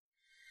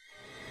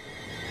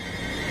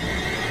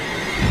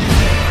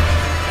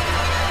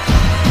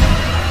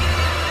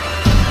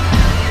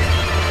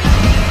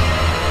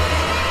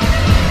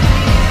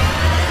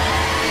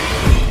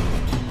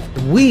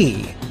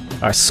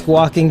are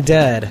Squawking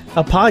Dead,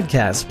 a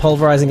podcast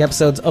pulverizing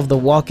episodes of the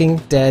Walking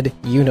Dead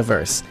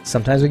universe.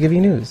 Sometimes we give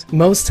you news.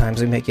 Most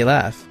times we make you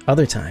laugh.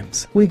 Other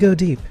times we go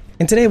deep.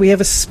 And today we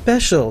have a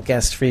special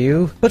guest for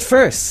you. But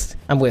first,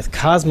 I'm with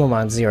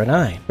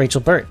Cosmomon09, Rachel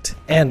Burt,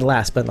 and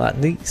last but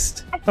not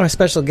least, our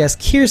special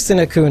guest, Kirsten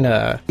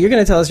Acuna. You're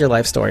going to tell us your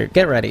life story.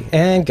 Get ready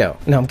and go.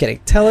 No, I'm kidding.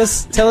 Tell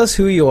us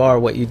who you are,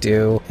 what you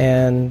do,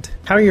 and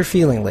how are you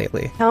feeling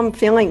lately? How I'm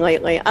feeling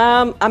lately?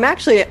 I'm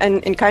actually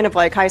in kind of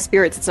like high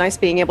spirits. It's nice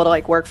being able to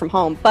like work from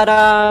home. But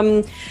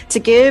to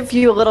give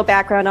you a little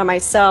background on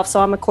myself, so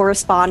I'm a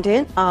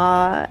correspondent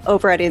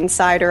over at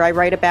Insider. I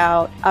write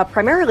about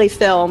primarily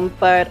film,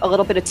 but a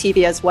little bit of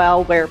TV as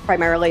well, where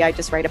primarily I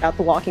just write about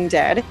The Walking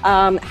Dead.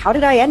 How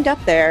did I end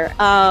up there?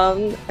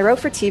 I wrote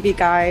for TV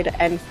Guide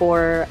and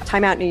for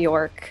Time Out New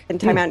York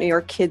and Time Out New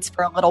York Kids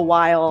for a little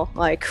while,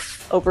 like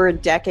over a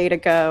decade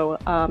ago.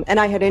 And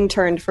I had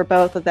interned for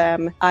both of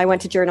them. I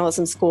went to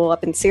journalism school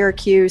up in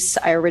Syracuse.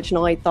 I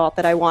originally thought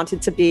that I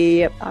wanted to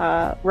be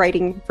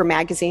writing for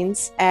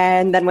magazines.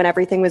 And then when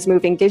everything was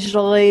moving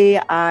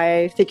digitally,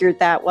 I figured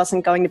that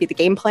wasn't going to be the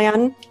game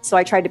plan. So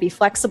I tried to be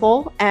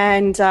flexible.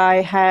 And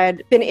I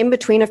had been in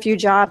between a few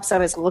jobs. I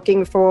was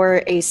looking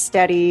for a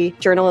steady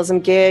journalism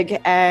gig.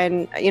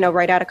 And,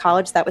 right out of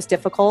college, that was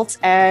difficult.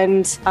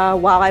 And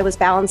while I was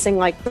balancing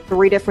like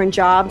 3 different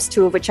jobs,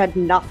 2 of which had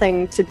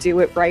nothing to do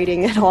with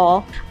writing at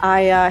all,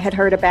 I had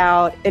heard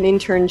about an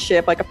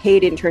internship, like a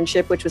paid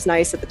internship, which was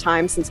nice at the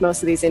time since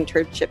most of these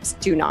internships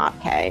do not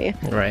pay.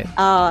 Right.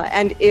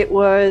 And it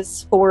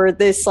was for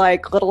this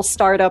like little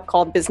startup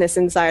called Business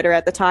Insider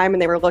at the time,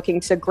 and they were looking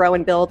to grow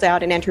and build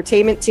out an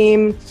entertainment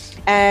team.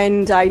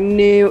 And I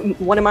knew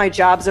one of my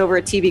jobs over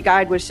at TV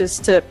Guide was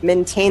just to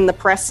maintain the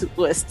press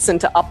lists and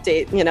to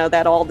update,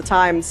 that all the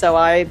time. So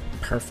I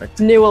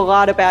knew a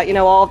lot about,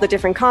 all the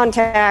different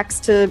contacts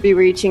to be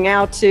reaching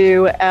out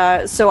to.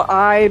 So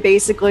I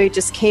basically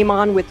just came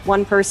on with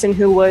one person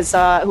who was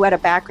who had a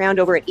background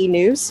over at E!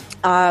 News.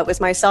 It was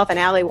myself and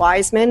Allie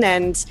Wiseman,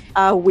 and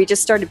we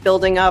just started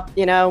building up,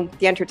 the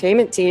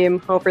entertainment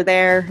team over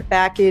there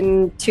back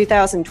in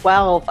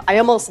 2012. I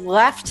almost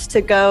left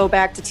to go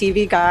back to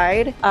TV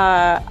Guide.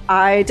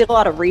 I did a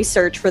lot of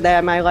research for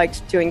them. I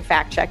liked doing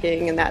fact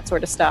checking and that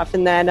sort of stuff.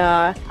 And then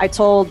I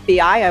told BI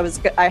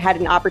I had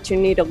an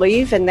opportunity to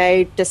leave, and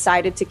they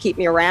decided to keep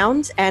me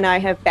around. And I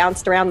have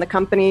bounced around the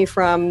company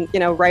from,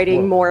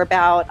 writing more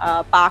about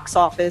box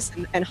office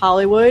and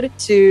Hollywood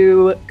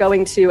to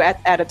going to,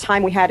 at a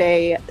time we had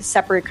a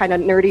separate kind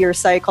of nerdier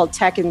site called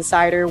Tech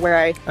Insider, where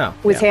I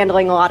was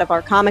handling a lot of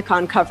our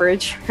Comic-Con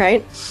coverage,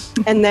 right?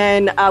 And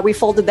then we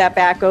folded that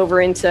back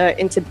over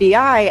into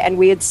BI, and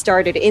we had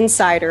started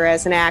Insider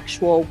as an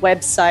actual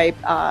website,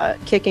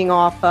 kicking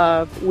off.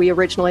 We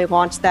originally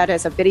launched that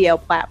as a video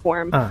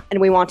platform, and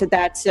we wanted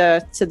that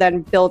to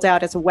then build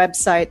out as a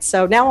website.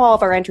 So now all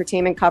of our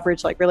entertainment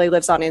coverage like really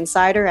lives on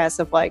Insider as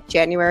of like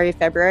January,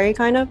 February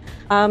kind of.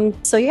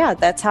 So yeah,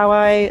 that's how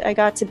I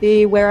got to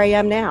be where I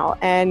am now.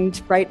 And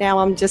right now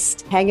I'm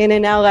just hanging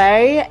in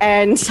LA,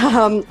 and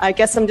I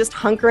guess I'm just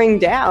hunkering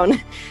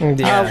down,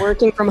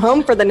 working from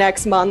home for the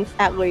next month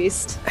at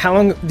least. How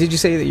long did you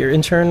say that your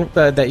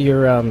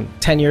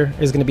tenure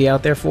is going to be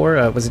out there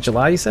for? Was it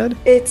July, you said?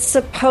 It's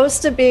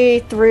supposed to be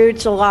through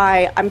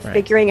July. I'm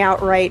figuring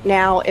out right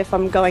now if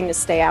I'm going to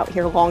stay out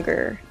here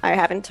longer. I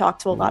haven't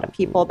talked to a lot of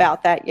people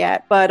about that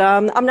yet, but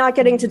I'm not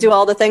getting to do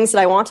all the things that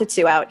I wanted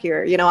to out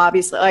here.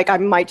 Obviously, like I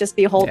might just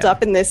be holed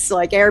up in this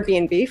like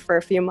Airbnb for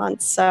a few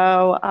months.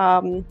 So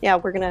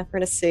we're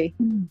gonna see.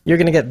 You're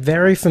gonna get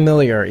very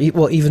familiar,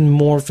 even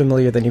more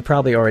familiar than you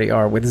probably already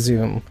are with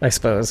Zoom, I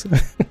suppose.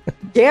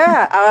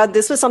 Yeah,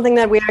 this was something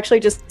that we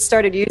actually just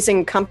started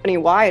using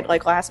company-wide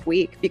like last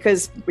week,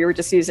 because we were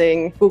just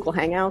using Google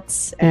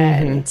Hangouts,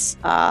 and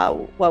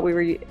we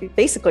were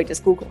basically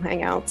just Google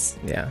Hangouts.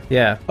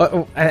 Yeah.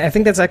 I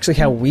think that's actually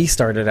how we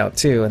started out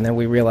too, and then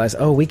we realized,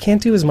 we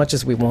can't do as much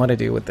as we want to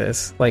do with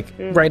this. Like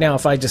right now,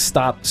 if I just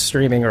stop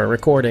streaming or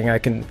recording,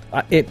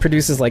 it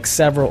produces like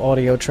several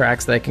audio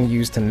tracks that I can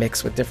use to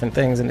mix with different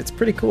things, and it's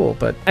pretty cool.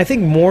 But I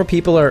think more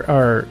people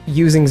are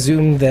using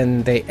Zoom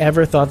than they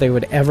ever thought they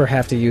would ever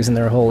have to use in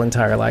their whole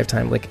entire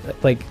lifetime. Like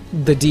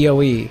the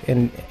DOE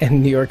in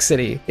New York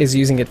City is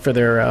using it for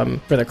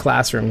their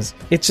classrooms.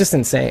 It's just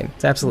insane.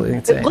 It's absolutely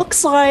insane.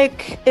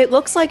 It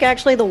looks like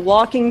actually the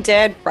Walking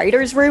Dead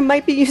writers' room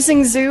might be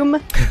using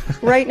Zoom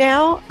right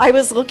now. I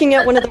was looking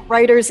at one of the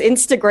writers'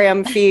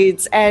 Instagram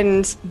feeds,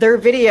 and their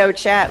video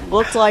chat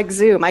looked like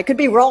Zoom. I could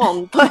be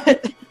wrong,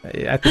 but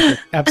I think you're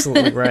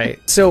absolutely right.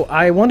 So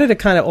I wanted to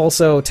kind of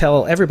also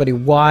tell everybody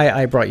why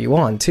I brought you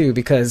on too,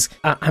 because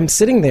I'm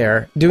sitting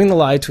there doing the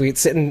live tweet,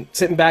 sitting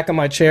back on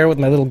my chair with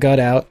my little gut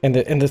out and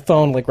the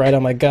phone like right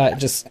on my gut,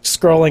 just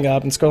scrolling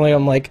up.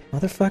 I'm like,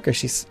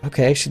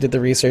 motherfucker, she did the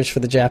research for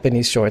the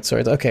Japanese short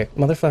swords. Okay,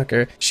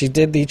 motherfucker, she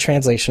did the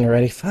translation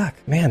already. Fuck,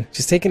 man,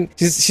 she's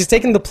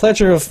taken the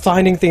pleasure of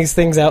finding these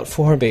things out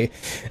for me.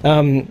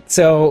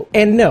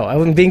 No,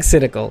 I'm being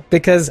cynical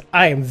because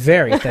I am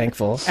very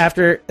thankful.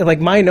 After like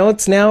my my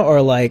notes now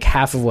are like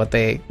half of what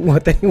they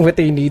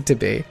need to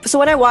be. So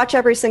when I watch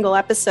every single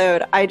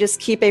episode, I just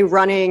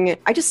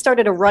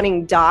started a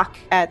running doc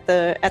at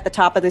the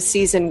top of the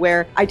season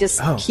where I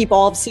just keep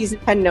all of season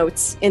 10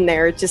 notes in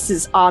there. It just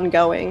is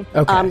ongoing.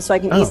 Okay. So I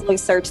can easily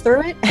search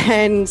through it.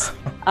 And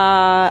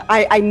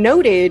I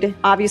noted,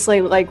 obviously,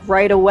 like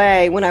right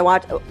away when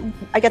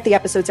I get the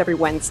episodes every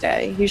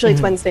Wednesday. Usually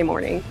it's Wednesday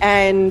morning.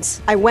 And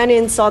I went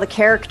in, saw the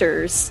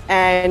characters,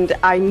 and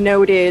I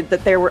noted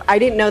that I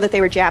didn't know that they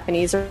were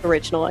Japanese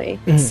originally.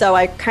 So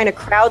I kind of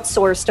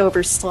crowdsourced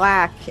over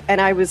Slack,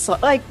 and I was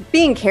like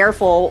being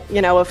careful,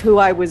 of who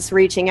I was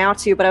reaching out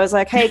to. But I was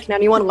like, hey, can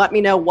anyone let me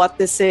know what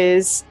this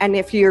is? And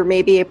if you're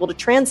maybe able to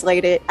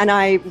translate it. And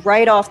I,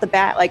 right off the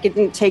bat, like it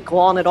didn't take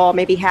long at all,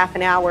 maybe half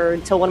an hour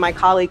until one of my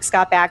colleagues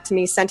got back to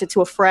me, sent it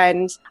to a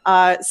friend,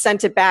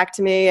 sent it back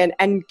to me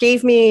and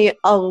gave me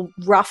a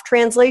rough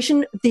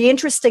translation. The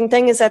interesting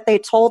thing is that they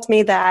told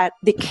me that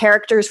the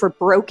characters were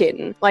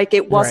broken. Like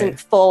it wasn't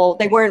full.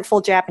 They weren't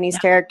full Japanese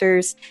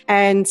characters.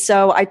 And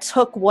so I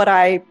took what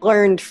I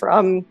learned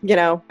from,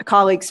 a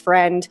colleague's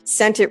friend,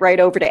 sent it right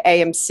over to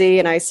AMC.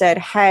 And I said,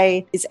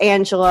 hey, is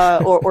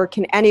Angela or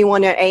can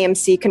anyone at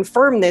AMC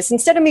confirm this?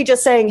 Instead of me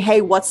just saying,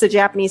 hey, what's the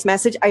Japanese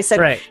message? I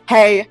said,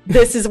 hey,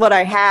 this is what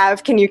I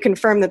have. Can you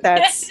confirm that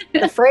that's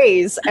the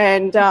phrase?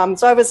 And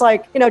so I was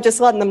like, just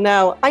letting them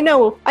know. I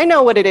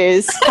know what it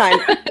is, kind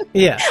of.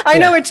 I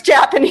know it's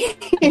Japanese.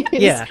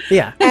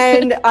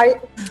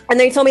 And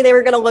they told me they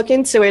were going to look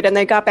into it, and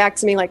they got back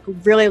to me like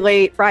really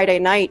late Friday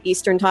night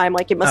Eastern time.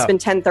 Like it must have been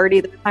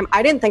 10:30 at the time.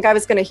 I didn't think I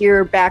was going to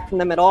hear back from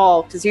them at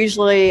all, because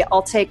usually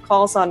I'll take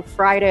calls on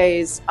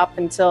Fridays up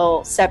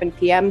until 7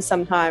 p.m.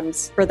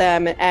 sometimes for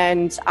them.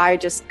 And I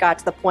just got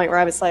to the point where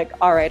I was like,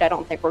 all right, I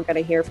don't think we're going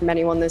to hear from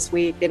anyone this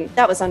week. And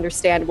that was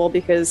understandable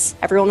because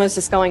everyone was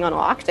just going on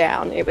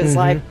lockdown. It was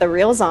like the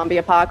real zombie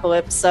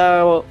apocalypse.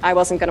 So I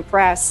wasn't going to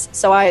press.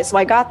 So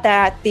I got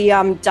that. The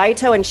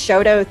Daito and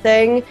Shoto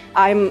thing,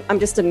 I'm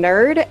just a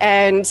nerd,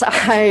 and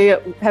I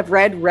have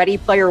read Ready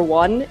Player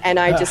One, and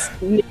I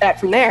just knew that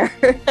from there.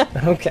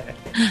 Okay.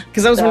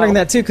 Because I was wondering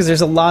that too, because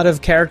there's a lot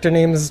of character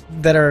names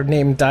that are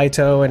named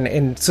Daito,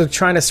 and so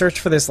trying to search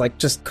for this like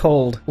just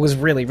cold was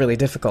really, really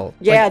difficult.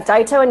 Yeah,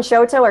 Daito and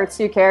Shoto are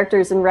two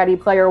characters in Ready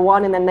Player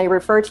One, and then they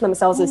refer to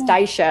themselves as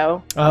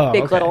Daisho.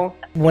 Big Little.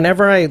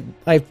 Whenever I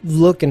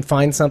look and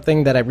find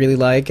something that I really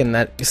like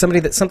and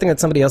something that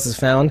somebody else has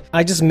found,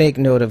 I just make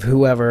note of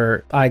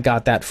whoever I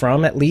got that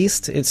from at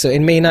least.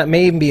 It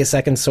may even be a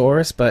second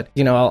source, but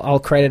I'll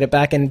credit it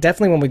back. And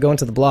definitely when we go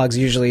into the blogs,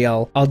 usually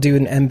I'll do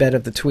an embed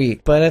of the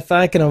tweet. But if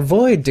I can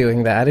avoid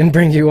doing that and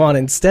bring you on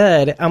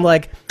instead, I'm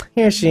like,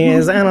 here she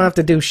is. I don't have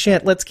to do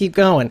shit. Let's keep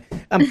going.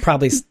 I'm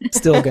probably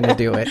still going to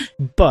do it.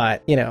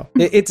 But,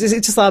 it's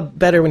just a lot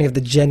better when you have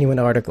the genuine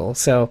article.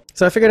 So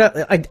I figured out,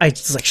 I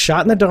just like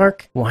shot in the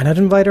dark. Why not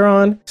invite her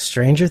on?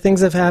 Stranger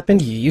things have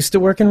happened. You used to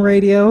work in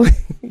radio.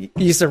 You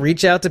used to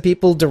reach out to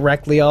people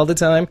directly all the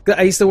time.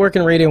 I used to work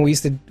in radio, and we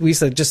used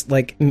to just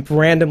like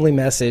randomly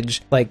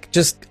message like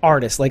just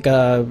artists, like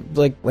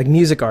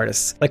music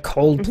artists, like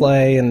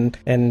Coldplay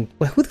and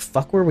who the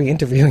fuck were we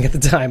interviewing at the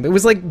time? It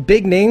was like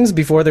big names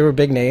before there were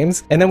big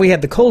names. And then we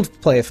had the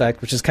Coldplay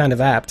effect, which is kind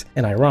of apt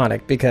and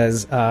ironic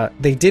because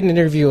they didn't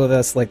interview with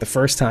us like the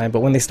first time,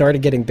 but when they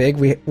started getting big,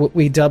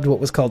 we dubbed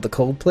what was called the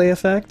Coldplay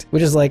effect,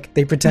 which is like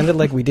they pretended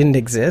like we didn't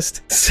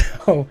exist.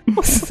 So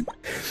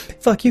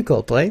fuck you,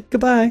 Coldplay.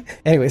 Goodbye.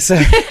 Anyway, so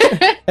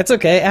that's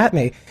okay. At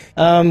me.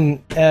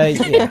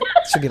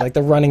 Should be like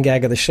the running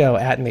gag of the show.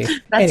 At me.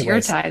 That's your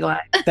tagline.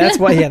 That's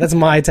why. Yeah, that's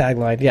my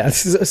tagline. Yeah.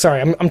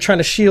 Sorry, I'm trying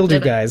to shield you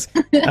guys.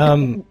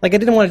 Like I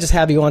didn't want to just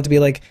have you on to be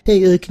like,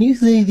 hey, can you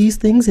say these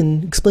things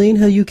and explain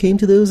how you came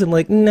to those? I'm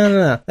like,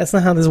 no. That's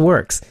not how this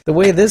works. The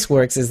way this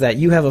works is that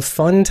you have a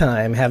fun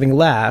time having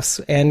laughs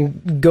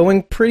and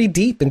going pretty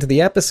deep into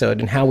the episode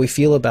and how we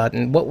feel about it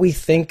and what we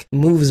think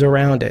moves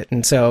around it.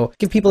 And so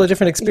give people a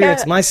different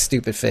experience. My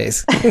stupid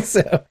face.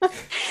 So.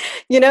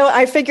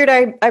 I figured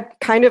I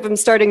kind of am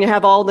starting to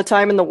have all the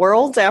time in the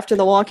world after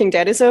The Walking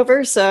Dead is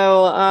over.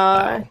 So,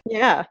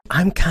 yeah.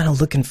 I'm kind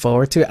of looking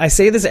forward to it. I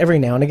say this every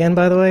now and again,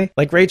 by the way.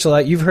 Like, Rachel,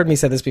 you've heard me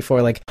say this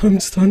before. Like, I'm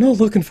not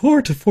looking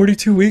forward to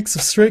 42 weeks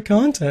of straight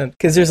content.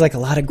 Because there's like a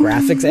lot of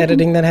graphics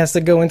editing that has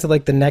to go into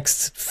like the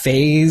next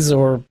phase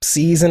or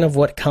season of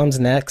what comes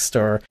next.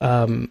 Or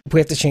we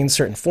have to change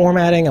certain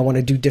formatting. I want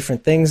to do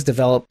different things,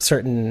 develop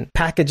certain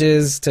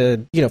packages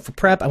to, for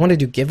prep. I want to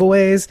do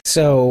giveaways.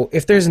 So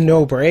if there's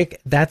no break,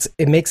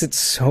 it makes it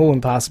so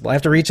impossible. I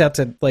have to reach out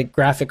to like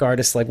graphic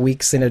artists like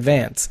weeks in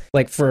advance,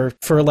 like for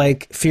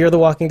like Fear the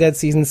Walking Dead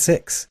season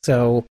 6.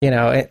 So,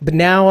 but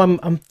now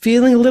I'm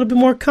feeling feeling a little bit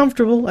more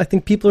comfortable. I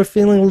think people are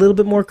feeling a little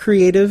bit more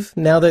creative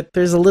now that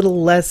there's a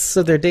little less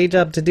of their day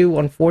job to do,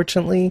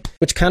 unfortunately,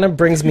 which kind of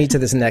brings me to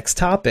this next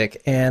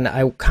topic. And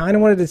I kind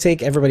of wanted to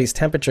take everybody's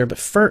temperature, but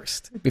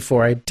first,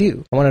 before I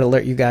do, I wanted to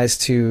alert you guys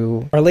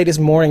to our latest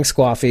Morning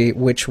Squaffy,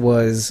 which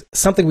was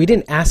something we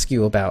didn't ask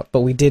you about,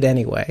 but we did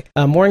anyway.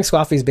 Morning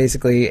Squaffy is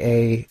basically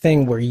a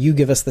thing where you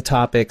give us the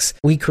topics,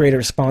 we create a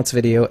response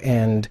video,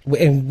 and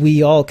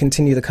we all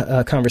continue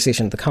the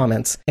conversation in the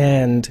comments.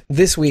 And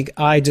this week,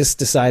 I just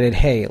decided,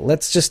 hey,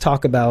 let's just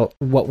talk about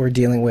what we're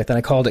dealing with, and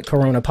I called it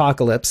Corona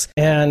Apocalypse.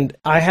 And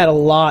I had a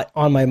lot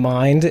on my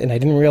mind, and I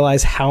didn't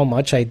realize how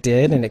much I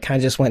did, and it kind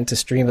of just went into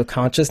stream of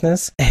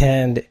consciousness,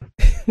 and it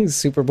was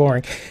super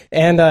boring.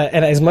 And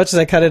as much as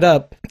I cut it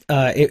up,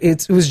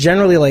 it was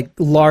generally like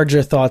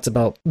larger thoughts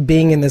about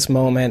being in this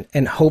moment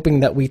and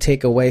hoping that we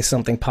take away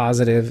something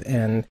positive,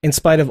 and in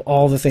spite of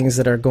all the things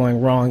that are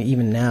going wrong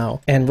even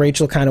now. And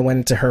Rachel kind of went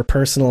into her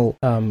personal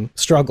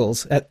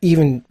struggles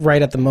even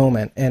right at the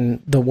moment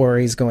and the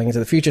worries going into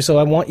the future. So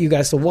I want you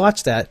guys to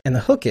watch that. And the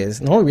hook is,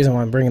 and the only reason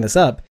why I'm bringing this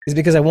up is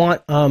because I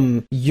want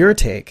your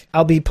take.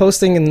 I'll be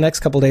posting in the next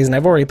couple of days, and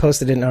I've already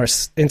posted it in our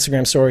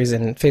Instagram stories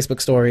and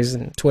Facebook stories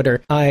and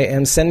Twitter. I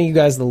am sending you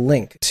guys the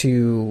link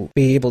to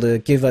be able to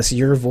give us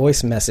your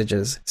voice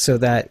messages so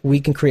that we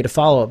can create a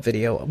follow-up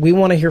video. We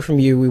want to hear from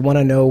you. We want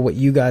to know what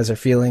you guys are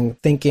feeling,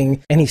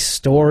 thinking, any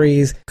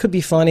stories. Could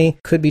be funny,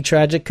 could be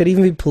tragic, could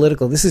even be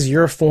political. This is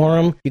your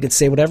forum. You can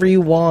say whatever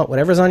you want,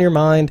 whatever's on your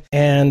mind,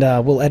 and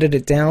we'll edit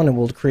it down and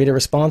we'll create a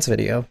response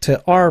video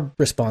to our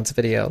response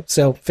video.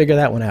 So figure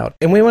that one out.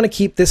 And we want to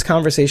keep this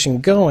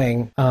conversation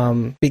going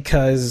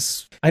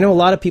because I know a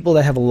lot of people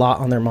that have a lot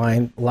on their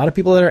mind, a lot of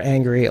people that are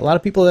angry, a lot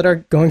of people that are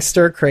going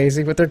stir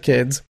crazy with their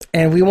kids.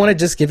 And we want to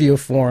just give you a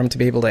forum to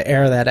be able to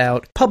air that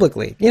out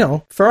publicly,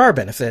 for our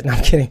benefit. No,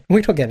 I'm kidding.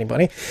 We don't get any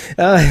money.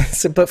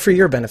 But for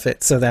your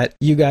benefit so that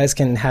you guys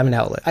can have an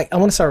outlet. I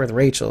want to start with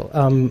Rachel.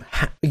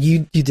 You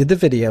did the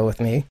video with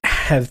me.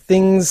 How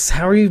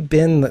have you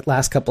been the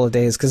last couple of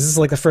days? Because this is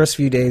like the first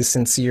few days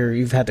since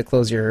you've had to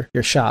close your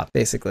shop,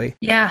 basically.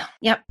 Yeah.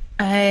 Yep.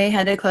 I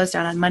had to close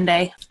down on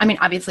Monday. I mean,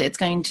 obviously it's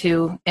going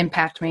to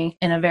impact me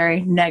in a very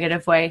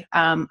negative way.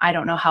 I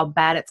don't know how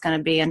bad it's going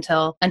to be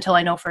until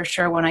I know for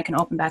sure when I can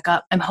open back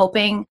up. I'm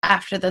hoping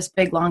after this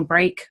big long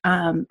break,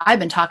 I've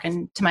been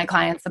talking to my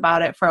clients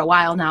about it for a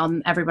while now,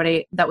 and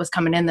everybody that was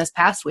coming in this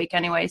past week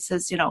anyway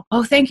says,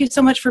 oh, thank you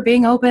so much for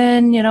being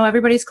open.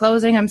 Everybody's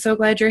closing. I'm so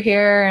glad you're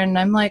here. And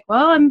I'm like,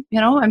 well,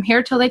 I'm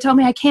here till they tell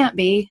me I can't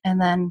be. And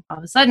then all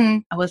of a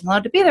sudden I wasn't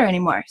allowed to be there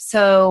anymore.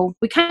 So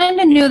we kind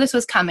of knew this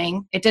was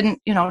coming. It didn't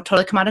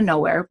totally come out of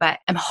nowhere, but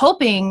I'm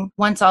hoping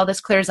once all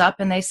this clears up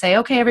and they say,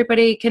 okay,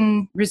 everybody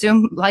can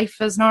resume life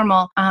as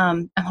normal.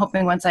 I'm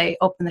hoping once I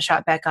open the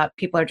shop back up,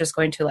 people are just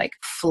going to like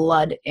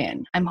flood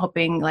in. I'm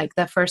hoping like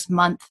the first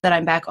month that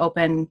I'm back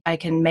open, I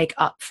can make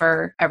up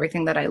for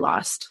everything that I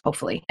lost,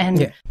 hopefully.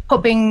 And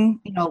hoping,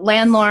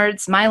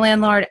 landlords, my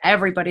landlord,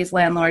 everybody's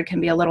landlord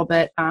can be a little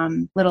bit,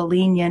 little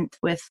lenient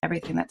with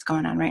everything that's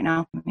going on right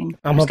now. I mean,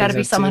 there's got to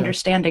be some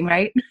understanding,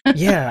 right?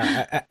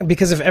 Yeah,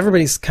 because if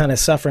everybody's kind of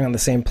suffering on the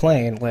same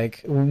plane,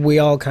 like we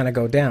all kind of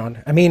go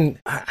down. I mean,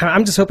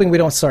 I'm just hoping we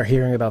don't start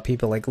hearing about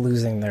people like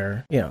losing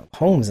their,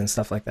 homes and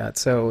stuff like that.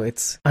 So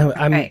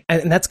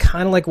and that's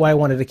kind of like why I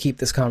wanted to keep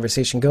this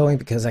conversation going,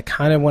 because I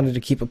kind of wanted to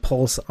keep a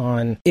pulse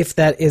on if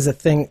that is a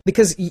thing,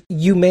 because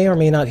you may or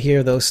may not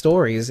hear those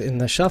stories in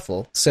the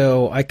shuffle.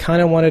 So I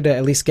kind of wanted to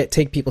at least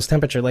take people's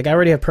temperature. Like I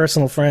already have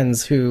personal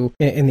friends who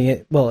in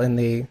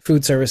the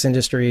food service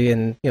industry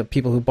and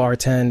people who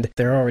bartend,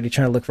 they're already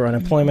trying to look for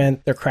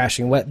unemployment. They're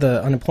crashing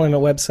the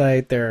unemployment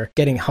website. They're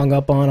getting hung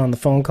up on the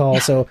phone call. Yeah.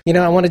 So,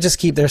 I want to just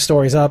keep their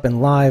stories up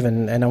and live,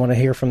 and I want to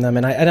hear from them.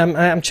 And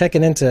I'm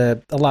checking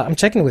into a lot. I'm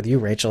checking with you,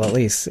 Rachel, at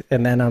least.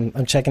 And then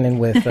I'm checking in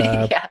with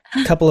a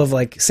couple of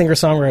like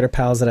singer-songwriter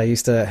pals that I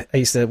used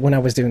to when I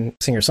was doing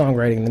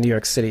singer-songwriting in the New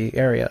York City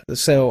area.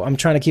 So I'm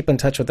trying to keep in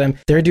touch with them.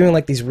 They're doing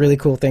like these really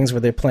cool things where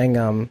they're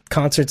playing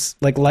concerts,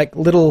 like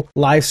little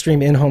live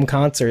stream in-home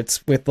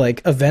concerts with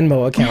like a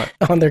Venmo account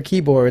on their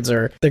keyboards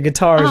or their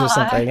guitars or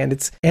something. And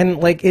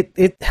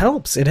it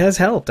helps. It has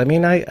helped. I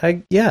mean,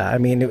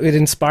 it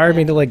inspired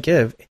me to like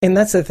give. And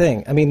that's the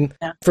thing. I mean,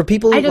 for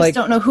people I just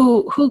don't know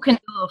who can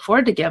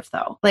afford to give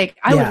though. Like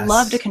I would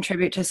love to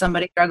contribute to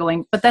somebody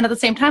struggling, but then at the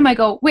same time I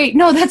go, wait,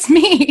 no, that's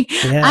me.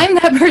 Yeah. I'm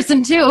that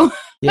person too.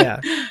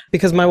 Yeah,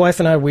 because my wife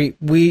and I,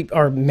 we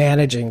are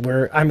managing.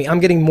 I'm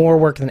getting more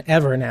work than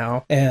ever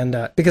now,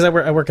 and because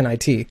I work in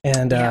IT,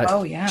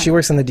 and she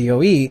works in the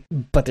DOE.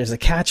 But there's a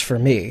catch for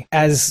me.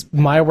 As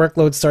my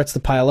workload starts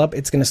to pile up,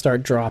 it's going to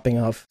start dropping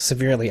off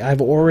severely.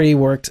 I've already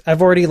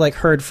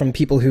heard from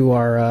people who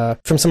are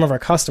from some of our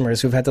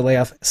customers who've had to lay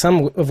off,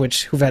 some of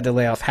which who've had to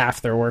lay off half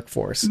their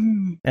workforce,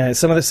 and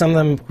some of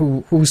them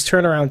whose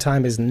turnaround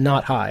time is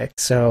not high.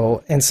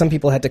 So, and some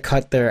people had to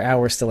cut their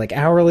hours to like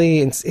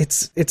hourly, and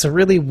it's a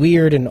really really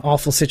weird and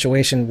awful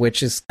situation,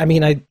 which is, I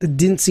mean, I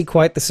didn't see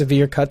quite the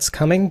severe cuts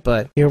coming,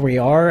 but here we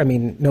are. I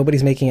mean,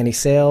 nobody's making any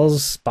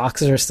sales.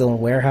 Boxes are still in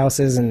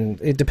warehouses, and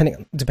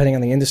depending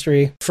on the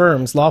industry,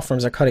 law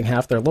firms are cutting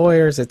half their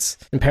lawyers. It's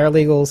and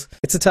paralegals.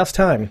 It's a tough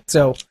time.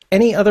 So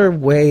any other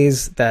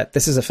ways that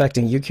this is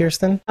affecting you,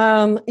 Kirsten?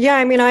 Yeah,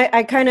 I mean,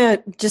 I kind of,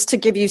 just to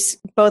give you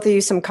both of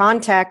you some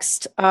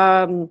context,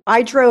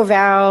 I drove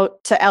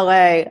out to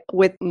LA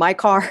with my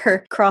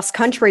car cross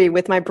country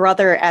with my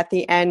brother at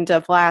the end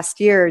of last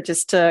year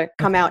just to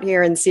come out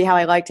here and see how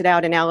I liked it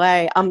out in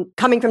LA. I'm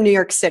coming from New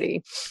York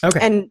City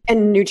and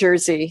New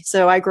Jersey.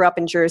 So I grew up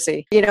in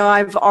Jersey. You know,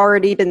 I've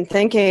already been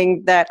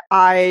thinking that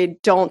I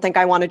don't think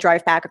I want to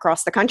drive back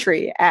across the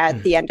country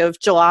at the end of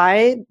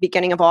July,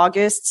 beginning of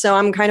August. So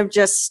I'm kind of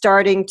just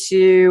starting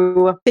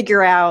to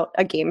figure out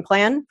a game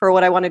plan for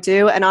what I want to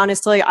do. And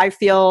honestly, I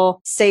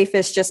feel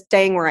safest just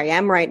staying where I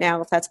am right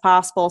now, if that's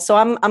possible. So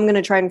I'm going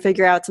to try and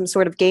figure out some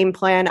sort of game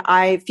plan.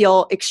 I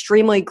feel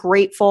extremely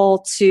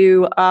grateful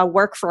to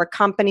work for a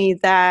company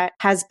that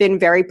has been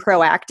very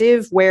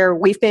proactive, where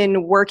we've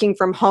been working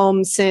from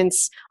home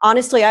since,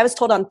 honestly, I was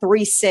told on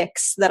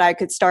 3/6 that I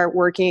could start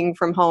working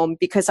from home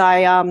because I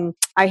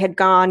had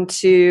gone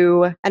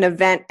to an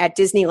event at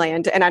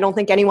Disneyland, and I don't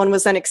think anyone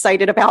was then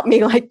excited about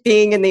me like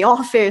being in the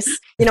office,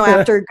 you know,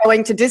 after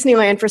going to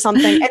Disneyland for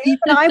something. And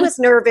even I was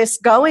nervous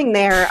going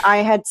there. I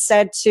had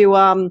said to,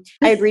 I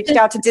had reached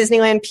out to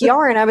Disneyland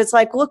PR, and I was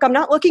like, look, I'm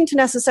not looking to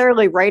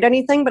necessarily write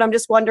anything, but I'm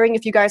just wondering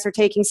if you guys are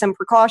taking some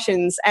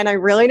precautions. And I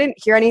really didn't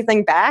hear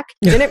anything back.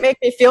 Didn't make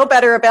me feel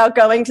better about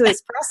going to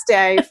this press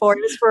day it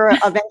was for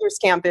a vendor's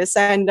campus.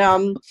 And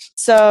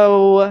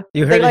so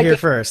you heard it here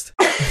first.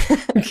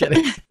 I'm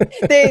kidding.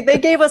 they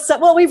gave us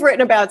well, we've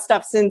written about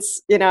stuff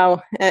since, you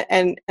know,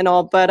 and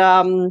all, but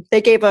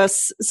they gave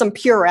us some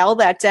Purell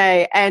that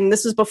day, and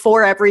this was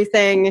before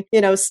everything,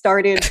 you know,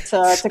 started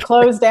to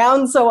close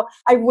down. So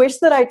I wish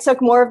that I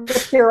took more of the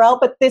Purell,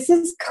 but this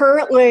is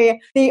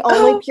currently the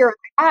only Purell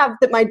I have,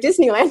 that my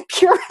Disneyland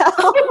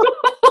Purell.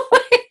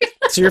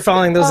 So you're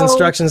following those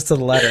instructions to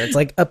the letter. It's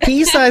like a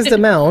pea-sized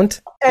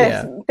amount.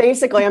 Yeah.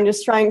 Basically, I'm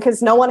just trying,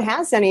 because no one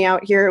has any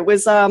out here. It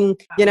was,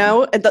 you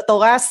know, the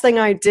last thing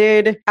I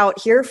did out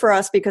here for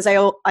us, because I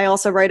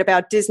also write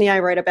about Disney. I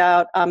write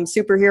about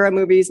superhero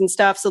movies and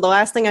stuff. So the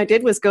last thing I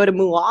did was go to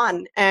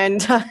Mulan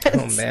and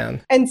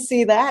and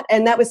see that.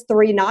 And that was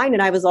 3/9.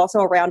 And I was also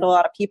around a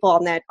lot of people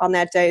on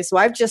that day. So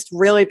I've just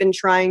really been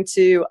trying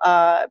to,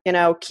 you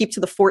know, keep to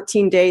the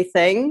 14-day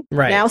thing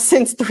now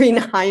since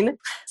 3/9.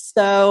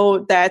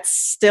 So that's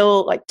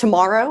still like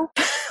tomorrow.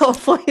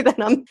 Hopefully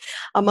then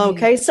I'm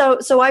okay.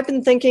 So I've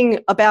been thinking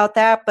about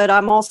that, but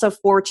I'm also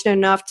fortunate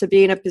enough to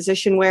be in a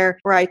position where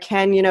I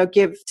can, you know,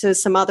 give to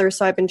some others.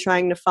 So I've been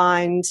trying to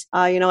find,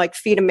 you know, like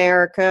Feed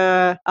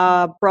America,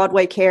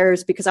 Broadway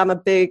Cares, because I'm a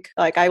big,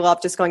 like, I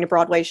love just going to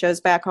Broadway shows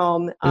back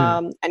home.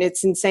 And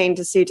it's insane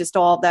to see just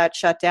all of that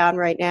shut down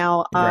right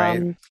now.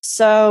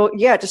 So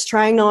yeah, just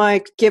trying to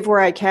like give where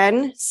I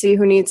can, see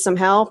who needs some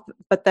help.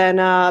 But then,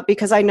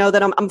 because I know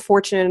that I'm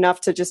fortunate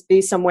enough to just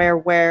be somewhere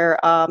where,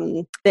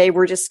 they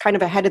were just kind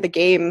of ahead of the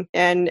game,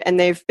 and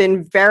they've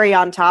been very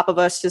on top of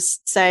us,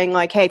 just saying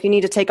like, hey, if you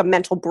need to take a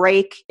mental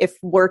break, if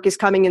work is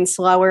coming in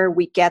slower,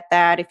 we get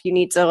that. If you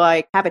need to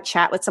like have a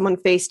chat with someone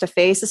face to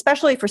face,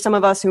 especially for some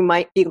of us who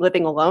might be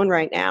living alone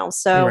right now.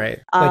 So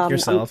like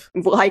yourself,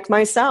 like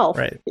myself.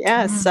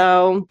 Yeah.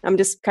 So I'm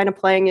just kind of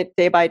playing it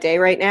day by day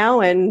right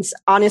now. And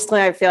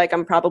honestly, I feel like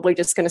I'm probably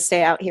just going to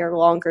stay out here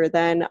longer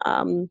than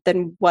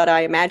what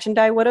I imagined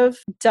I would have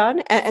done.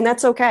 And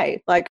that's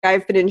okay. Like,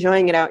 I've been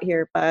enjoying it out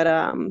here, but,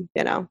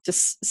 you know,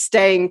 just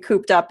staying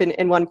cooped up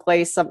in one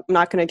place, I'm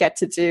not going to get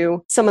to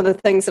do some of the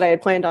things that I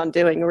had planned on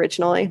doing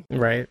originally.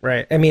 Right.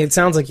 I mean, it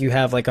sounds like you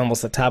have like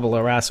almost a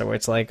tabula rasa, where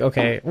it's like,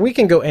 okay, we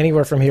can go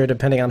anywhere from here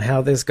depending on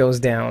how this goes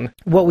down.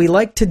 What we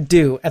like to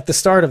do at the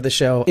start of the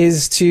show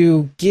is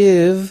to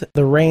give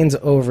the reins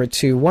over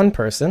to one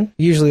person,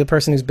 usually the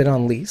person who's been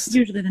on least.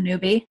 Usually the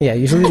newbie. Yeah,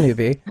 usually the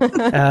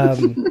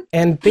newbie.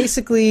 And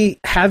basically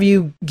have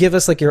you give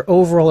us like your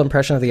overall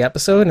impression of the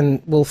episode,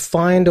 and we'll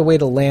find a way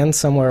to land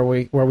somewhere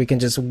where we can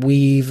just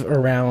weave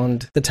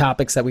around the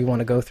topics that we want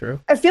to go through.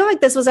 I feel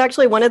like this was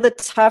actually one of the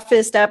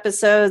toughest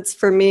episodes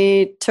for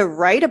me to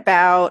write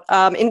about,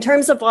 in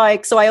terms of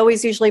like, so I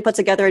always usually put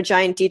together a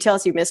giant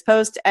details you missed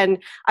post, and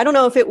I don't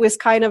know if it was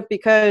kind of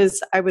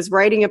because I was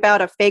writing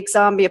about a fake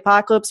zombie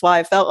apocalypse while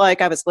I felt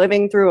like I was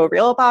living through a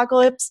real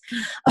apocalypse,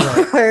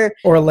 or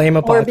a lame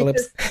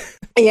apocalypse.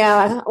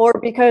 Or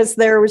because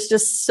there was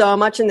just so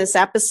much in this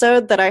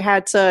episode that I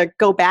had to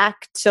go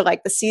back to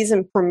like the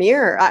season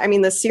premiere. I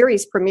mean, the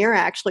series premiere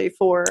actually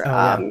for,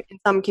 in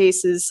some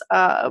cases.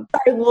 I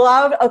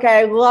love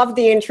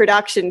the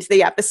introduction to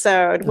the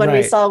episode. When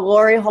we saw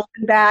Laurie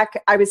Holden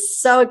back, I was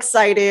so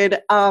excited,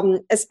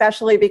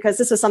 especially because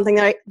this was something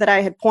that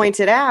I had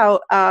pointed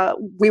out.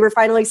 We were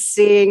finally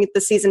seeing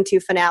the season 2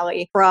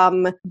 finale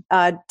from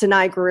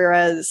Danai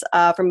Gurira's,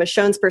 from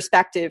Michonne's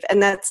perspective.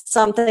 And that's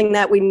something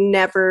that we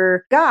never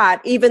never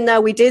got, even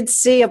though we did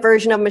see a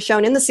version of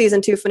Michonne in the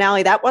season 2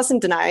 finale. That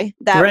wasn't Denai.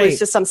 That was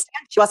just some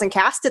stand. She wasn't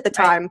cast at the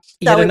time.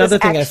 Yet another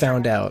thing I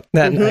found out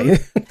that night.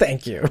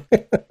 Thank you.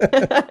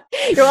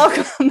 You're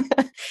welcome.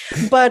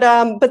 But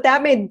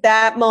that made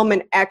that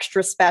moment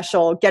extra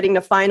special, getting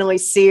to finally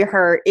see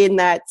her in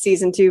that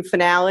season 2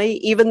 finale,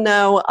 even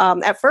though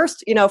at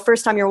first,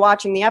 first time you're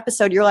watching the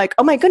episode, you're like,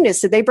 oh my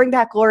goodness, did they bring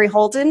back Glory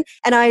Holden?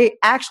 And I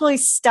actually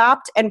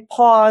stopped and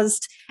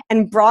paused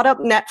and brought up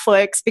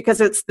Netflix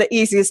because it's the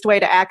easiest way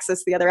to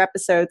access the other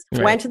episodes.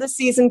 Right. Went to the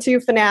season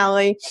 2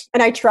 finale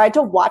and I tried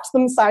to watch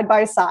them side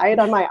by side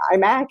on my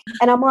iMac.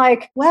 And I'm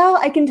like, well,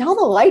 I can tell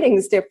the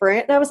lighting's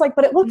different. And I was like,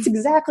 but it looks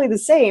exactly the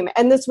same.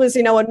 And this was,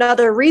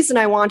 another reason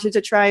I wanted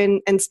to try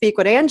and speak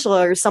with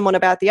Angela or someone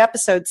about the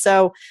episode.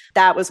 So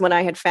that was when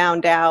I had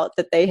found out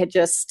that they had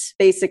just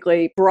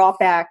basically brought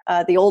back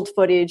the old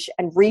footage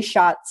and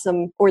reshot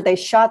they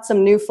shot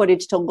some new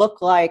footage to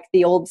look like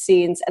the old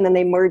scenes, and then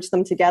they merged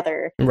them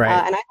together.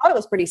 Right. And I thought it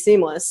was pretty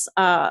seamless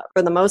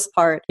for the most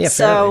part. Yeah,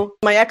 so fairly.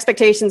 My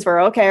expectations were,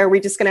 okay, are we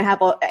just going to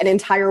have an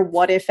entire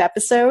what if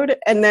episode?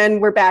 And then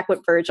we're back with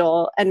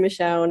Virgil and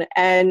Michonne.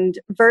 And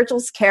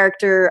Virgil's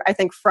character, I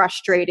think,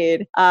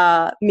 frustrated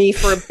me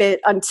for a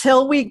bit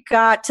until we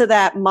got to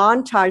that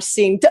montage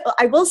scene.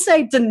 I will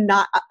say,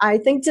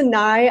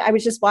 I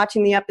was just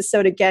watching the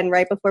episode again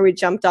right before we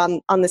jumped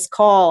on this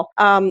call.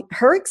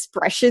 Her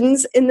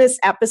expressions in this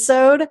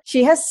episode,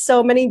 she has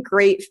so many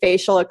great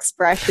facial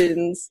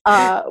expressions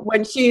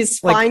when she's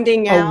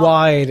finding out a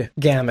wide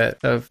gamut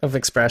of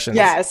expressions.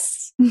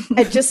 Yes.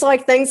 And just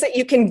like things that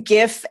you can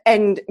GIF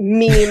and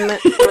meme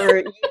for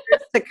years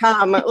to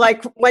come.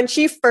 Like when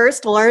she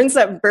first learns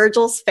that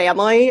Virgil's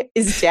family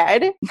is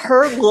dead,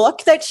 her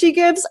look that she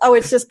gives,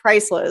 it's just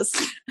priceless.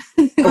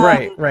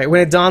 Right.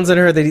 When it dawns on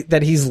her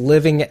that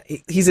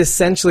he's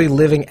essentially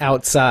living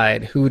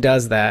outside. Who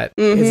does that?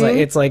 Mm-hmm.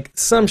 It's like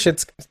some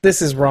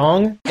this is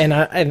wrong, and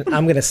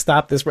I'm gonna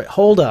stop this.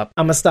 Hold up,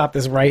 I'm gonna stop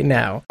this right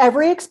now.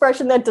 Every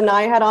expression that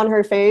Denai had on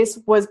her face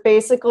was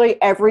basically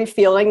every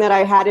feeling that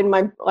I had in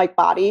my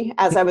body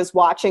as I was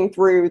watching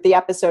through the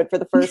episode for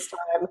the first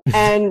time.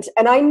 And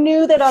I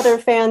knew that other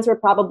fans were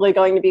probably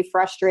going to be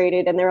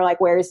frustrated, and they were like,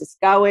 where is this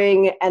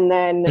going? And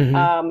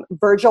then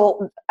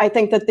Virgil, I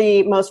think that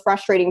the most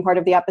frustrating part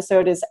of the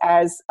episode is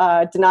as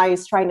Denai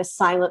is trying to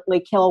silently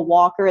kill a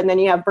walker, and then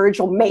you have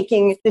Virgil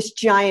making this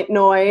giant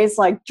noise,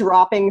 like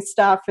dropping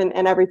stuff and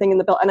everything in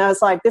the building. And I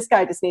was like, this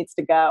guy just needs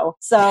to go.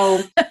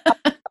 So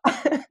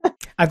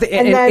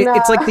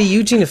it's like the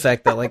Eugene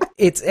effect, though. Like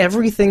it's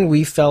everything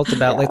we felt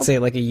about, let's say,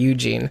 like a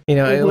Eugene.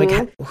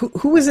 Like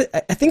who was it?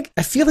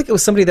 I feel like it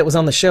was somebody that was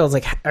on the show. It's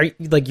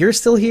like, you're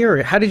still here,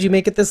 or how did you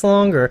make it this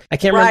long? Or I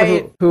can't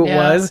remember who it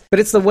was, but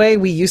it's the way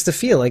we used to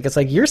feel. Like it's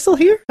like, you're still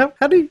here.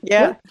 How did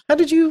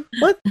you?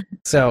 What?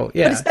 So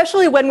yeah. But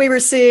especially when we were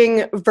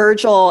seeing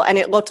Virgil, and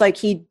it looked like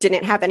he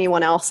didn't have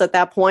anyone else at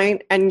that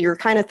point, and you're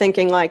kind of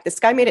thinking like, this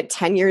guy made it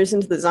 10 years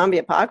into the zombie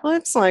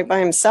apocalypse, like by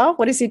himself.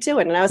 What is he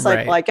doing? And I was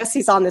like, well, I guess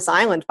he's on this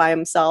island by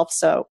himself.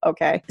 So,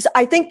 okay. So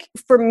I think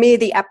for me,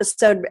 the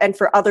episode, and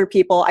for other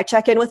people, I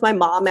check in with my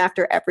mom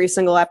after every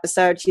single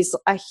episode. She's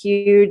a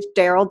huge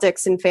Daryl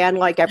Dixon fan,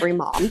 like every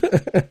mom.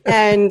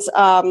 And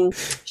let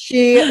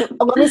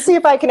me see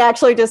if I can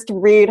actually just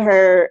read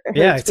her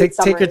yeah, take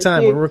your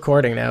time. We're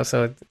recording now.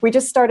 So we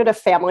just started a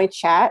family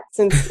chat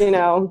since,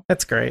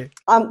 that's great.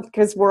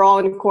 Because we're all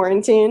in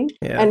quarantine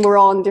and we're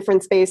all in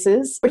different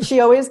spaces. But she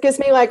always gives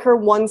me like her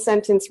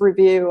 1-sentence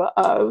review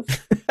of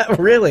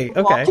really?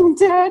 Okay. Walking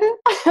Dead.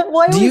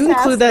 Do you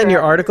include that in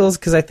your articles?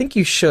 Because I think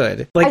you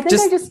should. I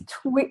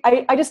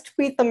just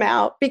tweet them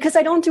out because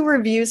I don't do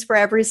reviews for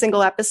every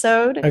single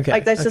episode. Okay.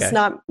 Like that's just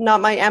not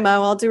my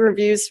MO. I'll do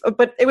reviews,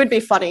 but it would be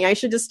funny. I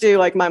should just do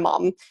like my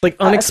mom. Like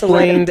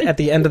unexplained at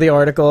the end of the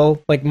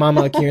article, like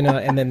Mama Acuna,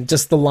 and then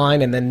just the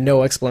line and then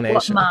no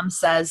explanation. What mom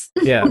says.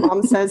 Yeah.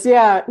 Mom says,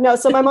 yeah. No,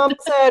 so my mom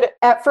said,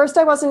 at first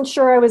I wasn't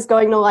sure I was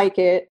going to like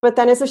it, but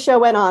then as the show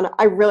went on,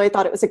 I really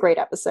thought it was a great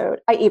episode.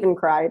 I even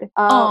cried.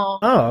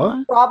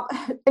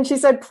 And she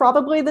said,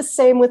 probably the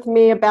same with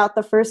me about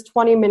the first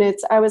 20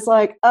 minutes. I was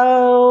like,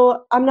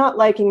 oh, I'm not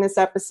liking this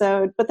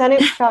episode. But then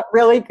it got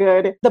really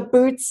good. The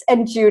Boots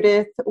and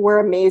Judith were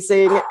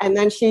amazing. And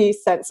then she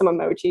sent some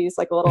emojis,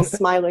 like a little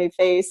smiley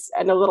face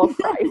and a little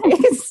cry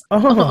face.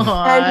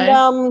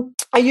 And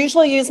I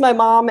usually use my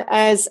mom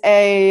as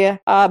a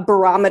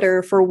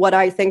barometer for what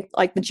I think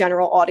like the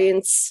general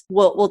audience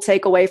will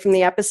take away from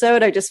the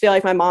episode. I just feel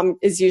like my mom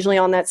is usually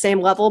on that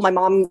same level. My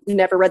mom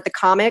never read the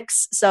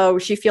comics, so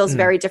she feels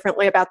very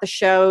differently about the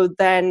show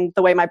than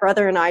the way my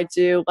brother and I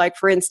do. Like,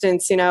 for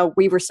instance,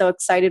 we were so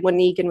excited when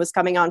Negan was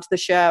coming onto the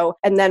show.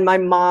 And then my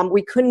mom,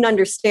 we couldn't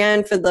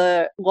understand for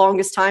the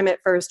longest time at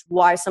first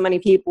why so many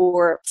people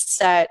were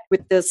upset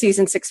with the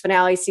season 6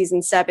 finale,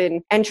 season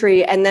 7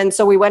 entry. And then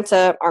so we went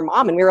to our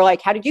mom and we were like,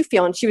 like, how did you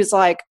feel? And she was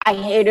like, I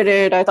hated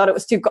it. I thought it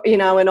was too,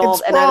 and all.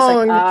 It's and I was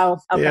like, wrong.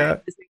 oh, okay, Yeah.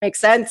 this makes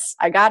sense.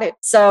 I got it.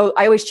 So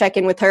I always check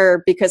in with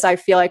her because I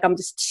feel like I'm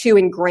just too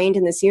ingrained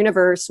in this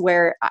universe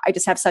where I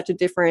just have such a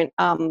different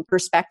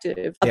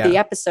perspective of the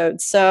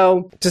episodes.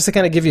 So just to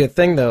kind of give you a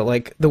thing though,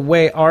 like the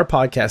way our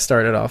podcast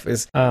started off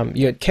is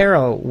you had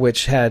Carol,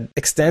 which had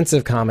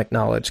extensive comic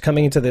knowledge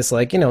coming into this,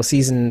 like,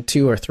 season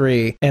 2 or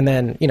 3, and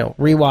then,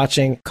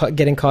 rewatching,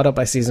 getting caught up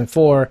by season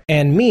 4.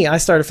 And me, I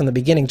started from the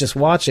beginning just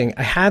watching.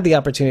 I had the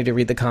opportunity to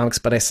read the comics,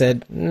 but I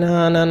said,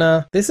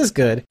 no, this is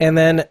good. And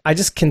then I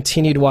just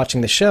continued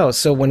watching the show.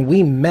 So when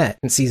we met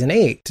in season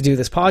 8 to do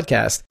this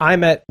podcast, I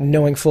met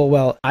knowing full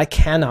well I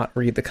cannot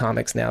read the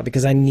comics now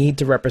because I need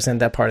to represent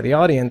that part of the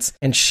audience.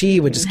 And she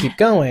would just keep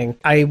going.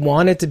 I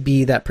wanted to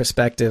be that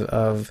perspective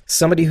of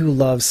somebody who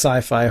loves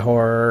sci-fi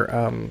horror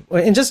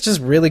and just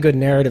really good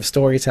narrative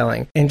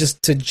storytelling, and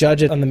just to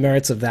judge it on the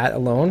merits of that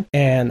alone.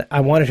 And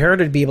I wanted her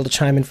to be able to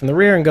chime in from the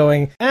rear and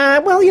going,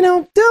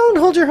 don't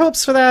hold your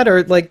hopes for that,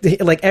 or like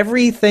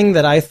everything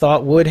that I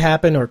thought would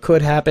happen or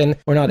could happen,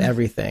 or not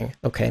everything.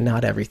 Okay,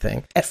 not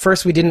everything. At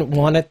first, we didn't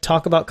want to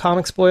talk about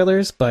comic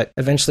spoilers, but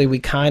eventually we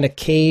kind of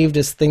caved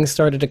as things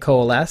started to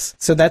coalesce.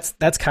 So that's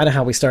kind of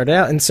how we started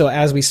out. And so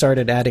as we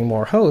started adding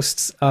more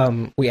hosts,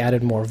 we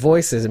added more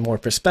voices and more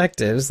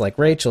perspectives, like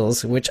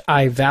Rachel's, which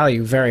I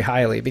value very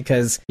highly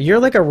because you're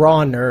like a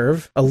raw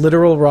nerve, a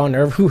literal raw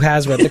nerve who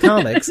has read the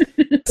comics.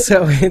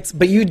 So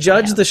but you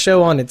judge the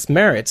show on its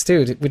merits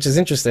too, which is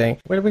interesting.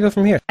 Where do we go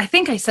from here? I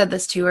think I said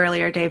this to you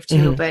earlier, Dave,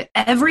 too, but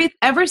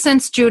ever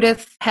since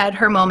Judith had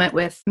her moment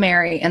with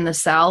Mary in the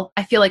cell,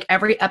 I feel like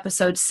every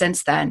episode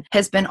since then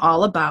has been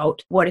all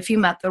about what if you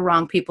met the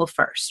wrong people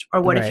first,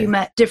 or what if you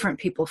met different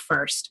people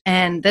first.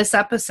 And this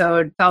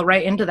episode fell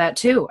right into that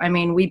too. I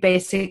mean, we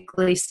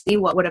basically see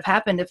what would have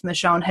happened if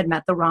Michonne had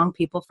met the wrong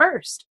people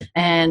first.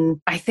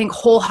 And I think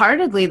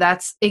wholeheartedly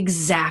that's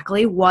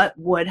exactly what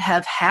would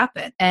have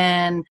happened.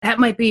 And that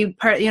might be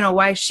part,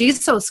 why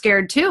she's so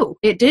scared too.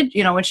 It did,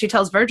 when she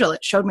tells Virgil,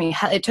 it showed me,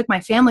 it took my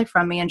family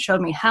from me and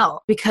showed me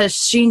hell, because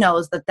she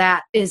knows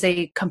that is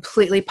a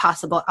completely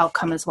possible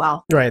outcome as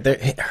well. Right.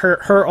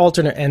 Her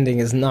alternate ending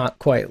is not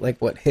quite like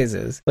what his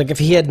is. Like if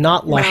he had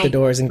not locked the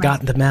doors and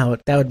gotten them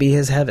out, that would be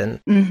his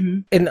heaven. Mm-hmm.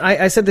 And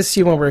I said this to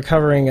you when we were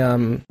covering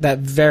that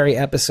very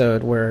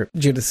episode where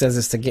Judith says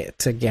this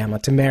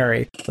to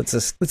Mary.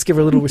 Let's give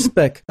her a little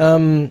respect.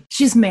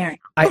 She's Mary.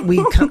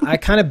 I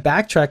kind of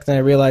backtracked and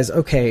I realized,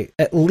 okay,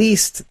 at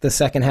least the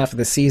second half of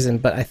the season,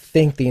 but I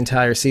think the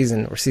entire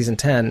season, or season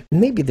 10,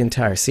 maybe the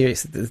entire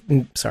series,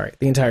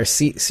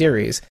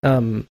 series,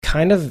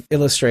 kind of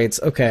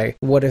illustrates, okay,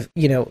 what if,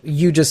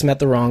 you just met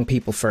the wrong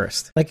people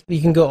first? Like,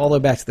 you can go all the way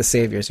back to the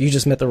Saviors. You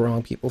just met the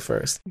wrong people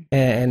first.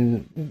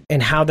 And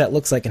how that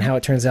looks like and how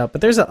it turns out.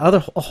 But there's a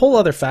whole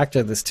other factor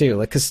of this too,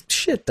 like, because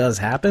shit does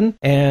happen.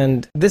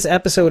 And this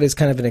episode is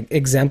kind of an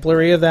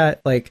exemplary of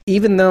that. Like,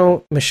 even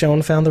though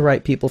Michonne found the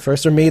right people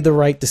first, or made the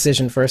right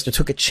decision first, or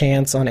took a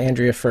chance on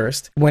Andrea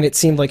first, when it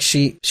seemed like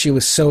she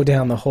was so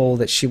down the hole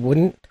that she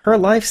wouldn't, her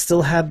life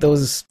still had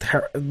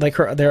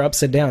their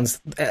ups and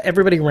downs.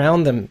 Everybody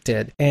around them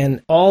did.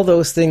 And all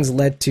those things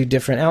led to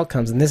different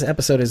outcomes. And this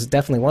episode is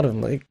definitely one of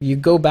them. Like, you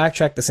go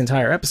backtrack this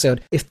entire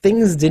episode, if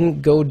things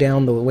didn't go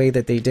down the way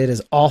that they did,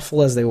 as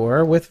awful as they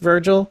were with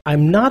Virgil,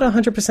 I'm not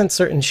 100%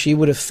 certain she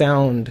would have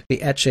found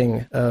the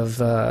etching of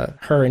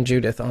her and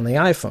Judith on the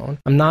iPhone.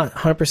 I'm not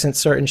 100%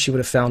 certain she would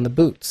have found the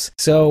boots.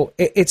 So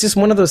it's just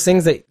one of those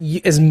things that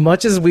as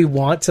much as we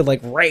want to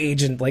like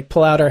rage and like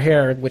pull out our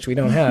hair, which we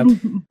don't have,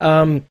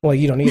 well,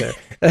 you don't either.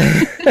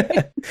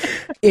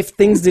 If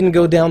things didn't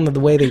go down the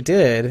way they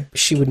did,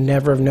 she would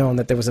never have known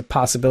that there was a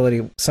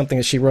possibility, something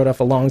that she wrote off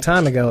a long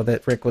time ago,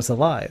 that Rick was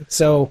alive.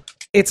 So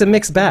it's a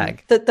mixed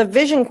bag. The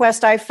Vision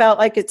Quest, I felt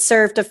like it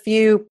served a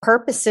few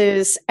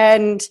purposes.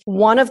 And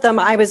one of them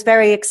I was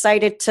very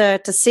excited to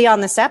see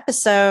on this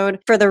episode,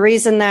 for the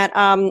reason that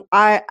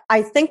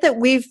I think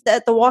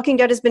that The Walking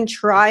Dead has been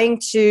trying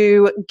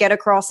to get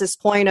across this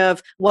point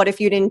of what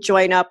if you didn't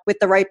join up with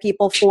the right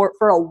people for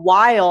a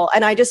while.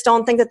 And I just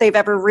don't think that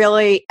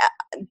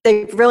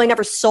they've really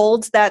never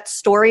sold that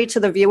story to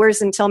the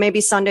viewers until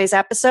maybe Sunday's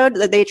episode.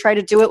 They tried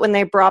to do it when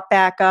they brought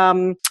back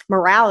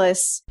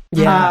Morales.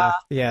 Yeah.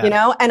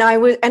 And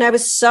I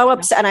was so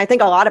upset, and I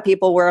think a lot of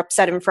people were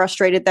upset and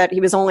frustrated that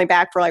he was only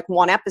back for like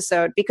one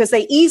episode, because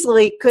they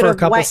easily could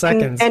have went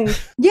seconds. And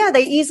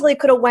they easily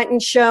could have went and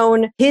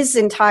shown his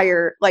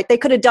entire, like, they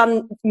could have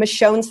done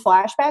Michonne's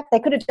flashback. They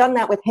could have done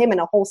that with him in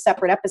a whole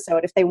separate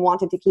episode if they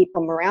wanted to keep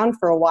him around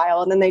for a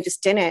while, and then they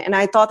just didn't. And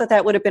I thought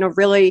that would have been a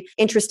really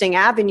interesting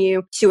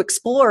avenue to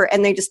explore,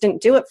 and they just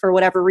didn't do it for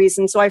whatever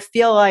reason. So I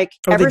feel like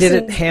they did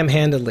it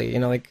ham-handedly,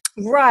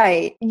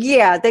 right.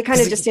 Yeah, they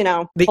kind of just,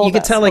 you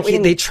could us, tell but like we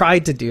didn't- they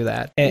tried to do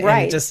that, and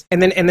Right.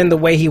 and then the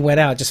way he went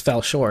out just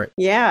fell short.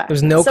 Yeah,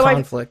 There's no So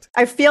conflict.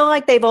 I feel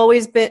like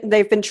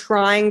they've been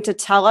trying to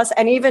tell us,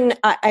 and even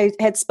I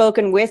had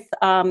spoken with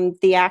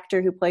the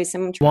actor who plays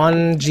him,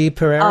 Juan G.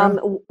 Pereira.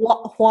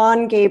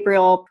 Juan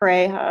Gabriel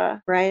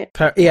Pareja, right?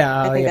 I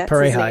think that's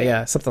his Pareja, name.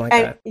 yeah, something like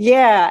And that.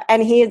 yeah,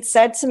 and he had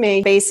said to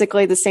me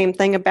basically the same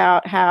thing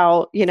about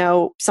how,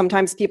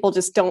 sometimes people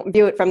just don't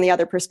view it from the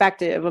other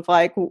perspective of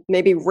like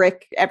maybe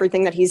Rick,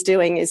 everything that he's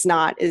doing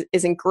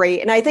isn't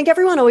great. And I think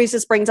everyone always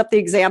just brings up the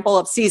example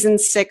of season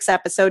 6,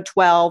 episode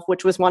 12,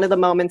 which was one of the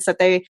moments that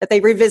they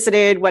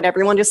revisited when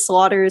everyone just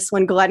slaughters,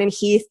 when Glenn and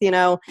Heath,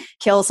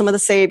 kill some of the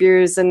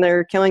saviors and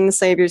they're killing the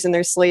saviors in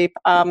their sleep.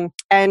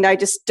 And I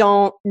just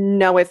don't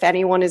know if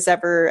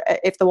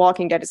The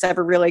Walking Dead has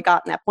ever really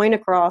gotten that point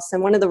across.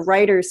 And one of the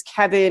writers,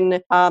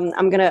 Kevin,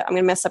 I'm gonna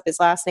mess up his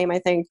last name, I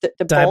think.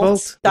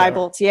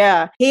 Diebolt,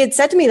 yeah. He had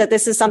said to me that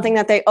this is something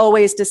that they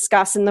always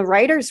discuss in the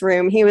writer's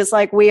room. He was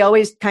like, we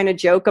always kind of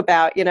joke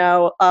about,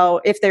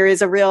 if there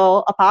is a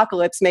real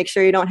apocalypse, make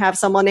sure you don't have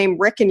someone named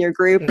Rick in your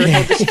group, or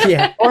he'll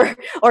Yeah.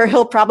 or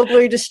he'll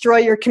probably destroy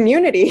your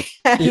community.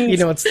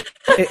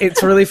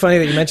 It's really funny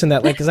that you mentioned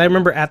that, like, because I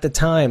remember at the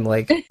time,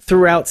 like,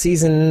 throughout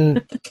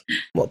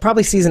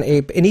probably season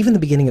 8, and even the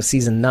beginning of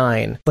season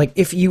 9, like,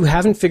 if you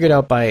haven't figured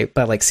out by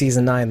like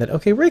season 9 that,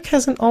 okay, Rick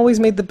hasn't always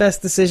made the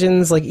best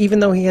decisions, like, even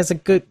though he has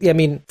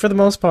for the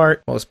most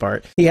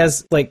part, he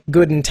has, like,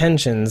 good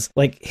intentions,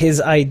 like,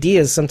 his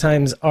ideas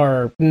sometimes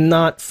are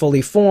not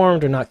fully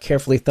formed or not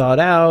carefully thought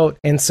out,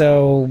 and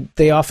so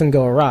they often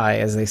go awry,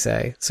 as they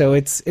say. So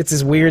it's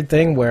this weird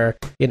thing where,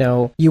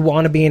 you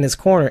want to be in his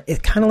corner.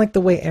 It's kind of like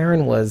the way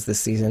Aaron was this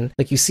season.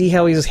 Like, you see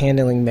how he was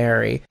handling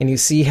Mary, and you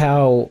see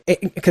how,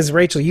 because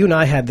Rachel, you and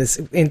I had this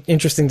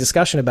interesting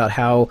discussion about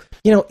how,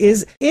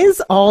 is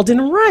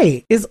Alden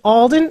right? Is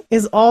Alden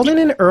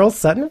and Earl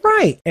Sutton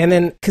right? And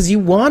then, because you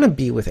want to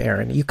be with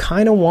Aaron, you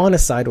kind of want to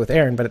side with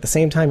Aaron, but at the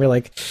same time, you're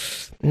like,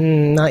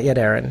 not yet,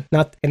 Aaron.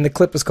 And the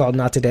clip was called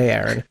 "Not Today,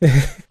 Aaron."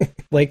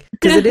 Like,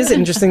 because it is an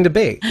interesting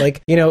debate.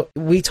 Like,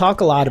 we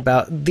talk a lot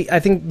about I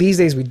think these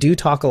days we do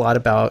talk a lot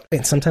about,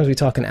 and sometimes we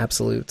talk in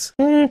absolutes.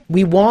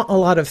 We want a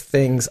lot of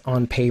things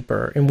on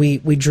paper, and we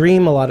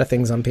dream a lot of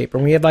things on paper,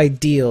 and we have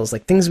ideals,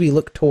 like things we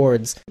look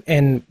towards,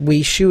 and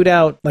we shoot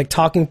out like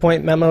talking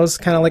point memos,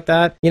 kind of like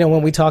that.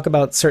 When we talk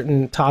about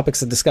certain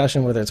topics of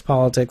discussion, whether it's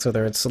politics,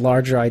 whether it's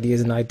larger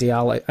ideas and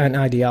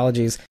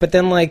ideologies. But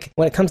then, like,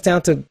 when it comes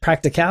down to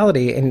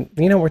practicality, and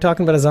we're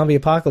talking about a zombie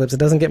apocalypse, it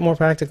doesn't get more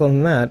practical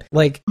than that.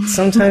 Like,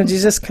 sometimes you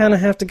just kind of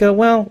have to go,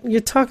 well,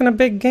 you're talking a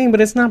big game, but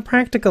it's not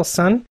practical,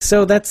 son.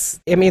 So that's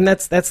the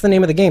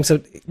name of the game.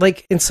 So,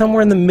 like, in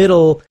somewhere in the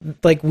middle,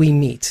 like, we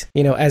meet,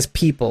 as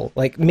people.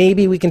 Like,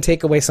 maybe we can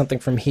take away something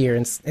from here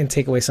and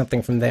take away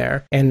something from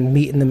there and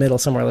meet in the middle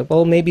somewhere. Like,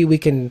 well, maybe we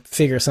can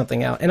figure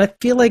something out. And I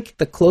feel like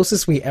the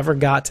closest we ever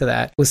got to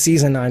that was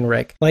season 9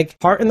 Rick. Like,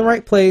 heart in the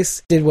right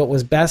place, did what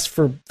was best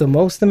for the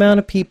most amount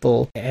of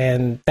people,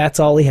 and that's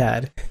all he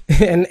had.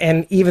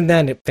 and even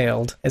then it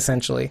failed,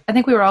 essentially. I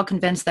think we were all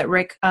convinced that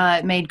Rick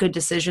made good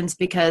decisions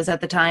because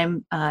at the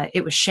time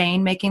it was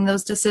Shane making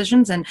those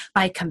decisions, and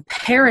by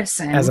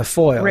comparison, as a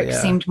foil, Rick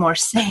seemed more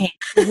sane.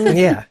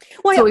 Yeah.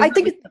 Well, So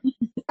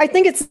I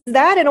think it's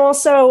that, and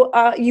also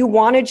you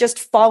want to just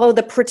follow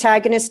the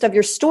protagonist of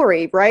your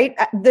story, right?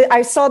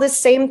 I saw this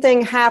same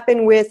thing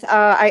happen with,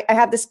 I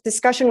had this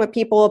discussion with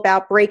people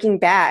about Breaking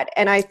Bad,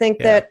 and I think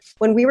that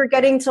when we were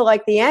getting to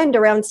like the end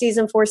around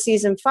season 4,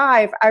 season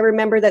 5, I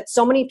remember that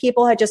so many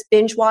people had just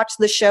binge watched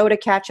the show to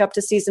catch up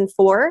to season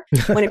 4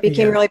 when it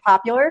became really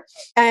popular,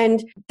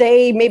 and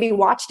they maybe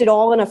watched it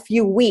all in a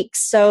few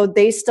weeks, so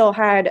they still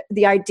had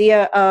the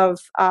idea of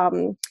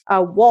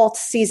Walt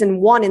season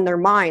 1 in their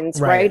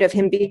minds, right? Of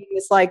him being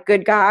this like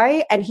good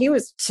guy, and he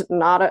was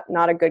not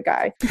a good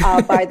guy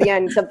by the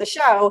end of the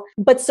show.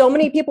 But so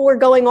many people were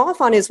going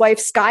off on his wife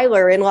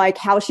Skylar and like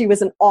how she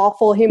was an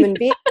awful human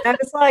being. And I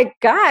was like,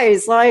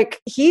 guys, like,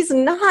 he's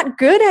not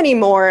good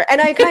anymore. And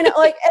I kind of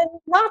like, and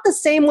not the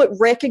same with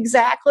Rick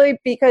exactly,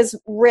 because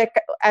Rick,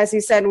 as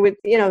you said, with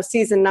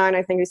season 9,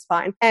 I think he's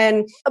fine.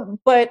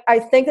 But I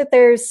think that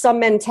there's some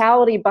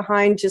mentality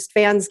behind just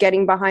fans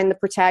getting behind the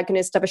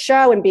protagonist of a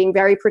show and being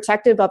very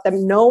protective of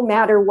them, no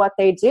matter what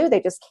they do. They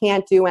just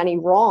can't do any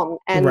wrong.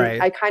 And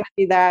I kind of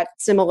see that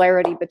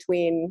similarity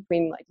between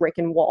like Rick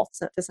and Walt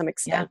to some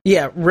extent.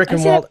 Yeah, Rick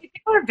and Walt.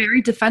 People are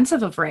very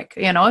defensive of Rick.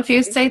 If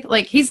you say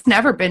like he's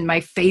never been my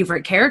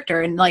favorite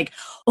character, and like,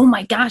 oh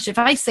my gosh, if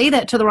I say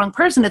that to the wrong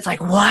person, it's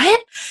like,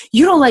 what?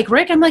 You don't like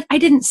Rick? I'm like, I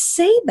didn't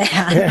say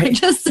that. I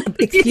just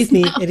excuse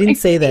me, I didn't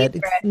say that.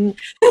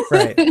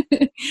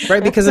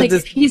 Right, because like, of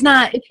this. If he's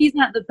not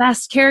the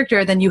best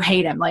character, then you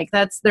hate him. Like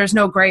there's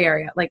no gray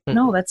area. Like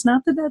no, that's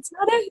not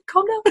it.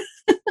 Calm down.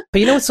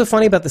 But what's so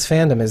funny about this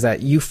fandom is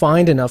that you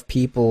find enough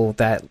people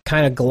that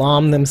kind of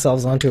glom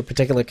themselves onto a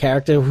particular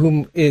character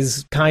whom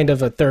is kind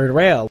of a third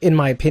rail, in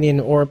my opinion,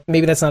 or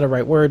maybe that's not a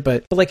right word,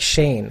 but like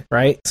Shane,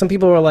 right? Some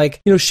people are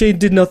like, Shane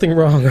did nothing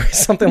wrong or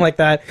something like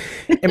that.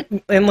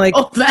 And like,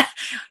 that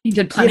he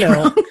did plenty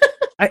wrong.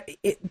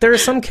 there are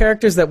some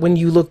characters that when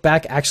you look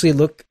back actually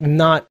look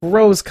not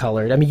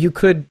rose-colored. I mean, you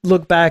could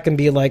look back and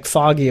be like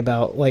foggy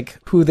about like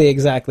who they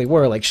exactly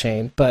were, like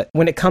Shane. But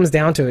when it comes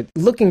down to it,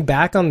 looking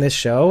back on this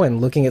show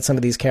and looking at some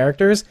of these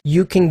characters,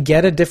 you can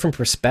get a different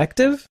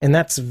perspective, and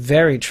that's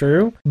very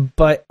true.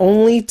 But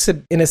only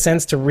to, in a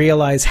sense, to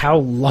realize how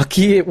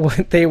lucky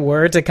they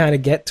were to kind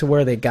of get to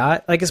where they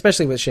got. Like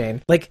especially with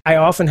Shane. Like I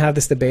often have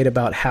this debate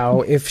about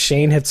how if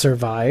Shane had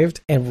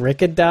survived and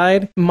Rick had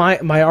died,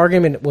 my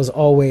argument was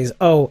always,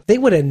 oh, they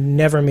would have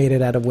never made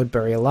it out of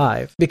Woodbury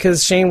alive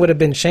because Shane would have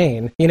been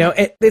Shane. You know,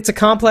 it's a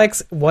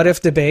complex what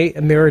if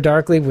debate, Mirror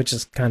Darkly, which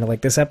is kind of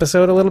like this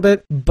episode a little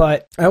bit.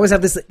 But I always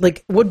have this,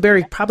 like,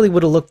 Woodbury probably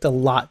would have looked a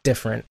lot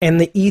different, and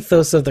the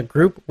ethos of the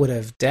group would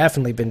have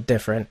definitely been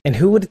different. And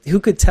who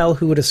could tell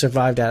who would have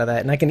survived out of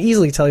that? And I can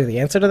easily tell you the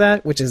answer to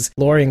that, which is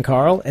Lori and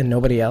Carl and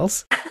nobody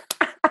else.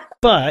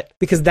 But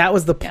because that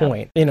was the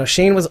point, you know,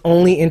 Shane was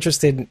only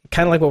interested,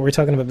 kind of like what we were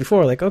talking about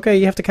before, like, okay,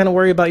 you have to kind of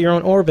worry about your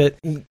own orbit.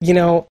 You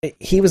know,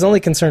 he was only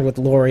concerned with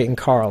Lori and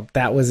Carl.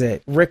 That was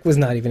it. Rick was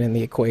not even in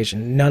the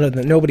equation.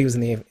 Nobody was in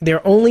the,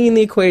 they're only in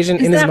the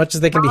equation in as much as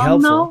they can be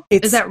helpful.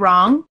 Is that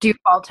wrong? Do you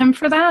fault him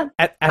for that?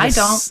 I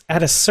don't.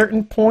 At a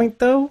certain point,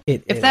 though,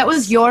 if that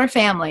was your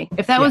family,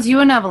 if that was you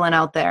and Evelyn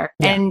out there,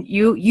 and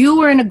you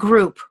were in a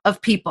group of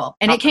people,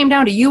 and it came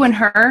down to you and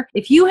her,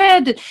 if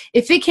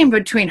it came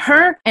between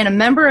her and a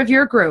member of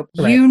your group,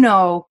 you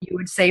know you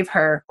would save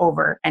her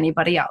over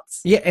anybody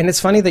else. Yeah, and it's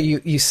funny that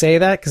you say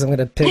that because I'm going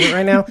to pivot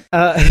right now.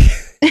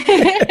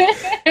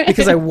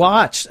 Because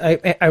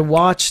I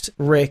watched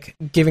Rick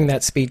giving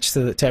that speech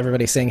to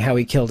everybody saying how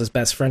he killed his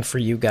best friend for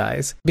you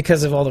guys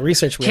because of all the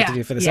research we had to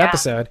do for this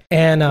episode.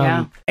 And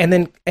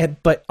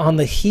but on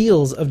the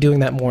heels of doing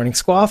that morning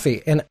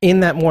squaffy, and in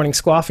that morning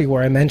squaffy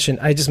where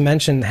I just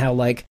mentioned how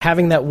like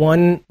having that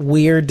one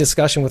weird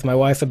discussion with my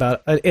wife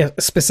about a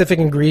specific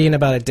ingredient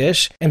about a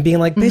dish and being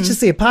like, bitch, it's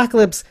the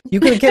apocalypse.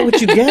 You're going to get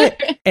what you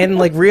get. And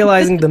like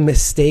realizing the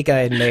mistake I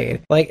had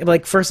made.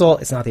 Like first of all,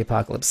 it's not the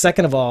apocalypse.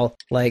 Second of all,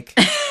 like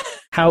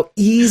how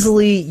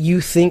easily you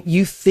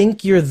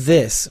think you're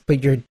this,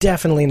 but you're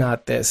definitely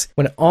not this.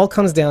 When it all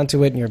comes down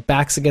to it and your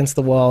back's against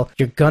the wall,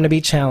 you're going to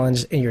be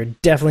challenged and you're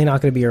definitely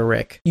not going to be a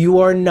Rick. You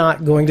are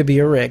not going to be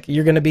a Rick.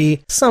 You're going to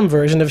be some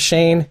version of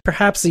Shane,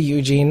 perhaps a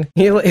Eugene,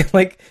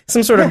 like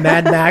some sort of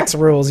Mad Max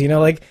rules,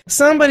 like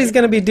somebody's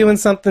going to be doing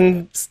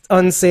something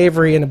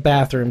unsavory in a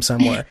bathroom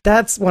somewhere.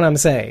 That's what I'm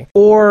saying.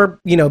 Or,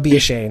 be a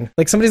Shane.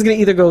 Like somebody's going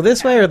to either go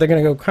this way or they're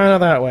going to go kind of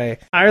that way.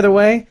 Either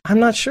way,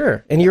 I'm not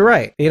sure. And you're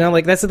right.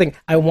 Like that's the thing.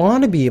 I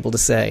want to be able to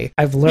say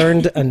I've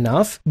learned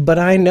enough, but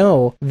I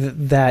know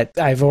that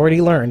I've already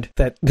learned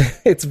that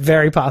it's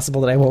very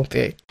possible that I won't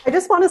be. I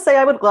just want to say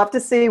I would love to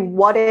see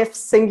what if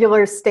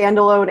singular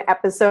standalone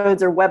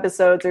episodes or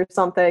webisodes or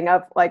something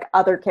of like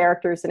other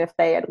characters and if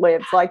they had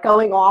lived, like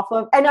going off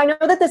of. And I know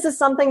that this is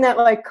something that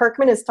like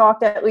Kirkman has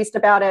talked at least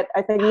about it,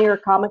 I think near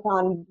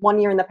Comic-Con one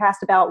year in the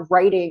past about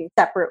writing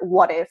separate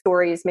what if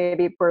stories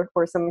maybe for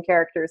some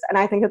characters. And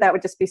I think that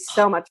would just be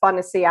so much fun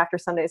to see after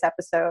Sunday's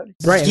episode.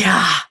 Right.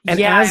 Yeah.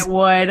 It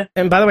would.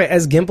 And by the way,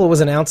 as Gimple was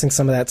announcing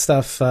some of that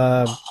stuff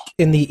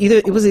in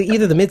either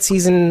the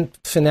mid-season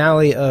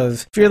finale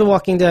of Fear the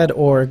Walking Dead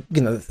or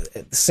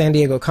San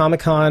Diego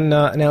Comic-Con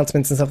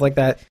announcements and stuff like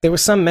that, there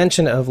was some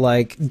mention of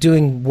like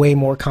doing way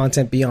more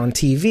content beyond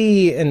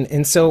TV,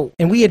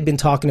 and we had been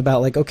talking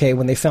about like, okay,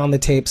 when they found the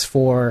tapes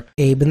for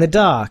Abe and the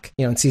Doc,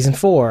 in season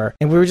 4,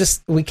 and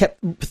we kept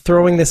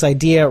throwing this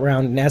idea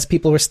around, and as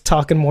people were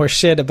talking more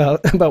shit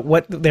about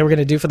what they were going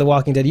to do for the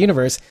Walking Dead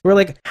universe, we were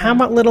like, how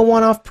about little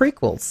one-off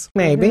prequels,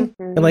 maybe,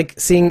 and like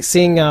seeing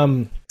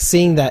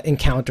that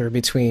encounter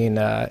between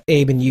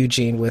Abe and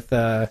Eugene with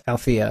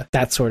Althea,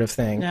 that sort of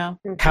thing. Yeah.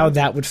 How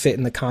that would fit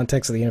in the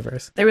context of the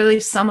universe. They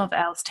released some of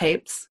Al's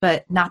tapes,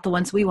 but not the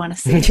ones we want to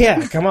see.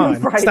 Yeah, come on.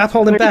 Right. Stop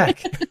holding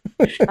back.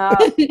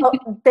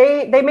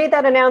 They made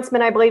that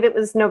announcement, I believe it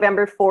was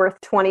November 4th,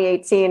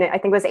 2018. I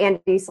think it was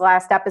Andy's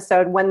last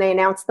episode when they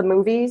announced the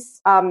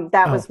movies.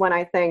 That was when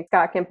I think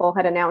Scott Gimple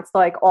had announced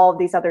like all of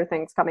these other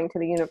things coming to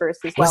the universe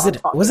as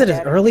well. Was it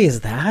as early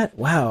as that?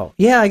 Wow.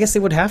 Yeah, I guess they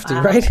would have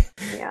to, right?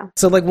 Yeah.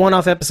 So like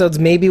one-off episodes,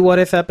 maybe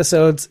what-if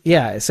episodes.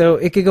 Yeah, so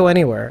it could go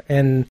anywhere.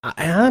 And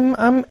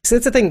so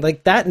it's the thing,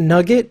 like that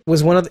nugget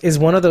is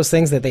one of those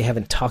things that they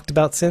haven't talked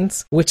about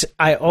since, which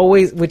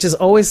is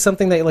always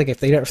something that like if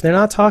they're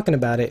not talking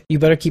about it, you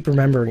better keep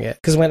remembering it,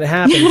 because when it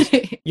happens,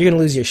 you're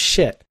gonna lose your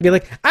shit. Be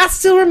like, I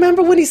still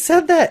remember when he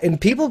said that, and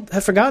people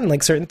have forgotten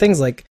like certain things.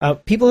 Like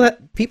people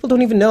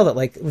don't even know that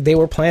like they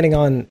were planning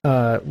on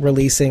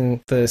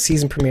releasing the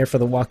season premiere for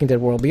The Walking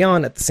Dead World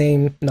Beyond at the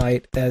same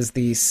night as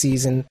the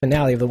season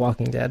finale of The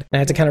Walking Dead. And I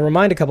had to kind of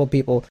remind a couple of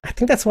people. I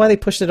think that's why they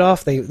pushed it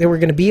off. They were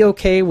going to be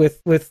okay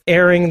with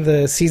airing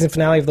the season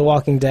finale of The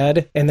Walking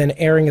Dead and then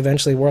airing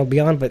eventually World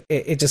Beyond, but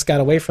it just got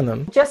away from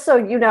them. Just so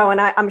you know, and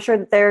I'm sure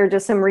that there are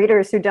just some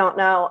readers who don't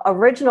know,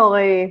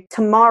 originally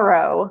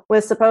tomorrow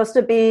was supposed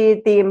to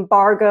be the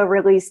embargo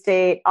release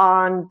date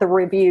on the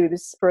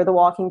reviews for The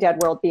Walking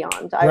Dead World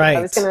Beyond.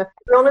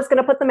 Everyone was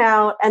gonna put them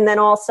out, and then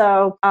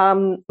also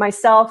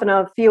myself and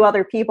a few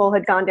other people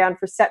had gone down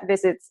for set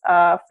visits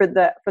for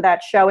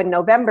that show in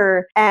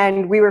November,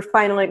 and we were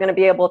finally going to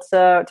be able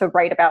to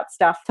write about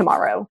stuff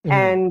tomorrow.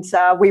 And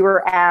we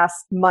were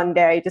asked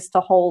Monday just to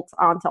hold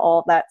on to all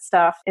of that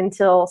stuff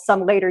until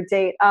some later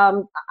date.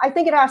 I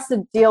think it has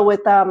to deal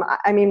with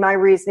my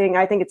reasoning.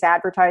 I think it's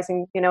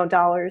advertising,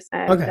 dollars.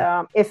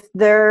 And if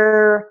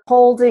they're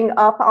holding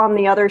up on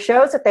the other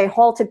shows, if they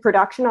halted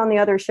production on the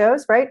other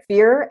shows, right,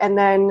 Fear, and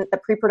then the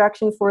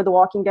pre-production for The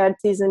Walking Dead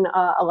season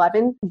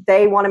 11,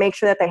 they want to make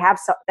sure that they have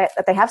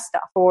that they have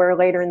stuff for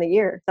later in the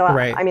year. So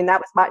right.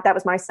 That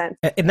was my sense.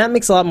 And that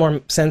makes a lot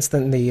more sense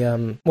than the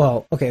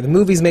the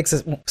movies makes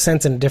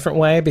sense in a different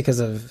way because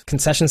of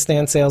concession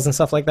stand sales and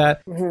stuff like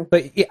that. Mm-hmm.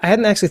 But I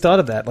hadn't actually thought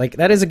of that. Like,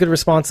 that is a good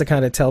response to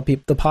kind of tell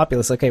people, the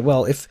populace, okay,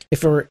 well, if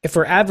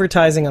we're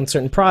advertising on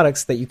certain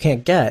products that you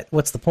can't get,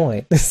 what's the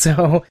point?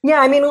 So yeah,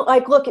 I mean,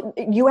 like, look,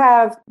 you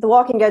have The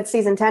Walking Dead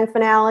season 10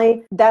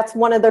 finale. That's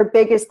one of their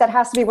biggest. That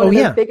has to be one of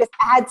their biggest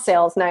ad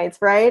sales nights,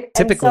 right?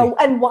 Typically.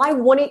 And why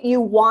wouldn't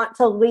you want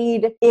to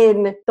lead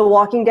in The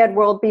Walking Dead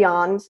World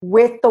Beyond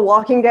with The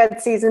Walking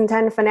Dead season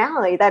 10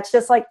 finale? That's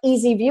just like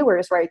easy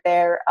viewers right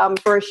there.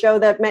 For a show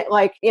that may,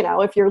 like,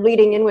 if you're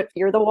leading in with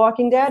Fear the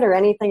Walking Dead or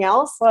anything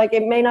else, like,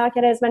 it may not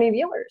get as many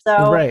viewers.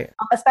 So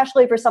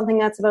especially for something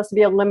that's supposed to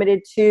be a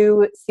limited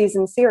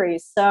 2-season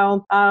series.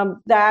 So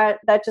that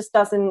just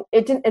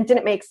it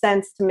didn't make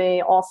sense to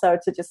me also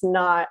to just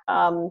not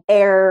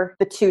air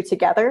the two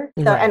together.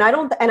 So, and I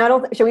don't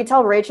should we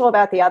tell Rachel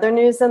about the other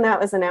news then that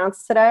was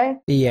announced today?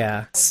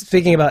 Yeah.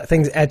 Speaking about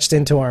things etched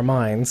into our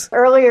minds.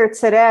 Earlier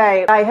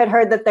today, I had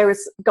heard that there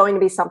was going to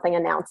be something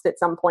announced at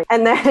some point.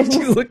 And then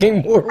you're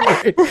looking more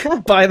worried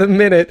by the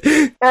minute.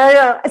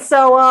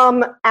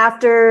 So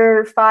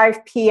after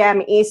 5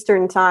 p.m.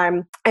 Eastern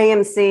time,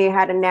 AMC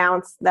had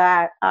announced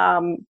that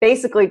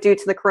basically due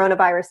to the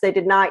coronavirus, they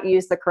did not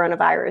use the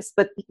coronavirus.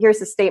 But here's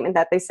the statement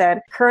that they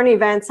said: current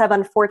events have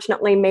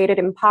unfortunately made it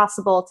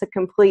impossible to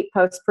complete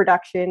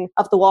post-production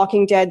of The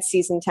Walking Dead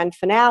season 10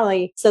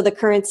 finale. So the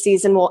current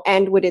season will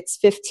end with its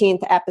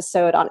 15th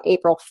episode on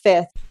April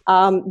 5th.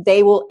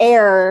 They will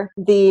air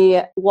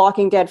the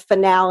Walking Dead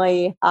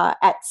finale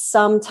at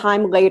some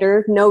time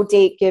later, no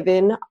date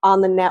given,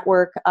 on the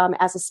network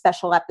as a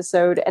special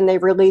episode. And they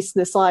released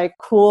this like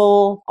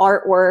cool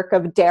artwork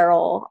of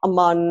Daryl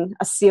among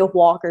a sea of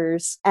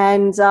walkers.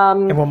 And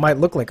what might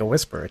look like a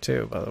whisperer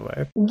too, by the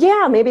way.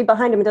 Yeah, maybe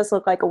behind him it does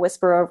look like a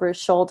whisper over his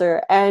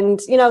shoulder.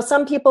 And,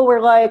 some people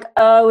were like,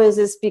 oh, is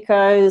this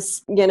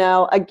because,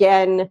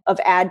 again, of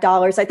ad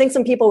dollars? I think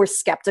some people were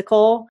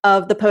skeptical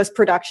of the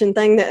post-production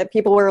thing, that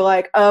people were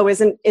like, oh,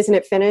 isn't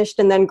it finished?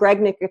 And then Greg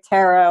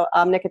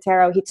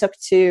Nicotero, he took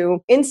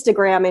to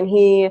Instagram, and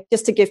he,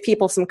 just to give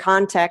people some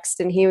context,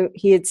 and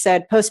he had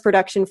said,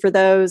 post-production, for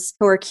those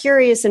who are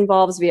curious,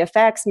 involves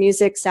VFX,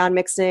 music, sound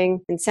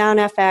mixing, and sound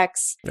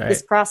FX. Right.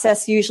 This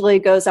process usually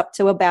goes up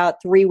to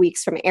about 3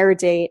 weeks from air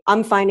date.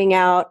 I'm finding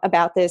out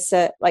about this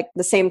at like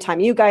the same time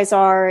you guys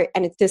are,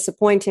 and it's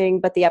disappointing,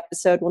 but the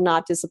episode will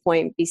not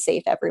disappoint. Be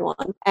safe,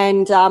 everyone.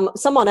 And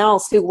someone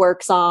else who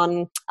works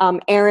on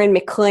Aaron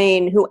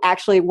McLean, who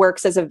actually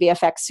works as a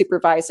VFX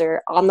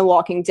supervisor on The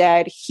Walking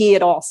Dead, he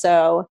had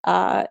also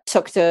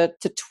took to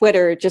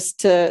Twitter just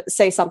to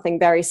say something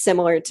very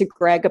similar to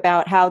Greg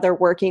about how they're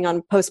working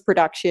on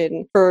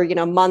post-production for,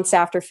 months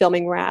after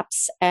filming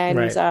wraps.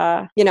 And,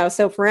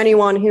 so for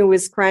anyone who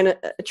was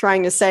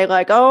trying to say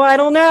like, oh, I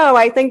don't know,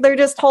 I think they're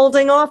just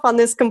holding off on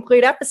this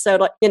complete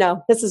episode. Like,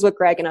 this is what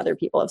Greg and other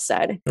people have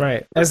said.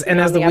 Right. As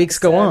the weeks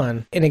go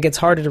on and it gets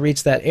harder to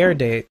reach that air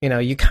date,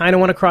 you kind of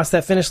want to cross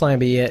that finish line,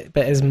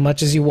 but as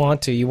much as you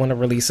want to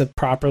release a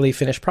properly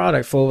finished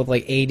product full with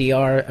like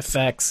ADR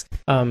effects,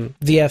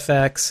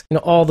 VFX,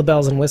 all the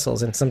bells and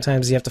whistles. And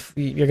sometimes you're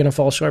going to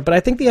fall short. But I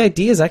think the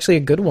idea is actually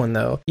a good one,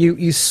 though.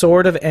 You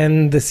sort of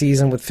end the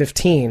season with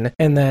 15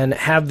 and then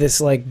have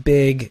this like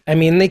big,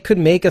 they could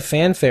make a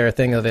fanfare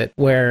thing of it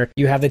where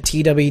you have the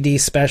TWD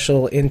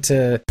special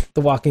into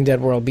The Walking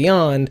Dead World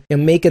Beyond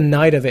and make a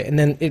night of it. And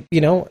then,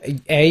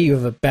 you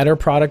have a better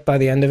product by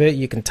the end of it.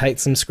 You can tighten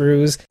some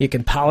screws. You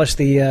can polish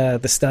the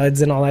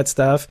studs and all that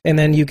stuff. And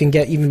then you can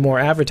get even more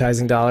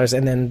advertising dollars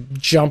and then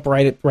jump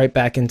right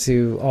back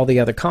into all the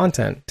other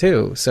content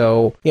too.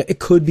 So it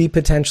could be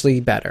potentially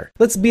better.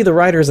 Let's be the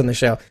writers on the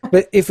show.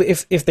 But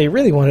if they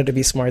really wanted to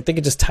be smart, they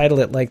could just title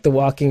it like The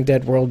Walking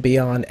Dead World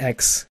Beyond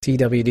X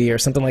TWD or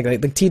something like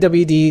that. Like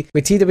TWD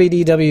with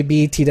TWD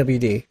WB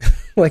TWD.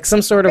 like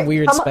some sort of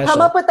weird special.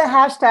 Come up with the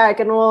hashtag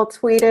and we'll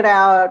tweet it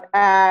out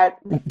at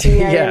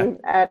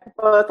at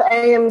both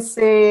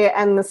AMC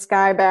and the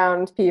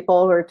Skybound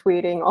people who are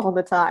tweeting all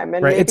the time.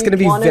 And right, it's going to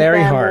be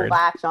very hard. Will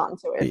latch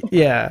onto it.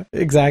 Yeah,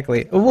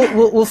 exactly.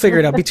 We'll figure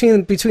it out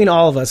between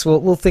all of us.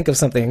 We'll think of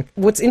something.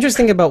 What's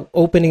interesting about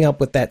opening up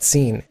with that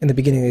scene in the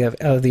beginning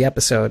of the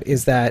episode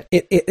is that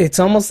it's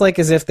almost like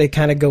as if they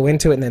kind of go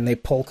into it and then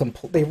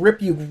they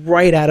rip you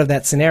right out of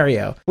that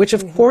scenario. Which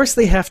of course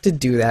they have to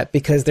do that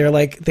because they're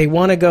like they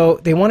want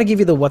to give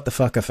you the what the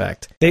fuck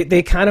effect.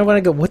 They kind of want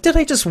to go, what did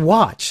I just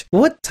watch?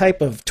 What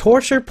type of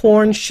torture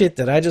porn shit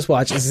did I just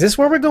watch? Is this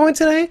where we're going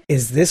today?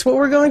 Is this what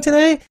we're going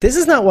today? This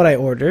is not what I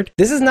ordered.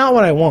 This is not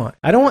what I want.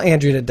 I don't want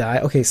Andrew to die.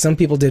 Okay, some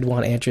people did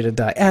want Andrew to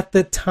die at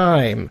the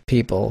time.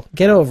 People,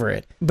 get over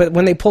it. But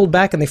when they pulled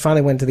back and they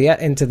finally went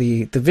into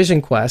the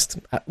Vision Quest,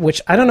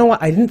 which I don't know why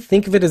I didn't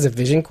think of it as a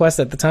Vision Quest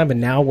at the time, but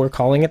now we're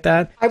calling it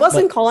that. I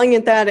wasn't calling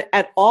it that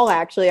at all.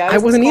 Actually, I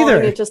wasn't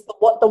either. It just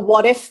the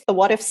what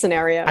if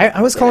scenario.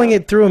 I was calling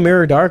it Through a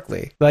Mirror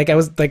Darkly. Like I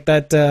was like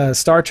that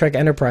Star Trek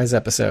Enterprise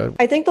episode.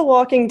 I think the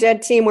Walking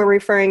Dead team were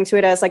referring to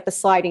it as like the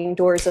sliding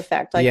doors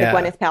effect, like the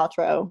Gwyneth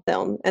Paltrow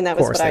film, and that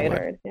was what I had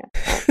heard.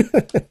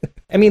 Yeah.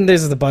 I mean,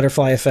 there's the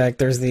butterfly effect.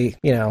 There's the,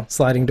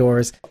 sliding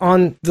doors.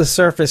 On the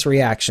surface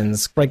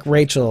reactions, like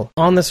Rachel,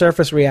 on the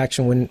surface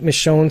reaction when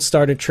Michonne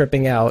started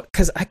tripping out,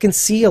 because I can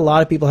see a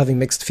lot of people having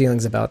mixed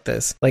feelings about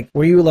this. Like,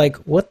 were you like,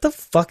 what the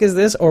fuck is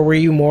this? Or were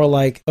you more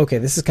like, okay,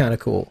 this is kind of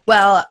cool?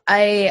 Well,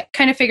 I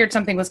kind of figured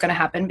something was going to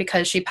happen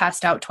because she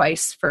passed out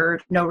twice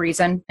for no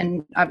reason.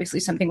 And obviously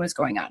something was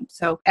going on.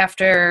 So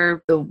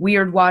after the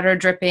weird water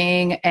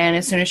dripping and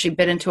as soon as she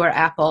bit into her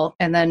apple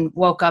and then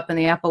woke up and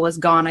the apple was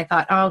gone, I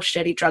thought, oh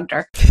shit, he drugged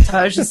her.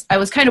 So I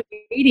was kind of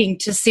waiting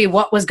to see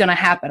what was going to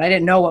happen. I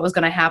didn't know what was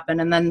going to happen.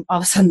 And then all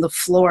of a sudden the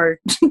floor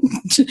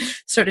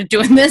started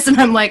doing this. And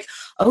I'm like,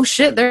 oh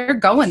shit, they're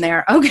going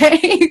there.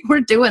 Okay,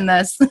 we're doing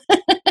this.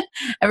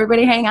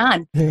 Everybody hang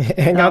on.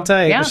 Hang on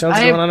tight. Yeah, Michonne's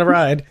going on a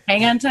ride.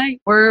 Hang on tight.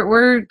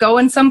 We're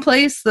going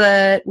someplace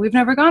that we've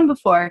never gone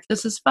before.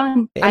 This is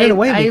fun. I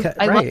love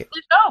the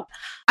show.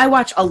 I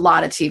watch a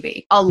lot of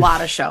TV, a lot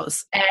of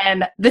shows.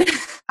 And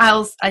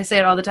I say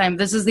it all the time.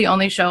 This is the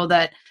only show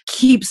that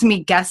keeps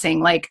me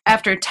guessing. Like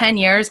after 10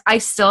 years, I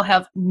still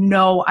have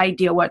no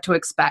idea what to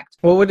expect.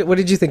 Well, what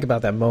did you think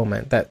about that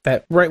moment?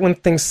 That right when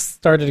things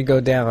started to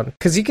go down?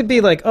 Because you could be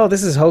like, oh,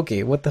 this is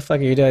hokey. What the fuck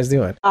are you guys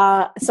doing?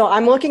 So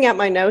I'm looking at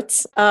my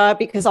notes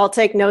because I'll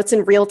take notes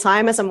in real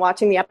time as I'm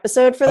watching the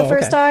episode for the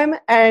first time.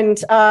 And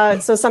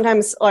so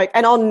sometimes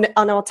and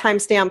I'll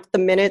timestamp the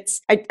minutes.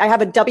 I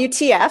have a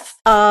WTF.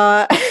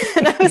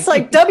 And I was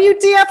like,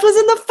 WTF was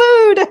in the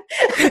food.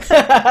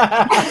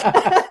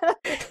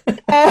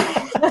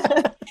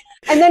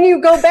 And then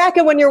you go back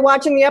and when you're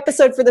watching the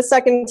episode for the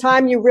second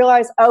time, you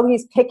realize, oh,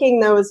 he's picking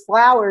those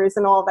flowers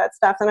and all that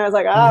stuff. And I was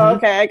like, oh,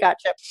 okay, I got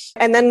you.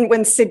 And then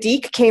when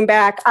Siddiq came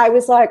back, I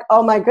was like,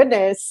 oh my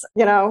goodness,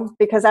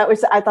 because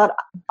I thought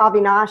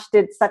Avinash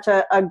did such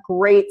a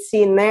great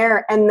scene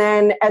there. And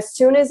then as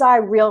soon as I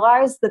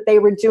realized that they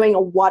were doing a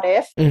what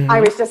if,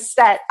 I was just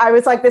set. I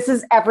was like, this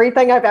is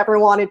everything I've ever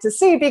wanted to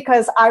see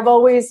because I've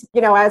always,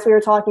 as we were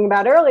talking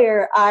about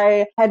earlier,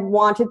 I had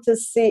wanted to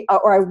see,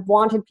 or I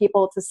wanted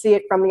people to see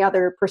it from the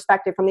other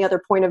perspective, from the other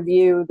point of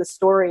view, the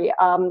story.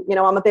 I'm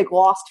a big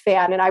Lost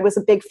fan, and I was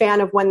a big fan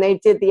of when they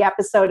did the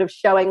episode of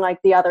showing like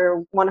the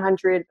other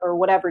 100 or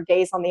whatever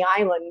days on the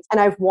island, and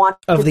I've wanted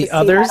to see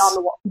others? That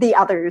on the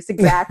others,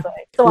 exactly.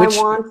 So I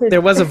wanted.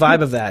 There was a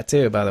vibe of that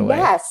too, by the way.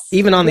 Yes,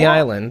 even on the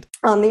island.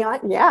 On the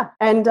island, yeah.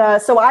 And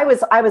so I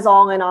was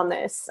all in on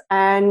this,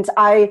 and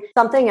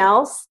something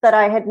else that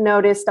I had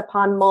noticed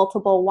upon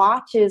multiple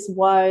watches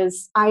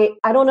was I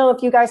don't know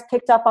if you guys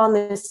picked up on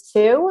this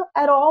too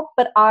at all,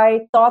 but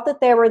I thought that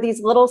there were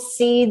these little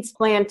seeds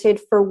planted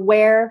for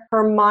where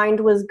her mind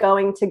was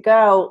going to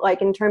go,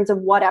 like in terms of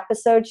what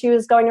episode she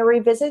was going to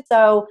revisit.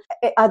 So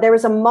there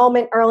was a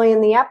moment early in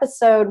the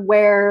episode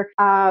where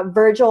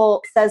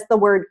Virgil says the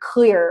word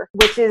clear,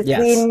 which is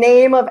the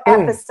name of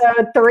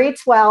episode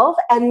 312.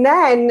 And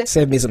then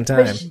save me some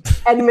time.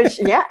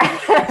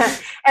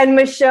 And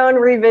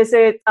Michonne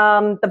revisits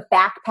the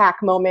backpack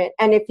moment.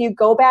 And if you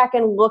go back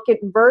and look at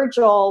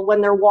Virgil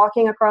when they're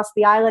walking across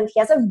the island, he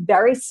has a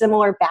very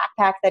similar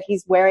backpack that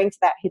he's wearing to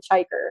that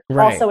hitchhiker,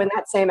 also in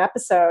that same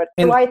episode.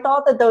 And so I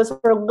thought that those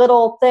were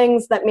little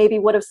things that maybe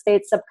would have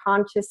stayed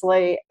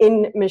subconsciously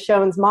in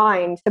Michonne's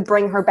mind to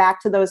bring her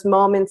back to those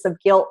moments of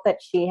guilt that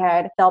she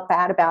had felt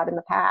bad about in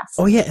the past.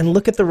 Oh yeah, and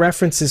look at the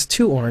references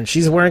to orange.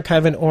 She's wearing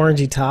kind of an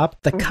orangey top.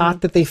 The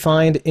cot that they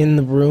find in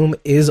the room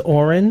is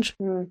orange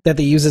that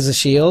they use as a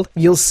shield.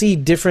 You'll see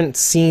different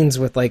scenes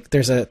with like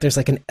there's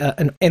like an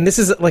and this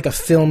is like a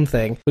film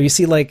thing where you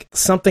see like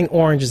something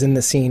orange is in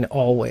the scene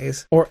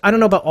always, or I don't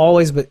know about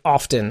always, but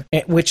often.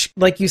 which,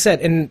 like you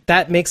said, and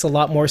that makes a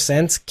lot more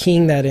sense.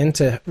 Keying that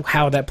into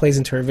how that plays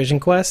into her vision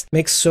quest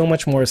makes so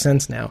much more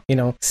sense now.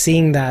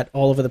 Seeing that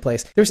all over the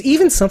place. There's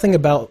even something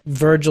about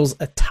Virgil's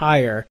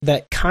attire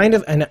that kind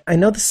of, and I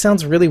know this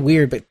sounds really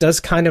weird, but does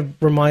kind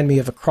of remind me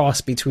of a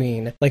cross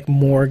between like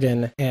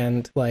Morgan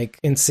and like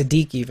in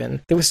Siddiq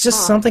even. There was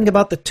just something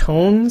about the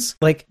tones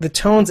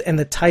and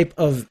the type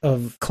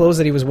of clothes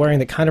that he was wearing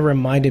that kind of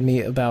reminded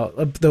me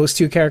about those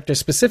two characters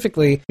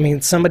specifically. I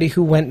mean, somebody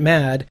who went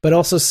mad, but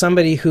also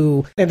somebody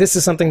who, and this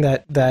is something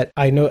that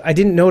I know I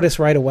didn't notice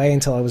right away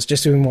until I was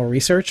just doing more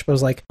research, but I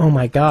was like, oh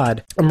my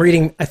God. I'm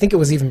reading, I think it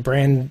was even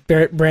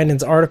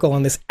Brandon's article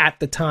on this at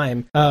the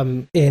time,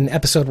 in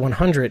episode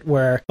 100,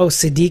 where,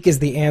 Siddiq is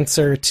the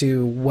answer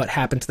to what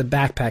happened to the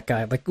backpack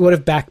guy. Like, what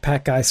if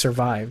backpack guy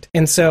survived?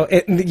 And so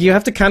you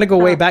have to kind of go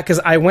way back, because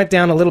I went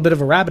down a little bit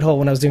of a rabbit hole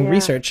when I was doing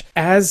research.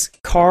 As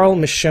Carl,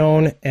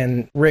 Michonne,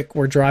 and Rick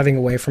were driving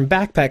away from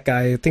backpack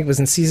guy, I think it was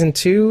in season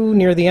 2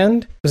 near the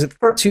end. Was it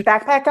for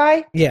backpack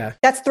guy? Yeah.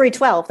 That's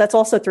 312. That's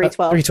also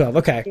 312. 312.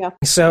 Okay. Yeah.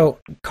 So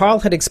Carl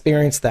had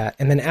experienced that.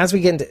 And then as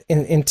we get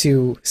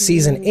into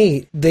season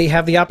 8, they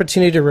have the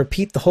opportunity to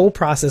repeat the whole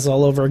process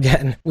all over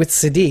again with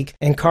Siddiq.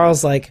 And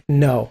Carl's like,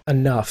 no,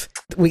 enough.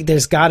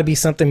 There's got to be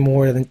something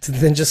more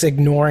than just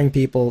ignoring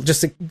people,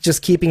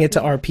 just keeping it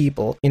to our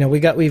people.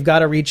 We've got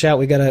to reach out.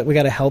 We got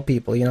to help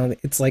people.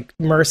 It's like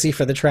mercy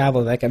for the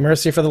traveler, like a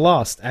mercy for the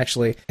lost,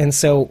 actually. And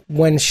so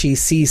when she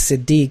sees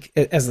Siddiq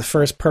as the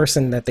first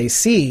person that they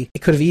see,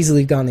 it could have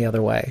easily gone the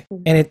other way.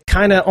 And it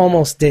kind of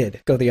almost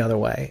did go the other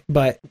way.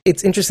 But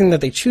it's interesting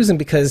that they choose him,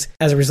 because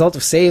as a result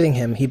of saving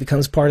him, he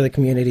becomes part of the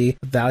community,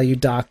 a valued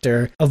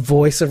doctor, a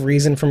voice of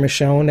reason for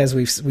Michonne, as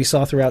we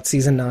saw throughout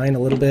season 9 a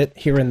little bit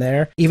here and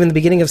there. Even the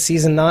beginning of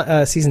season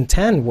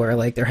 10, where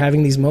like they're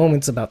having these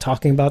moments about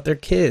talking about their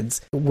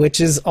kids, which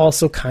is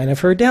also kind of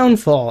her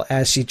downfall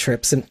as she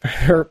trips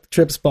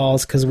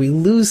balls, because we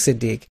lose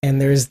Siddiq.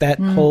 And there's that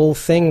whole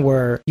thing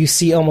where you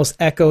see almost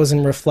echoes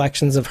and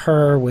reflections of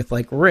her with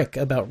like Rick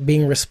about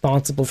being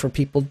responsible for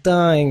people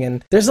dying.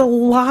 And there's a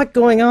lot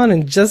going on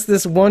in just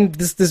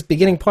this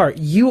beginning part.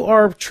 You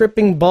are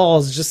tripping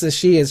balls just as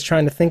she is,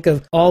 trying to think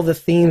of all the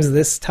themes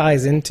this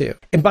ties into.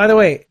 And by the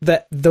way,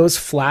 those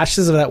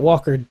flashes of that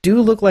walker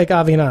do look like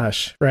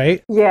Avinash,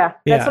 right? Yeah,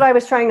 that's what I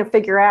was trying to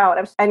figure out.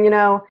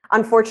 And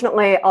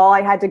unfortunately, all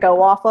I had to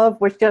go off of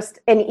was just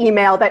an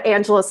email that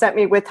Angela sent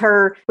me with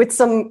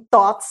some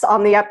thoughts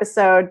on the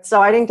episode.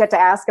 So I didn't get to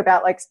ask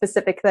about like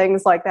specific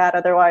things like that.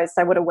 Otherwise,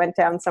 I would have went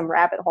down some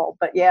rabbit hole.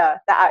 But yeah,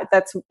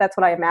 that's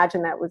what I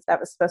imagined that was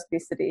supposed to be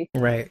Siddiq.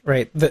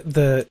 Right.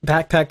 The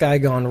backpack guy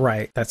gone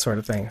right, that sort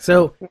of thing.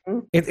 So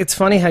it's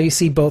funny how you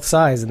see both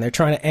sides, and they're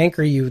trying to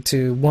anchor you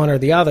to one or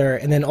the other,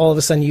 and then all of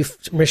a sudden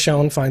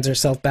Michonne finds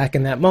herself back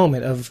in that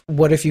moment of,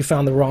 what if you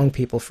found the wrong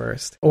people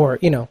first? Or,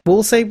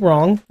 we'll say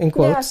wrong in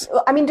quotes. Yeah.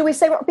 I mean, do we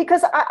say wrong?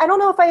 Because I don't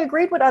know if I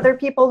agreed with other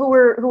people who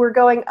were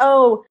going,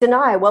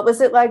 Denai, what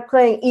was it like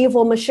playing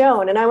evil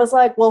Michonne? And I was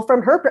like, well,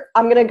 from her,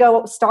 I'm going to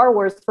go Star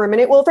Wars for a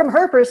minute. Well, from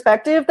her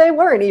perspective, they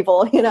weren't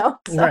evil, So.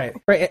 Right.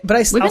 But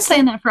we've been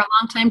saying that for a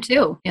long time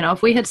too.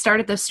 If we had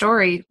started this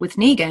story with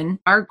Negan,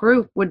 our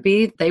group would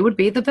be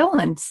the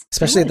villains.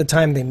 Especially at the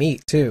time they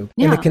meet too,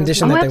 in the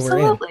condition that they were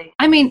in.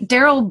 I mean,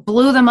 Daryl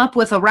blew them up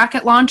with a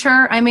rocket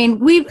launcher. I mean,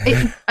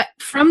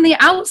 from the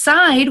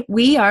outside,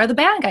 we are the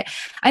bad guy.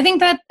 I think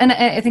that's,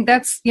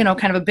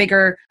 kind of a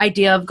bigger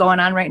idea of going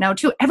on right now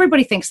too.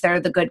 Everybody thinks they're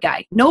the good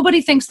guy.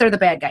 Nobody thinks they're the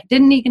bad guy.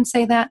 Didn't Negan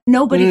say that?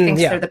 Nobody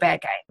thinks they're the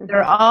bad guy.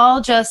 They're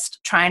all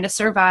just trying to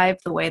survive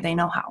the way they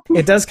know how.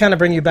 It does kind of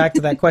bring you back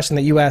to that question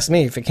that you asked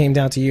me. If it came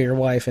down to you, your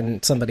wife,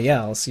 and somebody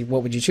else,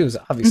 what would you choose?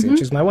 Obviously, I'd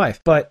choose my wife.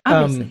 But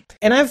and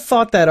I've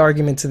fought that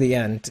argument to the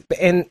end.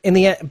 And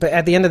but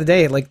at the end of the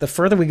day, like the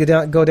further we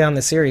go down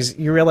the series,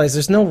 you realize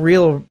there's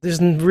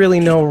really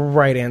no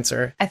right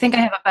answer. I think I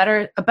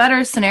have a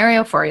better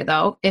scenario for you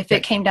though. If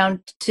it came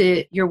down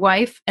to your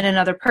wife and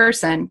another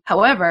person,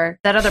 however,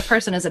 that other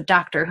person is a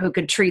doctor who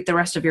could treat the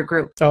rest of your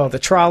group. Oh, the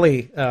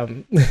trolley,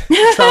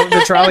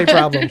 the trolley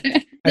problem.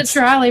 The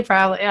trolley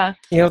problem, yeah.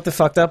 You know what the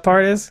fucked up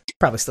part is?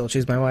 Probably still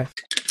choose my wife.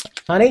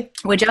 Honey?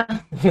 Would ya?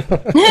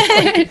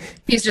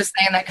 He's just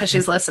saying that because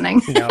she's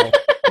listening. No.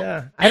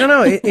 Yeah. I don't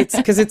know. It's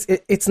because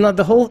it's not,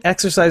 the whole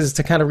exercise is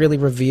to kind of really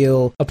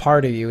reveal a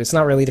part of you. It's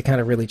not really to kind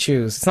of really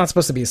choose. It's not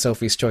supposed to be a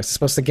Sophie's choice. It's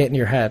supposed to get in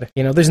your head.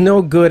 There's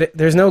no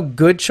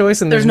good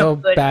choice and there's no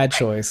bad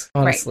choice,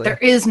 honestly. Right.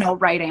 There is no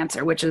right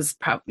answer, which is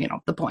probably,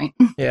 the point.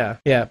 Yeah.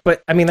 Yeah.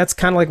 But I mean, that's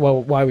kind of like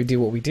why we do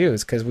what we do,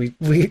 is because we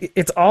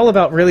it's all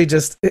about really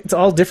just, it's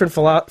all different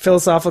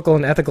philosophical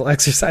and ethical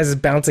exercises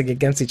bouncing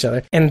against each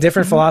other, and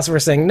different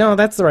philosophers saying, no,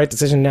 that's the right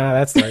decision. No,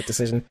 that's the right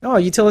decision. Oh,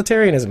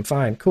 utilitarianism.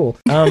 Fine. Cool.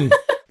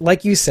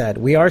 like you said,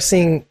 we are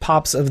seeing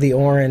pops of the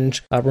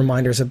orange,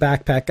 reminders of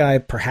Backpack Guy,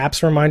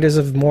 perhaps reminders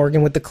of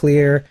Morgan with the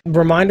clear,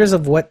 reminders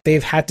of what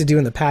they've had to do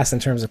in the past in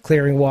terms of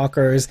clearing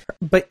walkers.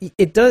 But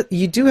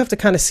you do have to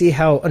kind of see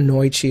how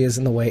annoyed she is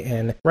in the way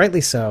in,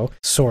 rightly so,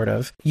 sort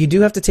of. You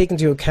do have to take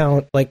into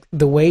account like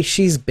the way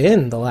she's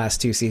been the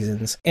last 2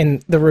 seasons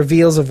and the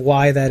reveals of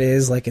why that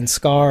is, like in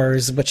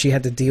Scars, what she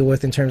had to deal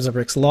with in terms of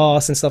Rick's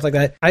loss and stuff like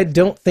that. I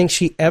don't think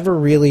she ever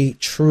really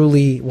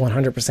truly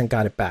 100%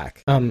 got it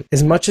back.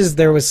 As much as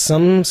there was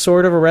some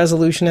sort of a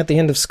resolution at the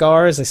end of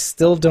Scars, I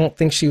still don't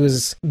think she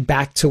was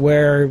back to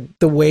where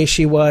the way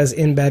she was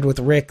in bed with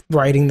Rick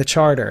writing the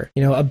charter,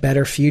 a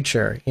better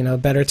future, a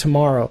better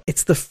tomorrow.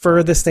 It's the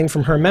furthest thing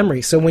from her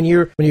memory. So when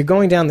you're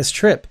going down this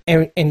trip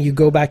and you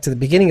go back to the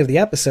beginning of the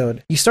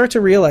episode, you start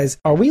to realize,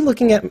 are we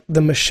looking at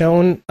the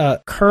Michonne,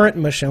 current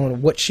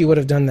Michonne, what she would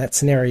have done in that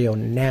scenario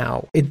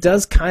now? It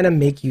does kind of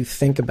make you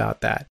think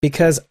about that,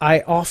 because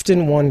I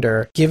often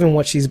wonder, given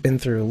what she's been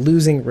through,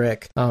 losing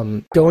Rick,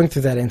 going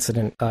through that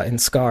incident in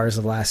Scars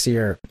of last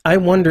year, I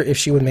wonder if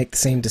she would make the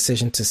same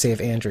decision to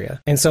save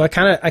Andrea. And so I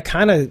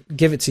kind of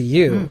give it to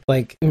you,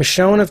 like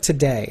Michonne of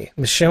today,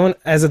 Michonne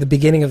as of the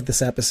beginning of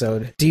this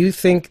episode, do you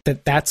think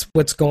that that's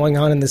what's going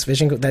on in this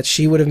vision, that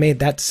she would have made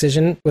that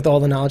decision with all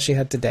the knowledge she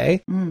had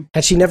today,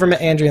 had she never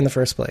met Andrea in the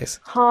first place?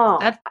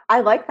 I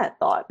like that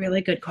thought.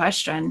 Really good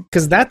question.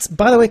 Because that's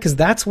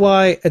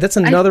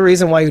another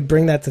reason why you'd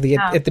bring that to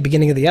at the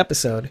beginning of the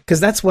episode, because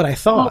that's what I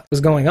thought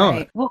was going on.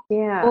 Right.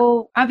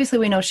 Well, obviously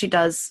we know she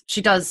does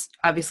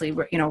obviously,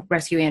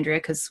 rescue Andrea,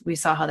 because we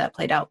saw how that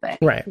played out.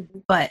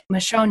 But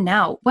Michonne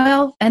now,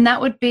 well, and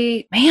that would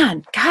be,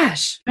 man,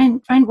 gosh,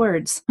 find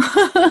words.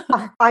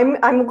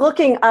 I'm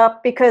looking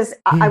up because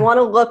I want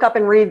to look up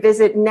and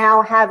revisit,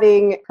 now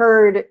having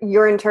heard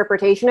your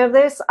interpretation of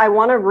this. I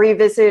want to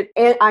revisit,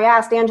 and I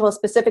asked Angela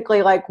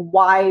specifically, like,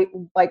 why,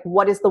 like,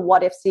 what is the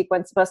what if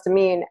sequence supposed to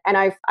mean? And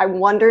I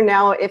wonder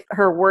now if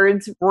her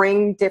words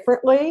ring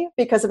differently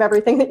because of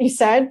everything that you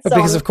said. So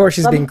because of course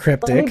she's being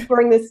cryptic. Let me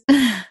bring this.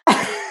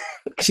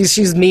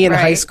 She's me in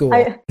high school.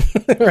 Right.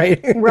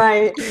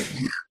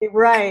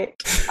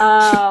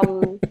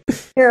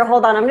 Here,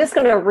 hold on. I'm just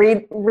going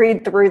to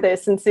read through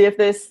this and see if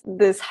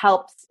this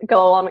helps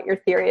go along with your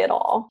theory at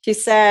all. She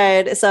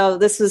said, so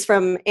this was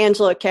from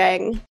Angela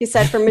Kang. She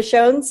said, for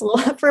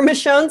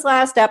Michonne's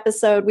last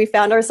episode, we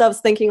found ourselves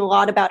thinking a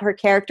lot about her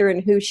character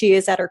and who she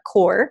is at her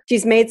core.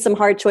 She's made some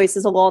hard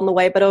choices along the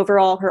way, but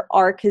overall her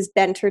arc has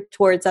bent her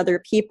towards other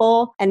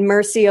people and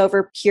mercy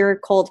over pure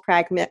cold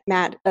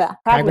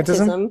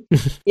pragmatism.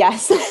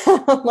 Yes.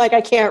 Like,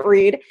 I can't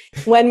read.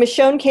 When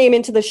Michonne came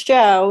into the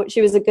show,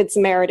 she was a good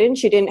Samaritan.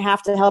 She didn't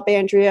have to help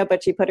Andrea,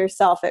 but she put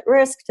herself at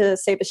risk to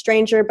save a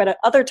stranger. But at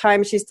other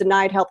times, she's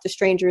denied help to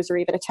strangers or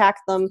even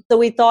attacked them. So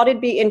we thought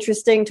it'd be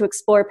interesting to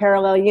explore a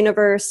parallel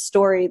universe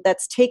story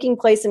that's taking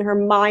place in her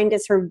mind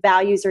as her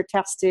values are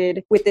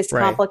tested with this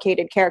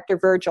complicated character,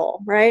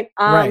 Virgil, right?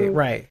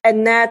 Right.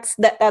 And that's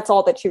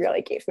all that she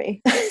really gave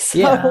me.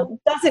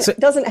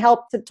 Doesn't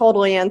help to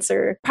totally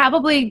answer.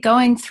 Probably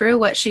going through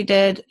what she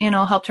did,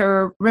 helped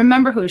her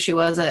remember who she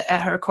was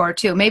at her core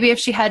too. Maybe if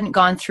she hadn't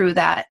gone through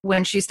that,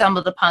 when she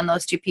stumbled upon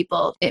those 2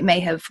 people, it may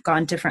have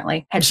gone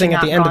differently. You're saying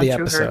at the end of the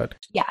episode?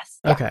 Yes.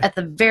 Okay. At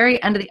the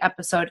very end of the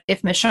episode,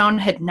 if Michonne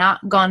had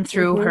not gone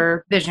through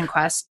her vision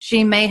quest,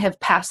 she may have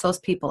passed those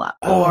people up.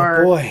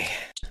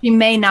 She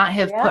may not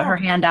have put her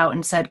hand out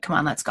and said, "Come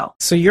on, let's go."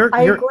 So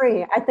I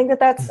agree. I think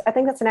that's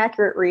an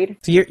accurate read.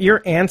 So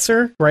your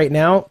answer right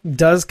now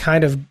does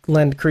kind of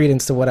lend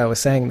credence to what I was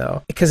saying,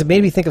 though, because it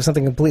made me think of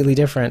something completely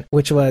different,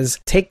 which was,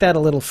 take that a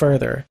little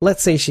further.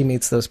 Let's say she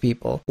meets those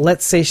people.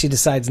 Let's say she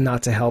decides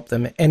not to help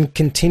them and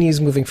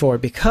continues moving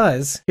forward.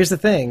 Because here's the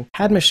thing: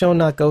 had Michonne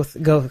not go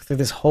through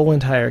this whole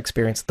entire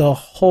experience, the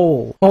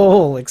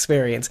whole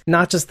experience,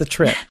 not just the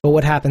trip, but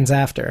what happens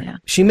after,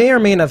 she may or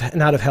may not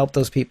have helped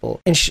those people,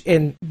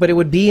 but it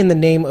would be in the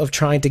name of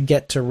trying to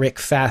get to Rick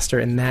faster,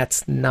 and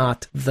that's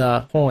not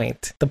the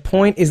point. The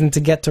point isn't to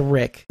get to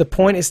Rick. The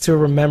point is to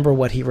remember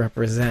what he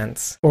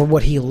represents, or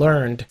what he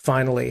learned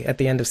finally at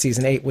the end of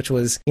season 8, which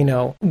was,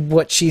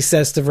 what she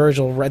says to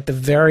Virgil right at the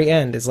very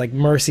end is like,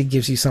 mercy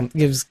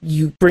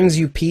brings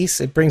you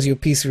peace. It brings you a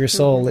piece of your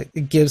soul.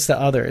 It gives to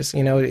others.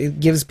 It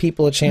gives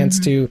people a chance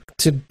to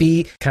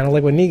be kind of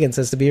like what Negan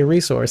says, to be a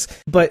resource.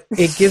 But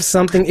it gives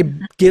something.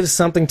 It gives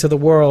something to the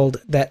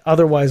world that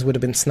otherwise would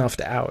have been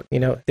snuffed out.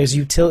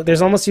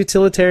 There's almost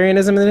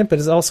utilitarianism in it, but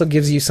it also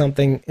gives you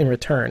something in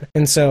return.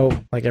 And so,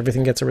 like,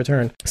 everything gets a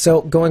return.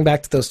 So going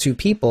back to those 2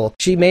 people,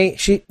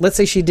 let's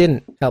say she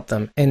didn't help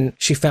them and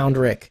she found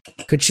Rick.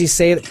 Could she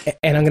say,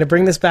 and I'm going to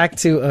bring this back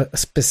to a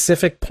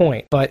specific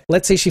point, but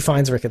let's say she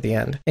finds Rick at the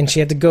end and she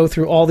had to go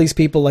through all these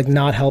people, like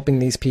not helping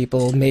these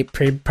people,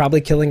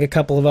 probably killing a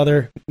couple of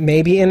other,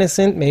 maybe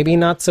innocent, maybe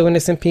not so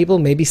innocent people,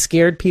 maybe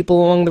scared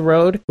people along the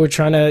road who are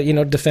trying to,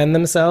 defend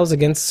themselves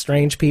against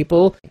strange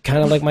people,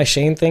 kind of like my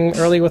Shane thing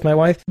saying earlier with my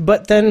wife.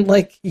 But then,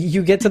 like,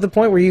 you get to the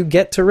point where you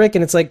get to Rick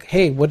and it's like,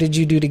 hey, what did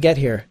you do to get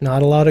here?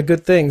 Not a lot of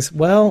good things.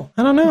 Well,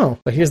 I don't know.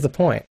 But here's the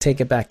point.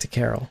 Take it back to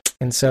Carol.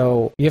 And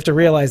so you have to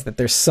realize that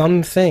there's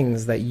some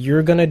things that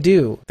you're going to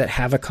do that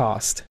have a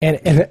cost.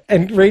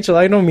 And Rachel,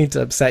 I don't mean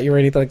to upset you or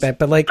anything like that,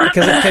 but like,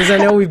 because I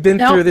know we've been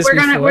through this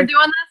before. We're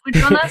doing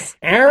this.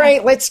 All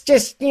right, let's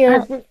just,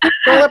 roll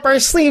up our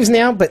sleeves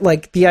now. But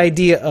like the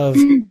idea of,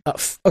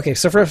 okay,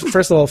 so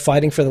first of all,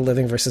 fighting for the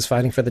living versus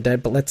fighting for the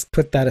dead, but let's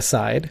put that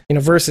aside,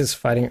 versus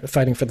fighting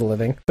for the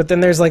living. But then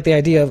there's like the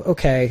idea of,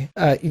 okay,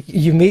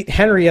 you meet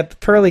Henry at the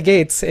pearly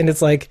gates and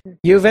it's like,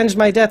 you avenged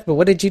my death, but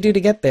what did you do to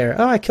get there?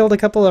 Oh, I killed a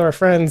couple of our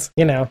friends,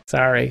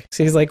 sorry.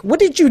 So he's like, what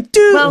did you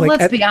do? Well, like,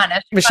 let's be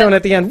honest. Michonne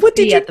at the end, what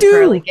did you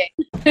do?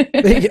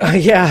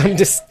 Yeah, I'm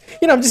just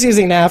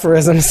using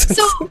aphorisms.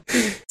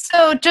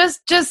 So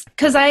just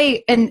because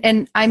I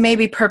may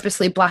be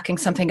purposely blocking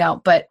something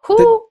out, but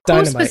who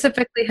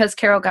specifically has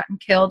Carol gotten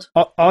killed?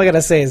 All I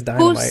gotta say is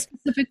Dynamite. Who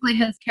specifically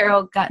has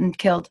Carol gotten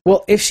killed?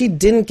 Well, if she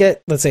didn't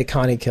get, let's say,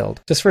 Connie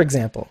killed, just for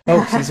example.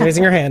 Oh, she's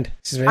raising her hand.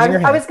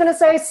 I was gonna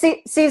say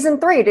season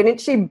 3.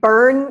 Didn't she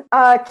burn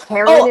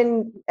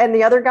Karen and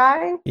the other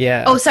guy?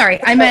 Yeah. Oh,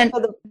 sorry. I meant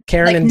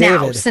Karen and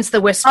now, David. since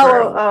the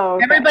Whisperer.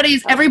 Okay.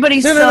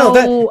 Everybody's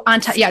on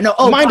top. Yeah, no.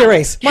 Mind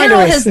erase. Carol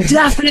has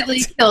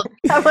definitely killed.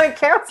 I'm like,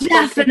 Carol's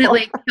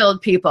definitely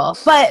killed people,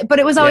 but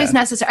it was always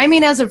necessary. I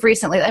mean, as of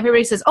recently,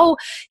 everybody says, "Oh,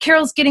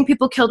 Carol's getting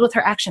people killed with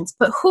her actions,"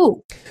 but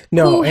who?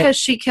 No, who has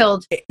she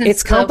killed?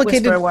 It's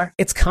complicated. The Whisperer War?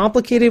 It's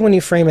complicated when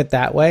you frame it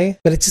that way,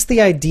 but it's just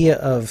the idea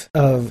of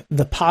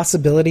the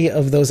possibility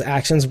of those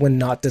actions when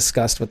not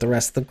discussed with the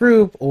rest of the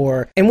group,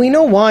 and we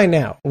know why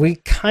now. We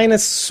kind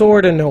of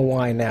sort of know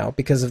why now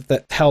because of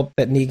the help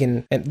that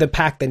Negan and the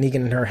pact that Negan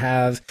and her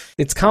have.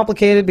 It's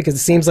complicated because it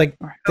seems like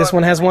this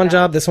one has one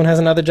job, this one has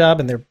another job,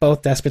 and they're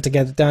both desperate to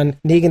get it done.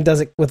 Negan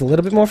does it with a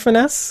little bit more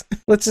finesse,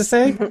 let's just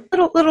say.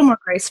 little more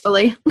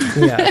gracefully.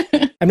 Yeah.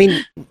 I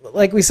mean,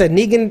 like we said,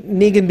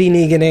 Negan be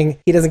Neganing.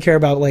 He doesn't care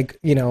about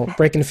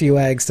breaking a few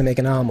eggs to make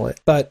an omelet.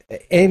 But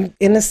in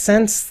a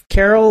sense,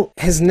 Carol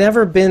has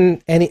never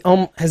been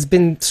has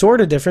been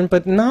sort of different,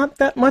 but not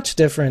that much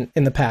different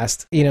in the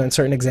past, in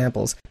certain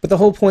examples. But the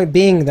whole point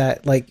being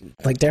that, like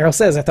Daryl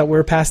says, I thought we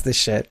were past this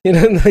shit. You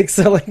know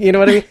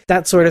what I mean?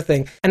 That sort of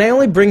thing. And I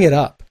only bring it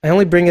up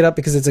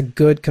because it's a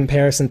good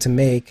comparison to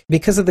make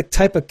because of the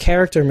type of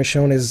character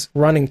Michonne is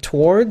running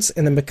towards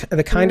and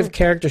the kind of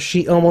character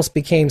she almost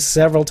became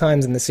several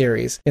times in the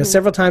series.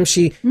 Several times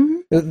she,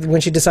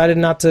 when she decided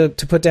not to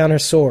put down her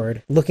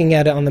sword, looking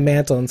at it on the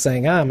mantle and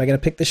saying, am I going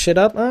to pick this shit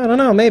up? I don't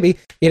know, maybe.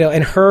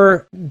 And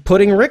her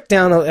putting Rick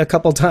down a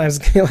couple times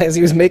as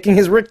he was making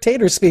his Rick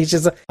Tater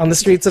speeches on the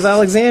streets of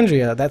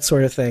Alexandria, that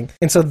sort of thing.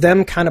 And so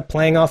them kind of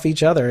playing off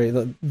each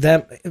other,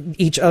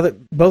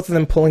 both of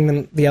them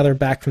pulling the other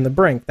back from the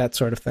brink, that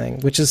sort of thing,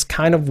 which is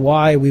kind of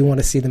why we want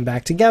to see them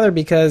back together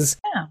because,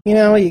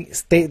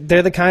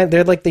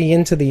 they're like the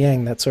yin to the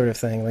yang, that sort of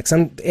thing. Like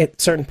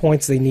at certain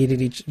points they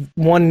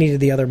one needed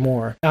the other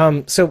more.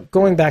 So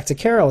going back to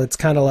Carol, it's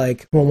kind of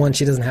like, well, one,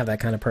 she doesn't have that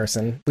kind of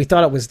person. We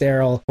thought it was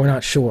Daryl. We're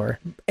not sure.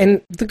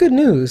 And the good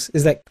news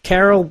is that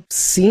Carol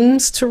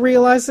seems to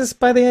realize this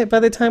by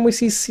the time we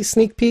see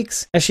sneak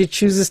peeks as she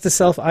chooses to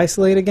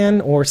self-isolate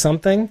again or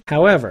something.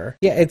 However,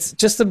 it's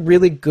just a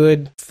really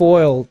good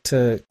foil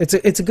to,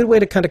 it's a good way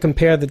to kind of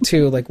compare the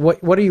two. Like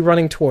what are you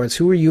running towards?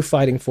 Who are you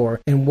fighting for?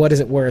 And what is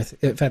it worth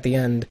if at the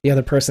end the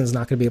other person's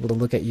not going to be able to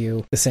look at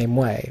you the same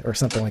way or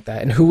something like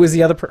that? And who's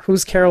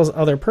Carol's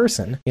other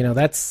person?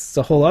 That's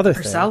a whole other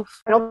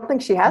herself. I thing. don't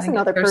think she has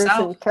another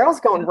person. Carol's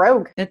going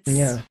rogue.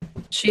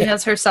 She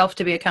has herself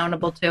to be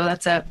accountable to.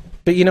 That's it.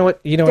 But you know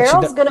what?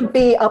 Daryl's going to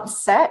be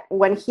upset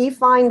when he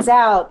finds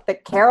out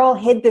that Carol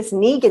hid this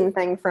Negan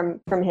thing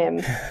from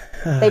him.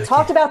 They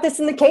talked about this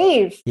in the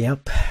cave.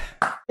 Yep.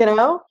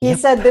 He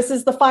said this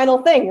is the final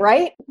thing,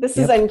 right? This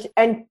is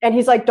and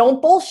he's like,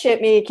 don't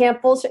bullshit me. You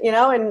can't bullshit,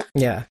 and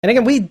yeah. And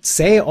again, we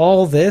say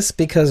all this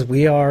because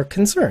we are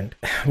concerned.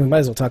 We might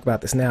as well talk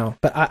about this now.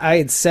 But I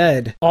had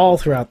said all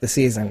throughout the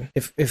season,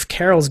 if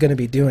Carol's going to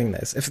be doing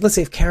this, let's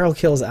say if Carol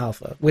kills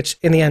Alpha, which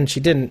in the end she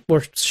didn't,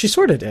 or she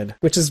sort of did,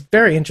 which is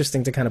very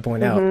interesting to kind of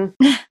point out.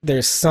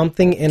 There's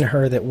something in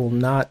her that will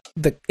not.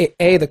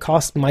 The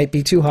cost might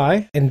be too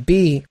high, and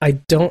B, I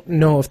don't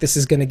know if this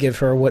is going to give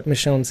her what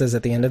Michonne says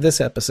at the end of this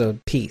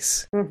episode,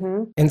 peace.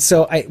 And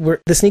so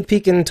we're the sneak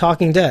peek in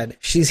Talking Dead.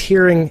 She's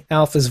hearing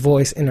Alpha's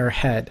voice in her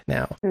head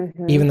now,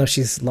 even though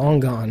she's long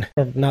gone,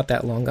 or not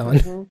that long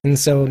gone. And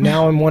so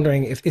now I'm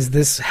wondering is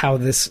this how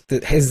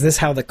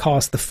the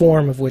cost, the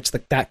form of which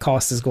that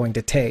cost is going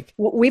to take?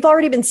 We've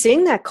already been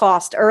seeing that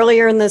cost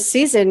earlier in the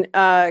season.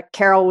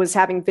 Carol was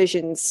having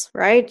visions,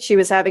 right? She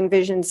was having having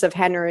visions of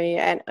Henry.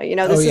 And,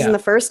 this yeah. isn't the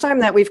first time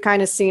that we've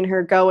kind of seen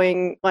her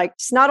going, like,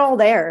 it's not all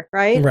there,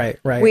 right? Right.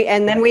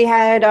 And then we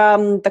had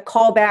the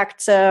callback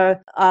to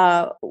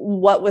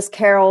what was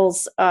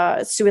Carol's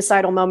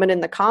suicidal moment in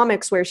the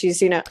comics, where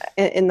she's,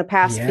 in the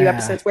past few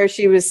episodes, where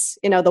she was,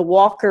 the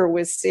walker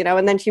was,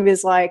 and then she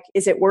was like,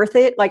 is it worth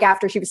it? Like,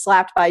 after she was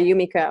slapped by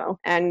Yumiko,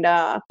 and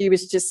she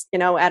was just,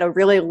 at a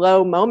really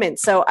low moment.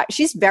 So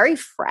she's very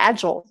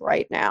fragile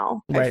right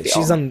now. Right.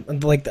 She's on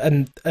like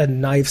a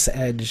knife's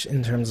edge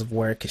in terms of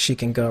where she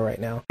can go right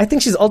now. I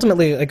think she's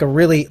ultimately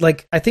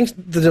like I think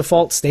the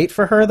default state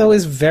for her though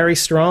is very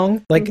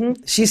strong. Like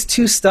she's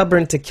too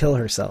stubborn to kill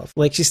herself.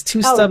 Like she's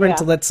too stubborn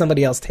to let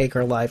somebody else take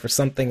her life or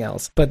something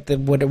else. But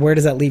where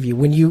does that leave you?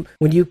 When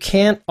you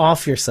can't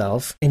off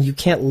yourself and you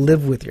can't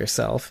live with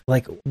yourself,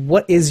 like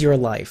what is your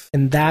life?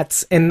 And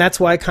that's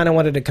why I kind of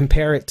wanted to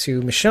compare it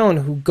to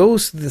Michonne, who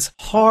goes through this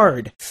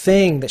hard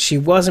thing that she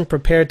wasn't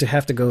prepared to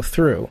have to go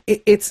through.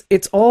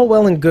 It's all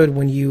well and good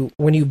when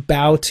you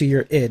bow to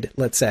your id,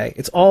 let's say.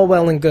 It's all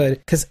well and good,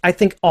 because I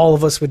think all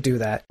of us would do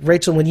that.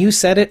 Rachel, when you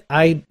said it,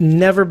 I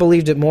never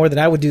believed it more that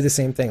I would do the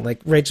same thing.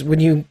 Like, Rachel, when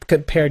you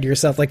compared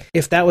yourself, like,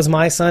 if that was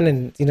my son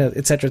and,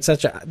 et cetera,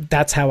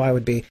 that's how I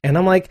would be. And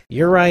I'm like,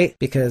 you're right,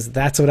 because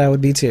that's what I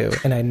would be too.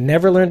 And I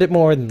never learned it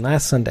more than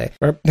last Sunday.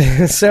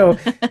 So,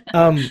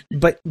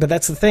 but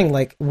that's the thing,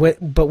 like,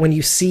 but when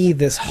you see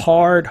this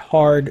hard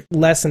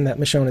lesson that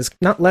Michonne is,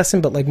 not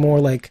lesson, but like more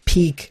like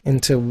peek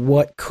into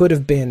what could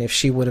have been if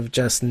she would have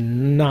just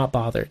not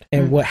bothered,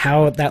 and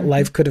how that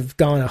life could have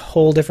gone a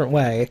whole different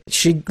way.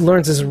 She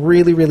learns this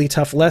really, really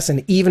tough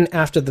lesson even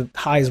after the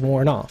high's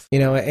worn off.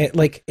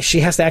 Like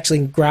she has to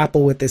actually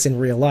grapple with this in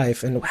real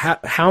life. And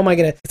how am I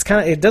gonna?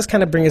 It does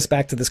kind of bring us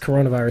back to this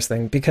coronavirus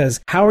thing, because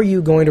how are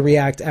you going to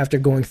react after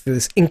going through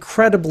this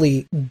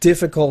incredibly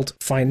difficult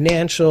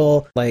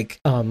financial, like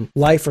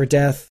life or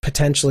death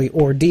potentially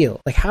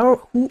ordeal? Like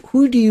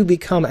who do you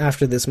become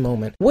after this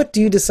moment? What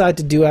do you decide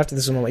to do after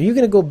this moment? Are you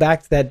going to go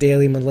back to that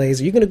daily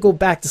malaise? Are you going to go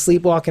back to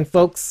sleepwalking,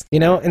 folks?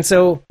 And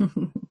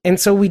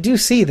so we do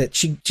see that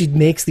she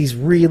makes these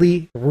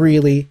really,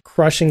 really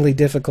crushingly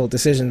difficult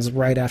decisions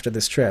right after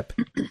this trip.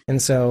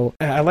 And so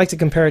I like to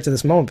compare it to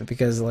this moment,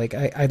 because like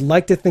I'd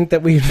like to think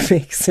that we would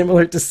make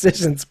similar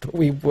decisions, but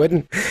we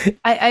wouldn't.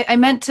 I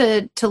meant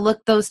to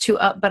look those two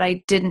up, but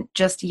I didn't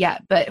just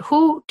yet. But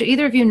who do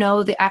either of you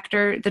know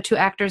the two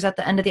actors at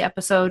the end of the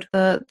episode,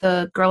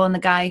 the girl and the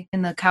guy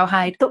in the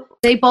cowhide?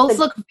 They both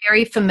look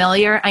very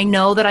familiar. I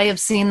know that I have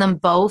seen them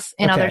both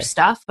in other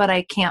stuff, but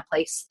I can't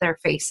place their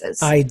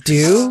faces. I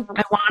do.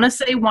 I want to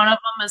say one of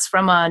them is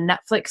from a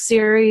Netflix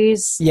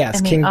series. Yes,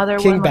 and King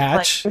one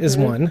Batch is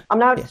one. I'm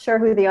not sure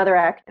who the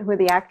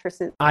actress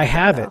is. I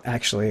have it,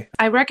 actually.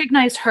 I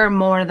recognized her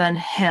more than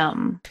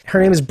him.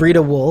 Her name is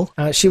Brita Wool.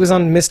 She was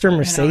on Mr.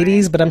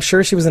 Mercedes, but I'm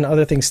sure she was in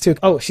other things too.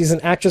 Oh, she's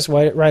an actress,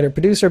 writer,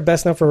 producer,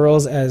 best known for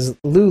roles as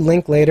Lou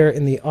Linklater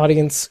in the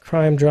audience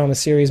crime drama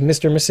series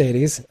Mr.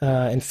 Mercedes,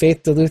 and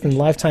Faith Duluth in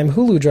Lifetime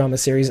Hulu drama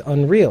series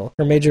Unreal.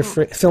 Her major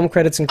film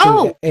credits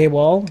include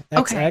AWOL,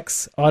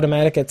 XX,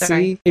 Automatic at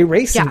Sea,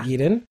 Erasing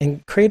Eden,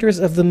 and Craters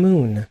of the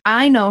Moon.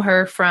 I know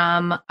her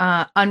from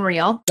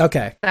Unreal.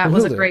 Okay. That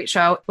was a great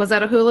show. Was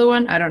that a Hulu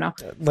one? I don't know.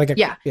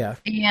 Yeah.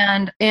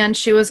 And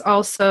she was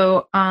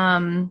also,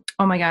 oh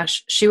my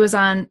gosh, she was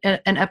on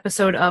an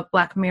episode of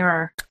Black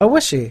Mirror. Oh,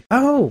 was she?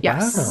 Oh,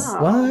 yes.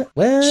 Wow.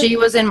 What? She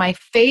was in my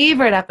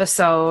favorite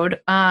episode,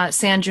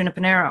 San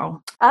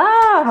Junipero.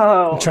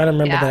 Oh. I'm trying to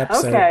remember that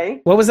episode.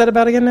 Okay. What was that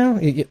about again now?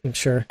 I'm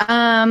sure.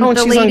 And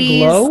she's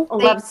ladies, on Glow? A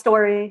love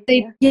story.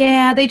 They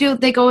do.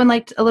 They go in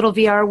like a little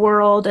VR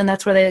world, and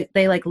that's where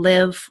they like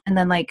live. And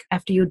then like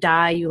after you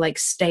die, you like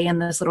stay in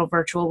this little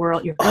virtual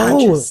world. You're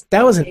conscious.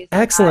 That was an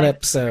excellent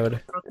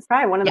episode. It's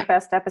probably one of the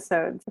best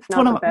episodes. If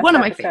not one of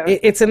my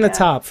favorites. It's in the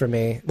top for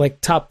me, like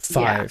top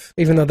 5,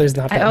 even though there's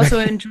not that I also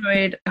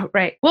enjoyed,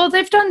 right. Well,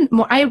 they've done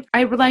more. I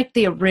like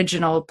the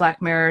original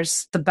Black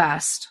Mirrors the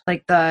best,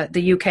 like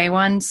the UK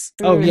ones.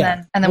 Oh, and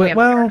yeah. And then we have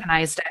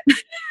Americanized it.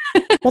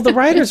 Well, the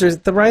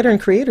writer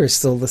and creator is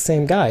still the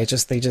same guy.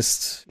 They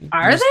just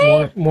are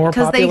they more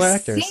popular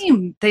actors.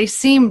 They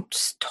seem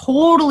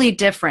totally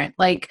different.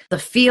 Like the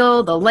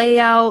feel, the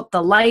layout,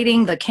 the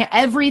lighting,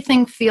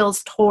 everything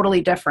feels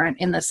totally different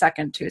in the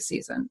second 2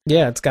 seasons.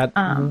 Yeah, it's got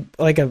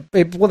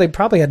they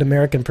probably had an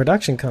American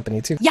production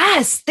company too.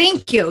 Yes,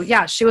 thank you.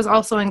 Yeah, she was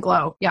also in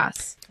Glow.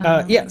 Yes.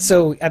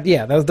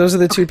 Those are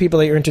the two people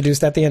that you're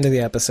introduced at the end of the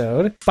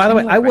episode. By the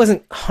way, I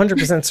wasn't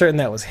 100% certain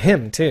that was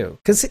him too,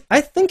 because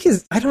I think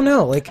his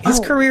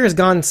career has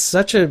gone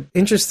such an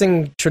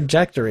interesting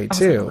trajectory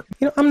too.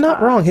 I'm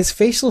not wrong. His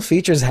facial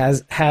features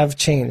have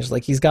changed.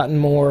 Like he's gotten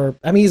more.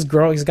 I mean, he's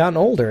grown. He's gotten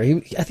older.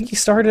 I think he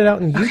started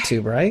out in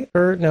YouTube, right?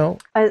 Or no?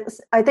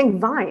 I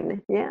think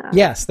Vine. Yeah.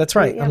 Yes, that's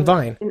right. On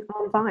Vine.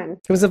 On Vine.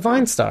 He was a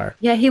Vine star.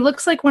 Yeah, he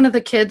looks like one of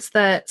the kids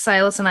that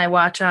Silas and I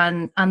watch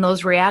on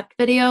those React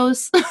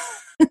videos.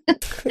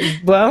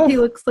 Well, He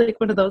looks like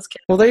one of those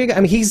kids. well, there you go.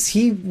 I mean,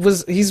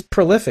 he's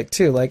prolific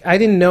too. Like, I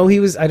didn't know he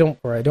was. I don't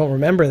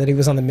remember that he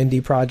was on the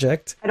Mindy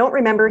Project, I don't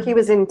remember he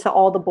was into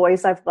All the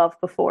Boys I've Loved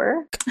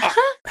Before.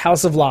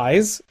 House of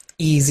Lies.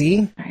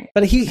 Easy, Right.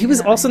 but he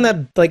was also in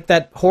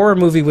that horror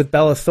movie with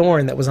Bella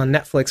Thorne that was on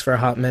Netflix for a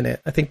hot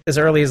minute. I think as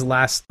early as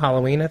last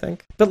Halloween. I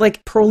think, but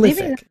like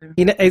prolific.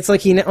 It's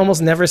like he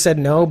almost never said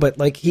no, but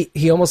like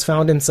he almost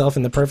found himself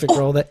in the perfect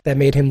role that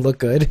made him look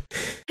good.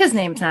 His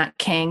name's not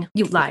King,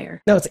 you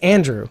liar. No, it's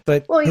Andrew,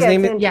 but Well, his yeah,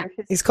 name it's is,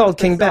 Andrew. he's called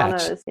King Persona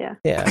Batch. is- Yeah.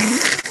 Yeah,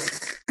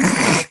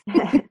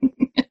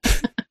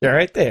 you're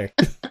right there.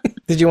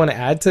 Did you want to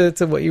add to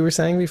what you were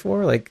saying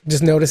before? Like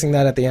just noticing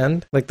that at the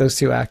end, like those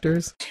two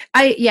actors?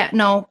 I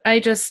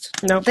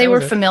they were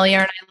familiar. familiar,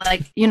 and I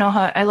like, you know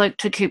how I like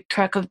to keep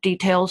track of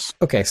details.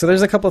 Okay, so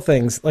there's a couple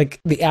things,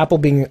 like the apple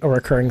being a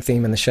recurring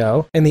theme in the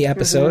show, in the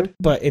episode,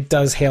 but it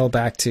does hail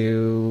back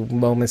to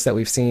moments that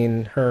we've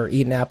seen her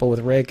eat an apple with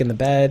Rick in the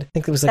bed. I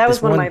think it was like That this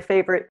was one of my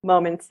favorite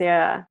moments,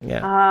 yeah.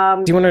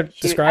 Yeah. Do you want to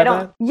describe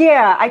that?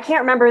 Yeah, I can't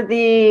remember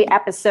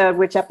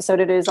which episode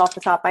it is off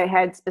the top of my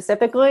head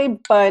specifically,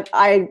 but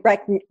I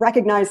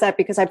recognize that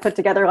because I put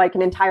together like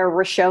an entire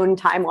Rashone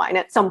timeline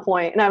at some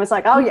point, and I was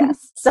like, oh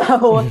yes.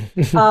 So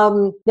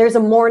there's a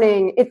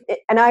morning,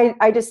 and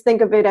I just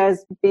think of it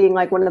as being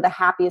like one of the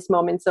happiest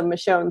moments of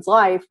Michonne's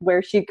life,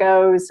 where she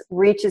goes,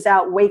 reaches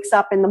out, wakes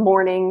up in the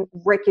morning,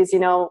 Rick is,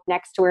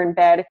 next to her in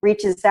bed,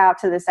 reaches out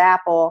to this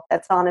apple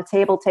that's on a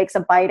table, takes a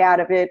bite out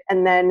of it,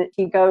 and then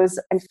he goes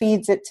and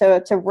feeds it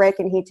to Rick,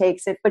 and he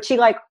takes it, but she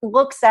like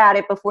looks at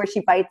it before she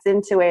bites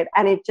into it,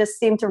 and it just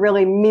seemed to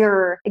really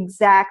mirror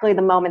exactly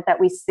the moment that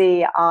we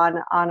see on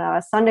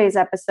a Sunday's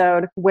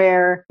episode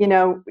where,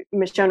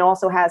 Michonne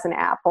also has an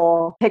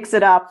apple, picks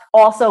it up,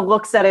 also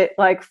looks at it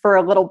like for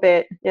a little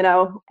bit,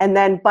 and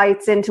then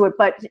bites into it.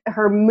 But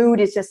her mood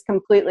is just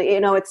completely,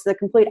 it's the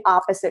complete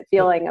opposite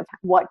feeling of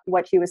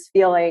what she was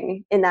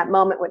feeling in that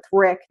moment with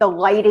Rick. The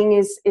lighting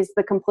is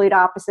the complete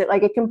opposite.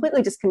 Like it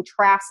completely just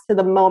contrasts to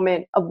the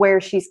moment of where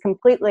she's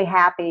completely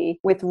happy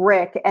with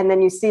Rick. And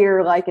then you see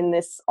her like in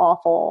this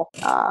awful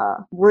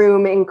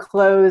room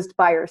enclosed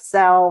by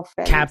herself.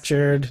 And,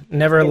 captured,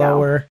 never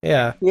lower.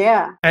 Yeah.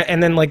 Yeah.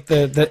 And then like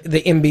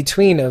the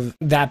in-between of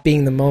that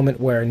being the moment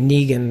where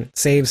Negan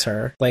saves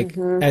her, like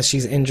as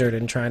she's injured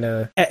and trying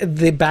to,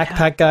 the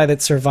backpack guy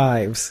that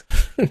survives.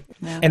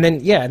 Yeah. And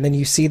then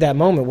you see that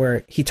moment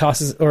where he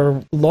tosses,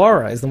 or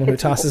Laura is the one who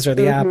tosses her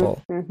the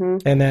apple.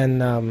 And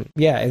then,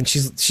 and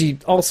she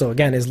also,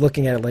 again, is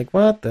looking at it like,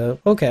 what the,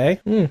 okay.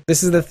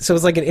 This is so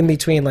it's like an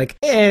in-between, like,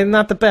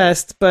 not the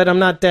best, but I'm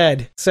not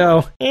dead.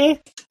 So,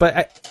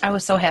 But I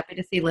was so happy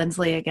to see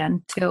Lindsley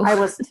again, too. I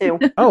was too.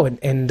 Oh,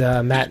 and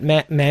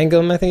Matt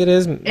Mangum, I think it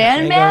is. And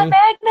Matt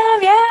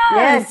Magnum, yeah.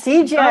 Yes,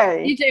 TJ.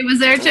 Oh, DJ was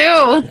there,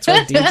 too. That's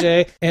right,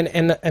 DJ.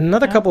 And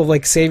another couple of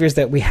like saviors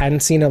that we hadn't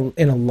seen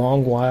in a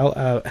long while.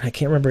 And I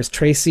can't remember. It's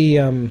Tracy.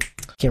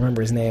 Can't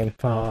remember his name.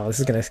 Oh, this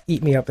is gonna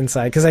eat me up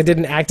inside because I did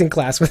an acting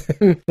class with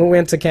him. We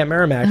went to Camp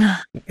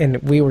Merrimack, and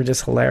we were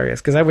just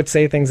hilarious because I would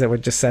say things that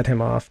would just set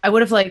him off. I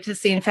would have liked to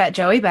seen Fat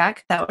Joey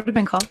back. That would have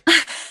been cool.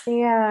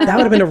 Yeah. That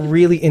would have been a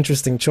really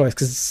interesting choice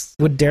because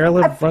would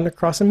Daryl have run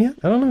across him yet?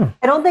 I don't know.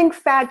 I don't think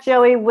Fat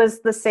Joey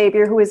was the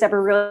savior who was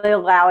ever really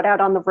allowed out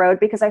on the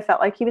road because I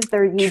felt like he was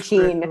their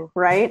Eugene, True.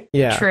 right?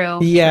 Yeah. True.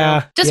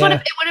 Yeah. Just yeah.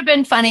 it would have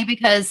been funny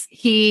because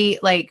he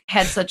like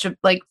had such a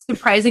like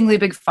surprisingly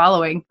big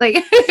following. Like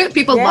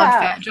people loved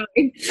Fat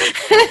Joey.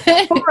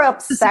 Poor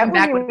upset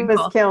back when would he be was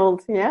cool.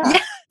 killed. Yeah.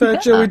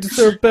 Fat Joey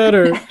deserved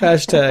better.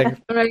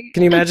 Hashtag. Right.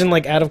 Can you imagine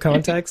like out of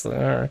context? All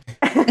right.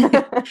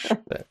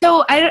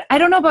 So I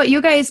don't know about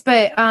you guys,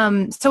 but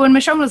so when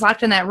Michonne was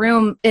locked in that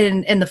room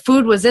and the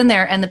food was in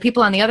there and the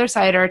people on the other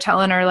side are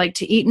telling her like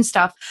to eat and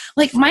stuff,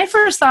 like my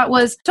first thought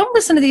was, don't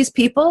listen to these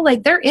people.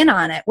 Like they're in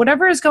on it.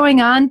 Whatever is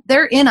going on,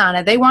 they're in on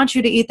it. They want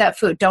you to eat that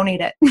food. Don't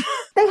eat it.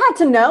 They had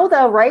to know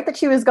though, right, that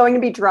she was going to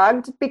be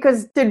drugged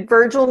because did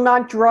Virgil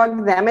not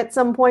drug them at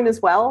some point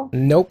as well?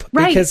 Nope.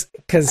 Right.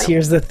 Because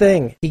here's the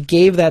thing. He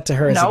gave that to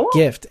her as a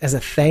gift, as a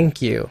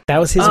thank you. That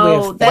was his way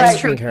of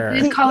thanking her.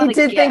 He called it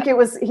a did think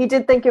gift. he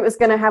did think it was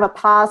going to have a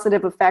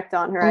positive effect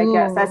on her, I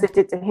guess, as it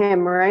did to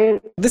him,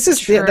 right? This is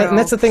True. and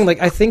that's the thing. Like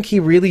I think he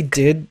really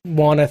did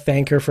want to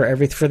thank her for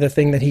the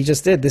thing that he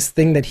just did. This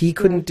thing that he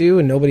couldn't do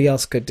and nobody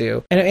else could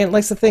do. And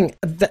that's the thing.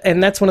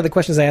 And that's one of the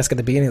questions I ask at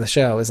the beginning of the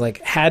show is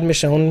like, had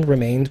Michonne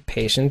remained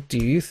patient, do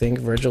you think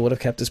Virgil would have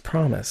kept his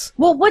promise?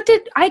 Well,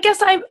 I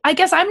guess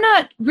I'm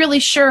not really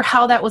sure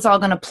how that was all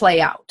going to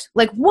play out.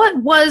 Like, what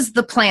was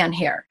the plan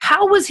here?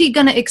 How was he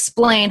going to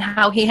explain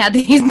how he had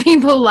these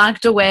people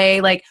locked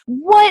away? Like,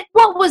 what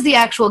was the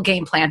actual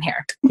game plan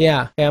here?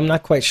 Yeah, I'm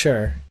not quite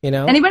sure. You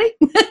know, Anybody?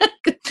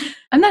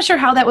 I'm not sure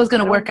how that was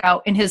going to work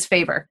out in his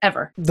favor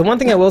ever. The one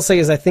thing I will say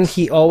is I think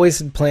he always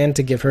had planned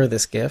to give her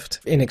this gift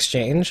in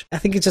exchange. I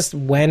think it's just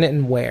when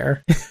and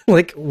where.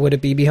 Like, would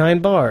it be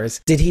behind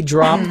bars? Did he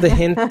drop the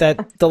hint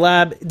that the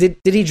lab did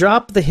he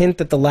drop the hint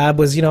that the lab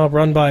was,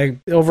 overrun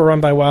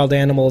by wild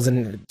animals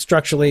and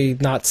structurally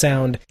not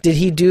sound? Did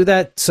he do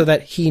that so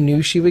that he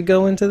knew she would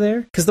go into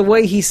there? Because the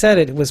way he said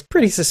it was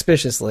pretty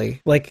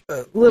suspiciously, like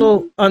a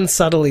little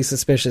unsubtly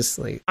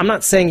suspiciously. I'm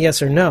not saying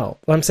yes or no,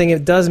 but I'm saying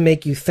it does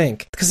make you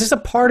think. Because there's a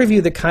part of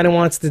you that kind of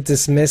wants to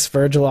dismiss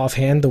Virgil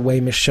offhand the way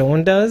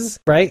Michonne does,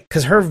 right?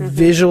 Because her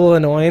visual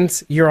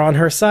annoyance, you're on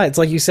her side. It's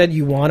like you said,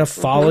 you want to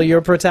follow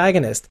your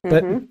protagonist.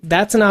 But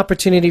that's an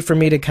opportunity for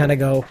me to kind of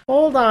go,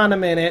 hold on a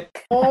minute.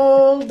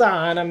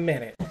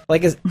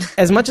 Like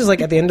as much as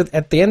like at the end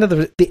of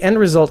the end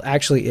result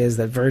actually is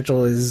that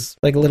Virgil is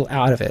like a little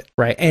out of it,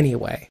 right?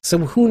 Anyway, so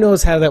who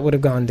knows how that would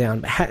have gone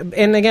down?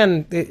 And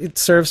again, it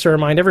serves to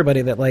remind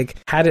everybody that like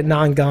had it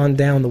not gone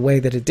down the way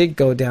that it did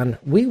go down,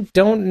 we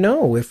don't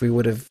know if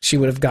she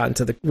would have gotten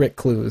to the Rick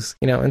clues,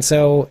 and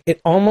so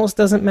it almost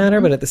doesn't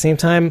matter. But at the same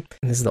time,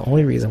 and this is the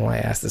only reason why I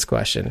asked this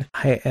question,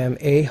 I am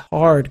a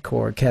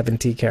hardcore Kevin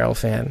T. Carroll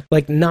fan.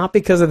 Like, not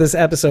because of this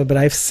episode, but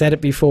I've said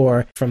it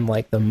before from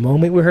like the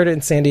moment we heard it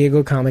in San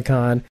Diego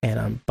Comic-Con, and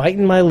I'm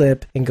biting my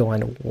lip and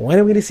going, when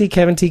are we going to see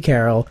Kevin T.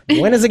 Carroll?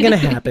 When is it going to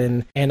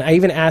happen? And I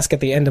even ask at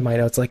the end of my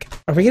notes, like,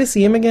 are we going to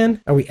see him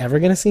again? Are we ever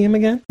going to see him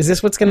again? Is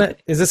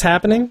this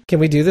happening? Can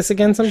we do this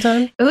again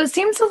sometime? It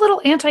seems a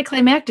little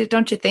anticlimactic,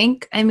 don't you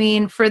think? I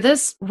mean, for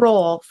this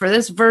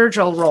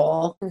Virgil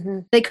role,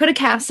 they could have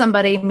cast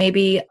somebody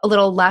maybe a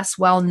little less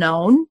well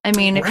known. I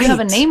mean, if you have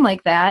a name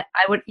like that,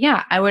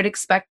 I would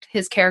expect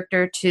his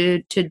character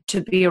to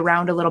be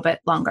around a little bit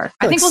longer.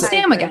 I think we'll see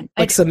him again.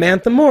 Like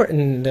Samantha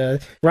Morton,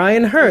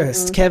 Ryan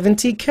Hurst, Kevin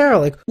T.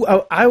 Carroll. Like,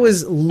 I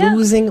was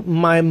losing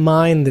my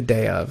mind the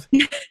day of.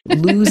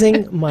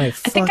 Losing my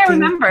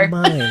fucking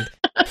mind.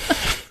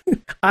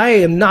 I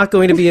am not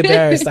going to be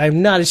embarrassed.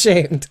 I'm not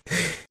ashamed.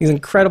 He's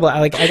incredible.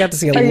 I got to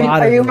see a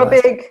lot of him.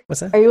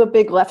 What's that? Are you a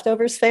big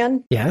Leftovers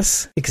fan?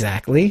 Yes,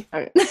 exactly.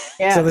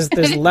 Yeah. So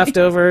there's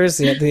Leftovers.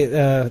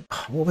 Yeah,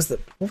 what was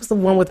the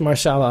one with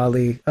Mahershala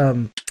Ali?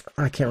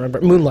 I can't remember.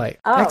 Moonlight.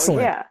 Oh,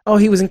 excellent. Yeah. Oh,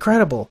 he was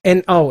incredible.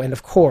 And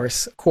of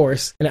course,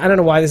 and I don't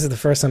know why this is the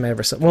first time I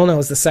ever saw. Well, no, it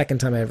was the second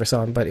time I ever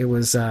saw him, but it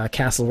was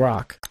Castle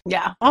Rock.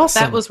 Yeah,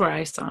 awesome. That was where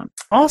I saw him.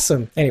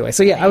 Awesome. Anyway,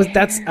 so yeah,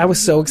 I was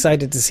so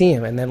excited to see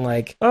him, and then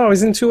like, oh,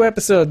 he's in 2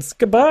 episodes.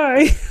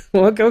 Goodbye.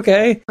 Look,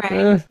 okay.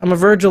 Right. I'm a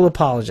Virgil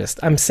apologist.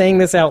 I'm saying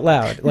this out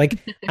loud. Like,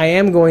 I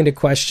am going to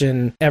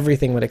question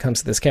everything when it comes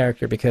to this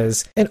character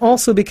because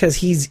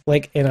he's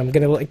like, and I'm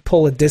gonna like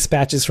pull a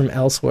dispatches from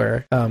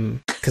elsewhere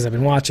because I've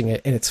been watching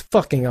it and it's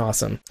fucking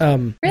awesome.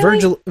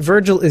 Really?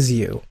 Virgil is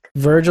you.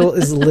 Virgil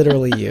is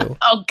literally you.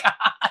 Oh God.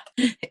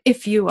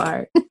 If you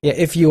are. Yeah,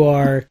 if you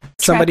are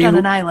somebody trapped on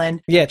an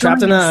island. Yeah,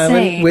 trapped on an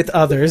island with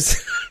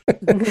others.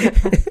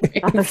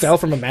 Fell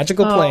from a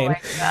magical plane.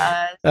 Oh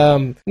my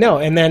God. No,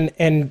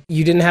 and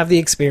you didn't have the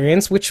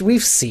experience, which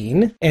we've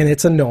seen, and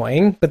it's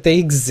annoying, but they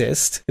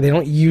exist. They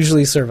don't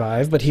usually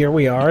survive, but here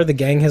we are. The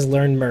gang has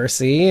learned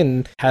mercy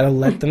and how to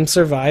let them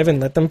survive and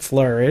let them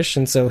flourish,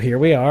 and so here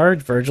we are.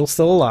 Virgil's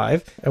still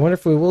alive. I wonder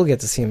if we will get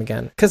to see him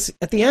again. Because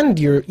at the end,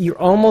 you're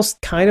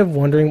almost kind of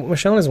wondering, what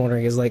Michonne is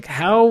wondering is like,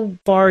 how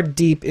far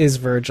deep is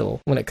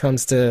Virgil when it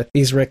comes to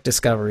these Rick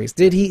discoveries?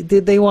 Did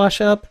they wash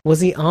up?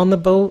 Was he on the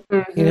boat?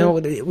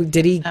 Mm-hmm.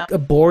 Did he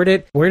aboard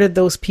it? Where did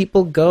those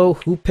people go?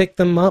 Who picked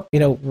them up?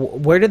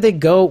 Where did they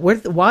go?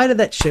 Why did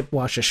that ship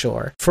wash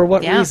ashore? For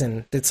what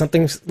reason? Did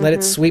something let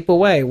it sweep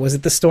away? Was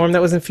it the storm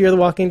that was in Fear the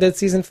Walking Dead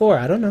season 4?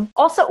 I don't know.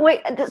 Also,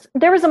 wait,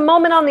 there was a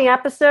moment on the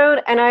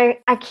episode, and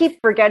I keep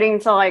forgetting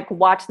to like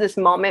watch this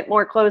moment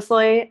more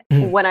closely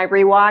when I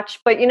rewatch.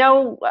 But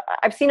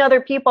I've seen other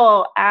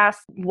people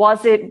ask,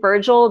 was it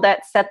Virgil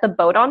that set the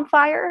boat on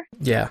fire?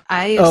 Yeah.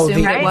 I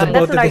assume it was. The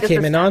boat that they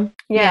came in on?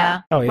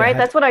 Yeah. Oh, yeah. Right?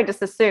 That's what I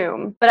just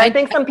assumed. But I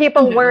think some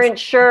people weren't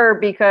sure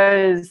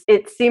because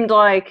it seemed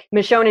like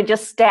Michonne had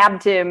just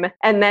stabbed him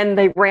and then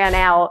they ran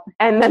out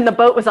and then the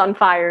boat was on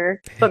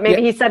fire. But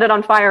maybe he set it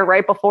on fire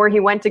right before he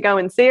went to go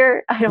and see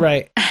her.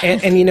 Right.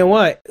 And you know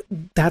what?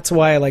 That's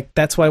why I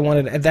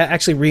wanted, that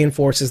actually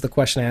reinforces the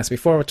question I asked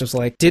before, which was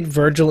like, did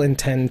Virgil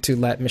intend to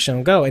let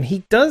Michonne go? And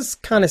he does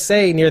kind of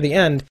say near the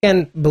end,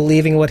 and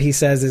believing what he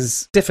says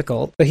is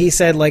difficult, but he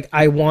said like,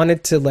 I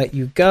wanted to let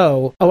you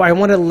go. Oh, I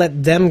wanted to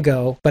let them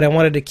go, but I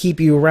wanted to keep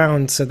you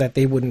around so that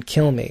they wouldn't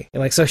kill me.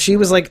 And like, so she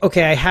was like,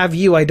 okay, I have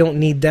you. I don't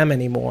need them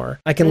anymore.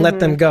 I can let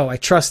them go. I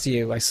trust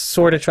you. I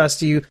sort of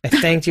trust you. I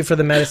thanked you for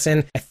the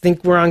medicine. I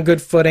think we're on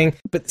good footing.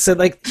 But so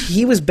like,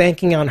 he was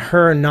banking on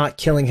her not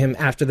killing him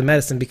after the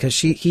medicine because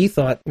he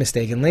thought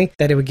mistakenly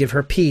that it would give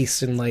her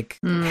peace and like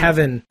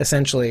heaven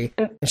essentially,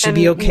 and she'd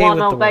be okay with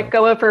the let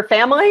go of her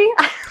family.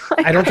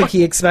 I don't think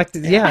he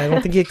expected. Yeah, I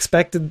don't think he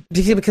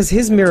because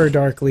his mirror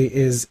darkly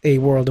is a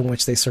world in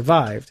which they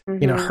survived.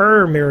 You know,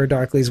 her mirror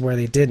darkly is where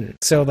they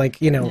didn't. So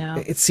like, you know,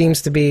 it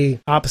seems to be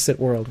opposite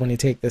world when you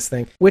take this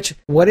thing. Which,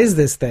 what is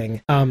this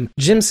thing?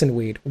 Jimson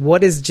weed.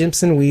 What is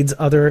Jimson weed's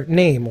other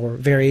name or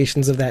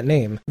variations of that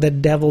name? The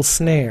devil's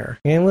snare.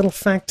 And little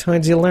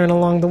factoids you learn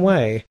along the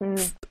way.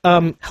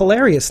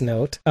 Hilarious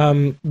note,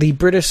 the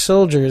British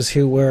soldiers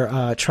who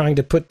were trying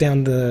to put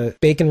down the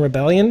Bacon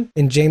Rebellion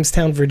in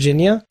Jamestown,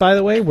 Virginia, by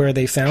the way, where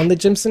they found the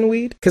Jimson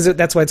weed, because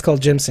that's why it's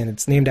called Jimson.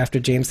 It's named after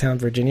Jamestown,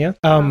 Virginia.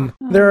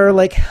 There are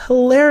like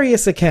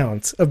hilarious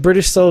accounts of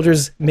British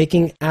soldiers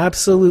making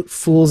absolute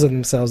fools of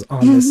themselves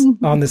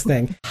on this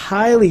thing.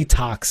 Highly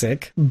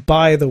toxic,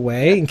 by the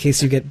way, in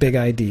case you get big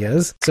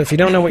ideas. So if you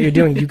don't know what you're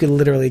doing, you could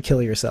literally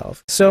kill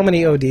yourself. So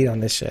many OD'd on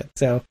this shit.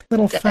 So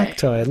little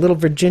factoid, little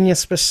Virginia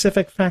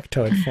specific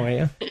factoid for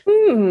you.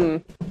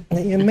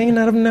 That you may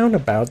not have known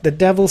about. The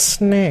devil's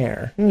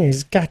snare.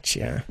 He's got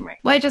you. Right.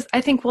 Well,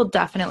 I think we'll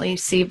definitely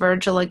see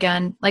Virgil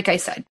again. Like I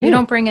said, you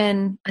don't bring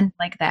in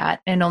like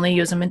that and only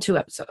use him in 2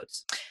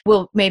 episodes.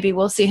 Maybe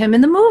we'll see him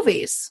in the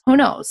movies. Who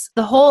knows?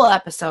 The whole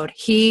episode,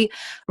 he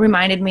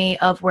reminded me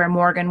of where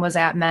Morgan was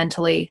at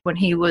mentally when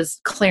he was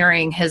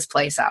clearing his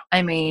place out.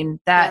 I mean,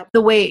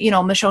 the way, you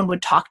know, Michonne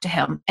would talk to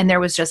him and there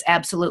was just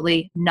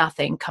absolutely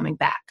nothing coming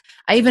back.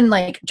 I even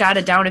like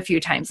jotted down a few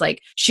times,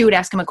 like she would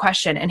ask him a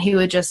question and he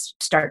would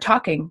just start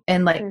talking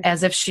and like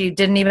as if she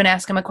didn't even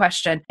ask him a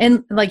question.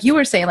 And like you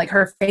were saying, like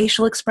her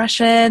facial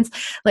expressions,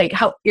 like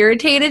how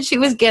irritated she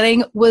was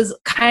getting was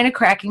kind of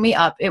cracking me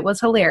up. It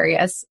was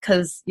hilarious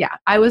because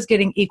I was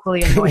getting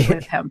equally annoyed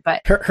with him.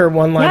 But her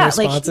one-line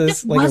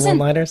responses, like her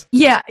one-liners.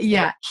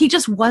 Yeah. He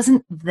just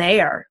wasn't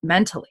there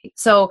mentally.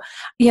 So,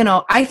 you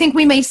know, I think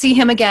we may see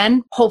him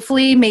again,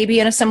 hopefully maybe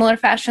in a similar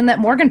fashion that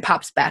Morgan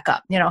pops back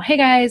up. You know, hey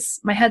guys,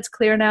 my head's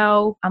clear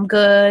now. I'm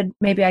good.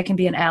 Maybe I can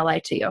be an ally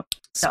to you.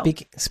 So,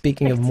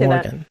 speaking of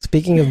Morgan,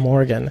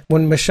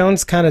 when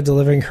Michonne's kind of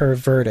delivering her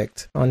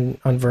verdict on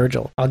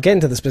Virgil, I'll get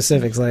into the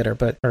specifics later,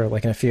 or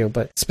like in a few,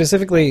 but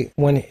specifically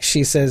when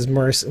she says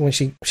Mercy, when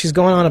she's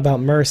going on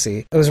about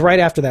Mercy, it was right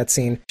after that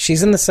scene.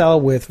 She's in the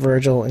cell with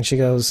Virgil and he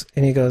goes,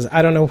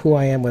 I don't know who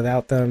I am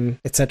without them,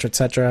 etc.,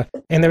 etc.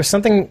 And there was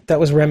something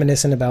that was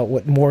reminiscent about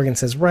what Morgan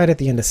says right at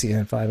the end of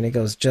season 5, and he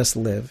goes, just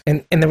live.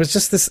 And there was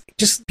just this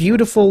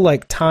beautiful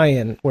like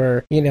tie-in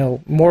where, you know,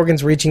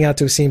 Morgan's reaching out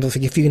to his team, if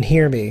you can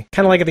hear me.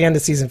 Kind of like at the end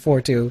of season 4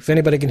 too. If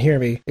anybody can hear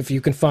me, if you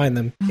can find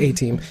them,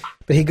 A-team.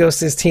 But he goes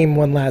to his team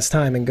one last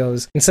time and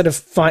goes, instead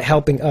of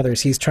helping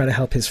others, he's trying to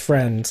help his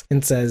friends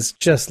and says,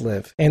 just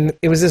live. And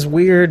it was this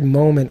weird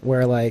moment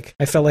where like,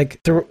 I felt like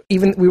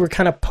we were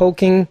kind of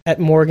poking at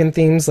Morgan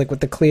themes, like with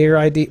the clear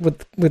ID,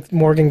 with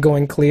Morgan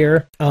going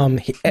clear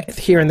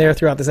here and there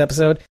throughout this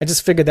episode. I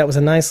just figured that was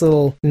a nice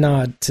little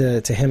nod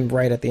to him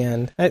right at the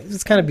end.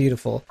 It's kind of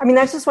beautiful. I mean,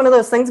 that's just one of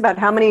those things about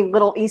how many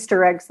little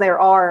Easter eggs there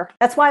are.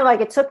 That's why like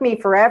it took me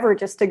forever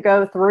just to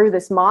go through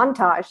this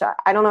montage.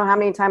 I don't know how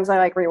many times I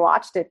like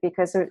rewatched it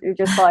because you're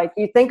just like,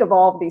 you think of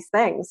all of these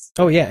things.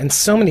 Oh yeah, and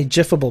so many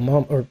GIFable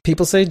moments, or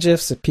people say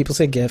GIFs, people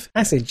say GIF.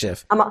 I say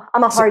GIF. I'm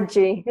a hard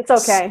G. It's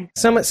okay.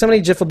 So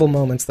many GIFable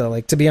moments though,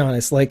 like to be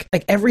honest, like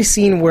every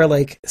scene where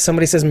like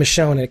somebody says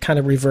Michonne and it kind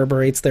of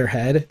reverberates their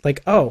head,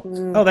 like oh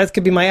that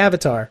could be my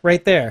avatar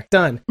right there,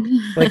 done.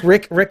 Like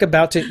Rick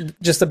about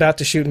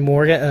to shoot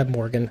Morgan. Oh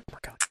my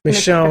god.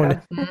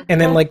 Michonne,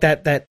 and then like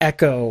that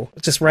echo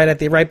just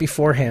right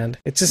beforehand.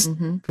 It's just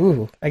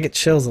ooh, I get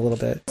chills a little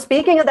bit.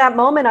 Speaking of that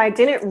moment, I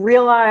didn't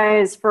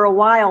realize for a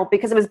while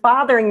because it was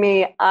bothering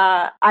me.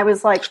 I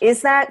was like,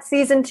 is that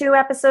season 2,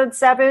 episode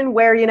 7,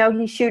 where you know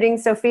he's shooting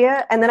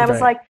Sophia? And then I was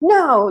like,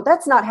 no,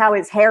 that's not how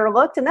his hair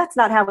looked, and that's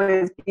not how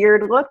his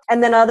beard looked.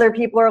 And then other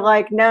people are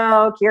like,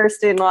 no,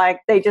 Kirsten,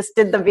 like they just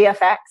did the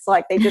VFX,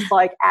 like they just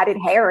like added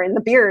hair in the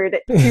beard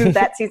to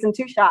that season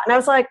 2 shot. And I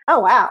was like,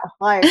 oh wow,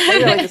 like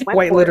they really just went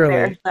quite literally,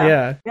 there,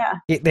 so,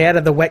 yeah. They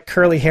added the wet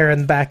curly hair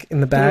in the back,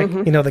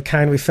 you know, the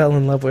kind we fell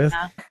in love with.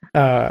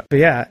 But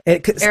yeah,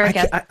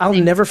 I'll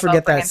never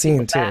forget that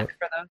scene too.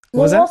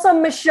 Well, also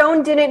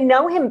Michonne didn't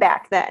know him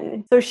back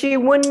then, so she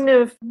wouldn't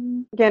have,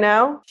 you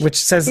know. Which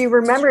says she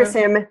remembers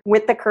him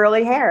with the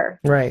curly hair,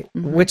 right?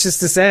 Which is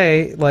to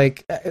say,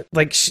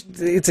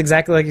 it's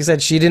exactly like you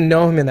said. She didn't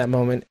know him in that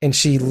moment, and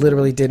she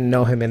literally didn't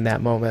know him in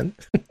that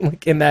moment,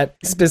 like in that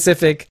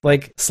specific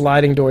like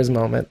sliding doors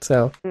moment.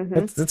 So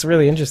it's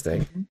really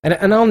interesting,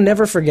 and I'll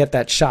never forget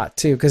that shot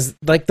too, because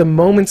like the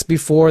moments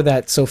before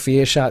that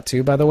Sophia shot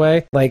too. By the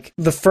way, like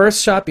the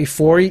first shot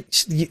before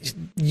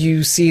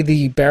you see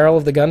the barrel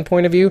of the gun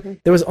point of view,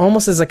 there was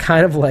almost as a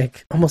kind of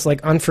like almost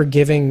like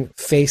unforgiving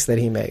face that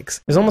he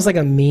makes. There's almost like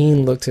a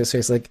mean look to his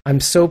face, like I'm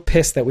so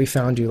pissed that we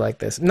found you like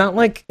this. Not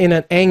like in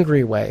an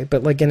angry way,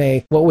 but like in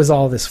a what was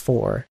all this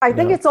for? I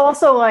think it's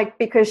also like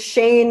because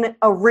Shane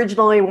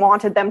originally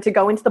wanted them to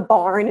go into the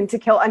barn and to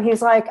kill, and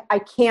he's like, I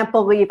can't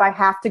believe I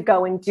have to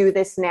go and do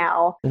this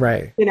now.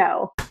 Right. You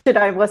know, should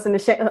I listen to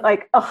Shane?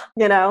 Like, oh,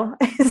 you know.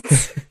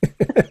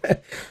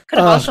 Could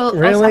have also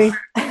really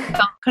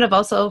felt could have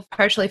also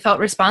partially felt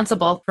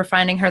responsible for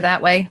finding her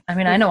that way. I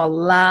mean, I know a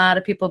lot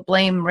of people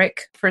blame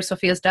Rick for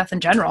Sophia's death in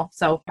general.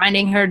 So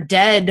finding her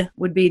dead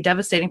would be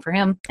devastating for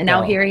him. And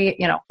now here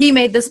he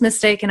made this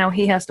mistake and now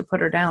he has to put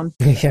her down.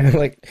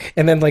 Yeah,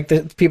 and then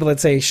the people that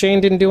say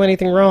Shane didn't do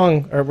anything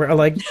wrong are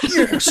like,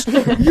 yes,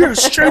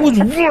 Shane was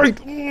right.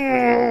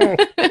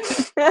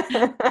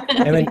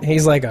 And then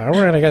he's like, all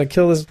right, I got to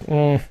kill this.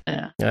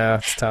 Yeah,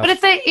 it's tough.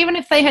 But even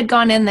if they had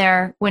gone in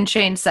there when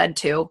Shane said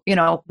to,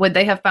 would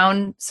they have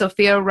found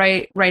Sophia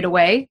right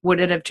away? Would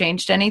it have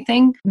changed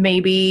anything?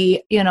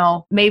 Maybe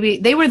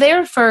they were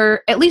there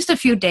for at least a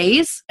few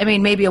days. I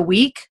mean, maybe a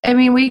week. I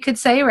mean, we could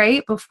say,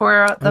 right,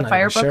 before the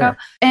fire broke up.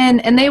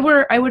 And they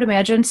were, I would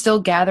imagine, still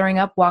gathering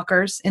up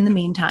walkers in the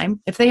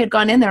meantime. If they had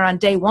gone in there on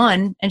day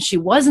one and she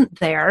wasn't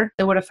there,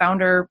 they would have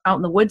found her out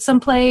in the woods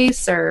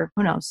someplace, or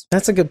who knows?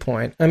 That's a good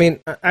point. I mean,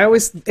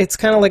 it's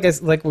kind of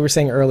like we were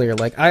saying earlier,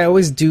 like I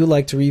always do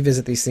like to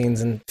revisit these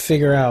scenes and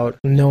figure out,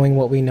 knowing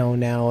what we know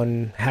now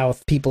and how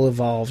people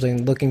evolved,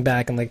 and looking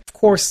back and of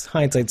course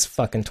hindsight's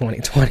fucking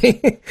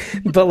 2020.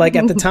 But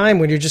at the time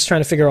when you're just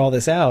trying to figure all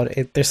this out,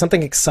 there's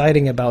something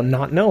exciting about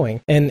not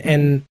knowing,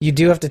 and you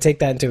do have to take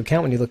that into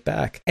account when you look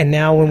back. And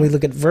now when we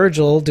look at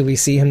Virgil, do we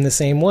see him the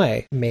same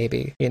way?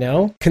 Maybe,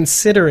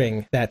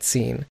 considering that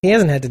scene, he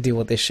hasn't had to deal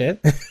with this shit.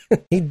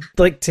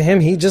 To him,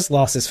 he just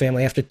lost his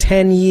family after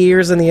 10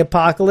 years in the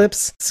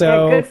apocalypse.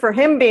 So good for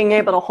him being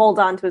able to hold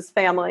on to his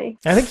family.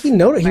 I think he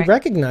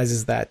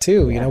recognizes that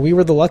too. Yeah. We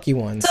were the lucky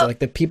ones. So,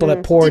 the people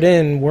that poured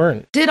in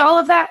weren't. Did all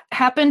of that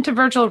happen to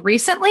Virgil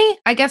recently?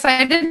 I guess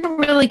I didn't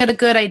really get a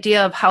good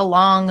idea of how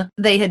long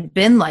they had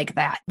been like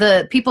that.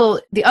 The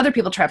other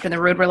people trapped in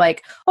the road were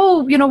like,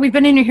 oh, we've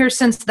been in here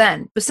since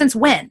then. But since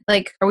when?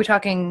 Are we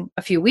talking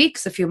a few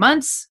weeks, a few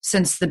months,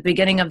 since the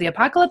beginning of the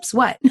apocalypse?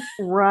 What?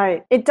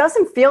 Right. It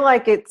doesn't feel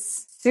like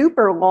it's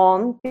super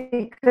long,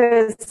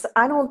 because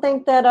I don't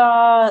think that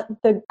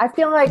I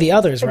feel like the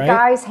others, the right?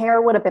 guy's hair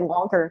would have been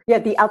longer. Yeah,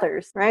 the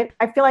others, right?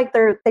 I feel like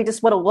they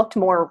just would have looked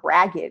more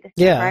ragged.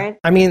 Yeah, right.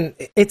 I mean,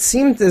 it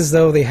seemed as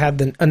though they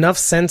had enough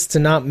sense to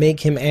not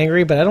make him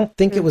angry, but I don't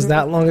think it was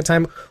that long a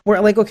time. Where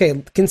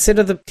okay,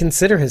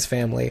 consider his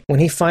family. When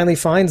he finally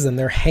finds them,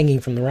 they're hanging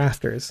from the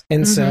rafters,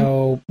 and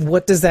so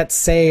what does that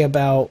say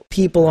about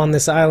people on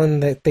this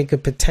island that they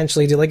could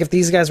potentially do? If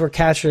these guys were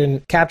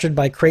captured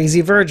by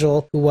Crazy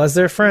Virgil, who was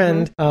their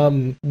friend,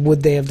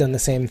 would they have done the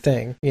same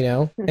thing?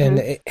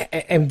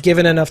 And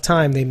given enough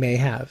time, they may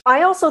have.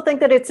 I also think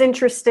that it's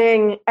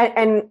interesting,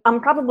 and I'm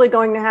probably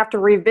going to have to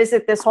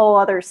revisit this whole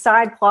other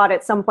side plot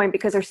at some point,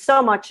 because there's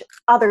so much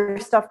other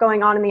stuff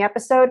going on in the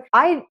episode.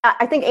 I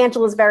think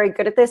Angela's very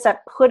good at this,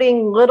 at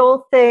putting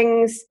little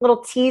things, little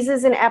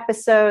teases in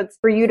episodes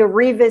for you to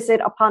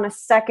revisit upon a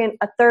second,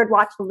 a third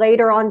watch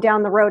later on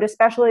down the road,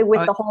 especially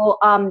with the whole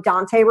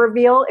Dante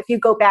reveal. If you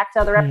go back to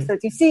other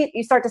episodes,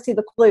 you start to see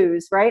the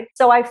clues, right?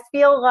 So I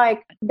feel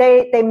like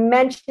they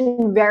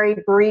mentioned very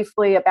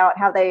briefly about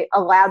how they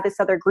allowed this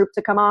other group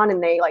to come on,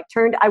 and they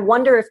turned. I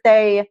wonder if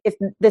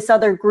this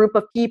other group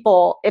of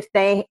people, if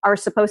they are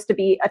supposed to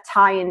be a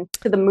tie-in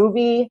to the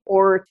movie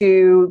or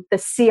to the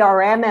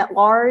CRM at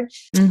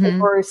large,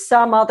 or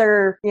some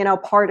other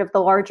part of the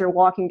larger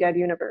Walking Dead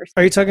universe.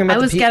 Are you talking about? I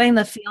was getting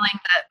the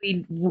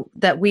feeling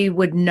that we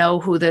would know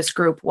who this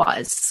group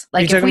was. Are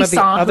you talking about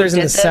the others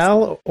in the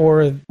cell,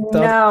 or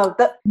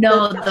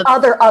the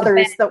other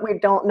others that we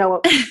don't know?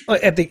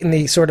 In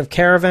the sort of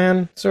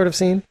caravan sort of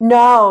scene?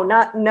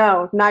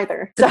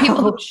 Neither. The people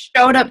who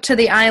showed up to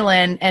the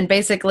island and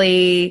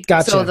basically,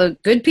 gotcha. So the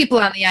good people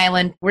on the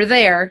island were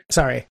there.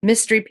 Sorry.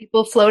 Mystery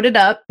people floated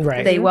up.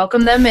 Right. They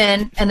welcomed them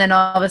in, and then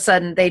all of a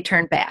sudden they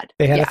turned bad.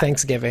 They had a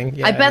Thanksgiving.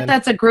 Yeah, I bet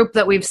that's a group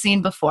that we've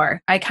seen before.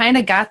 I kind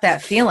of got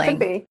that feeling.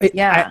 Could be.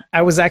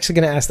 I was actually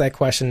going to ask that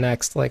question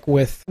next,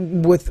 with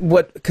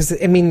what, because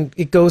I mean,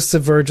 it goes to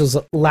Virgil's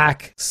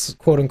lack,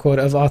 quote unquote,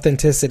 of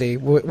authenticity,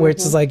 where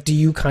it's do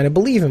you kind of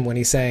believe him when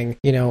he's saying,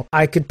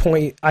 I could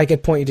point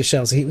you to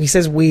shells. He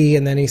says we,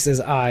 and then he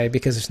says I,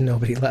 because there's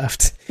nobody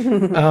left.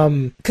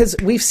 Because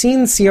we've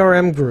seen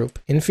CRM Group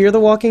in Fear the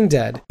Walking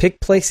Dead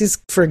pick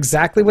places for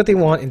exactly what they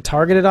want in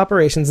targeted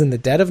operations in the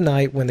dead of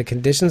night when the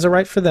conditions are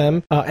right for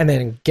them, and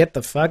then get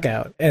the fuck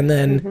out. And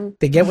then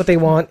they get what they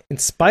want in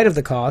spite of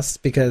the costs,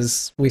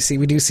 because we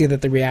do see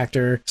that the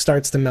reactor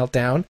starts to melt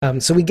down.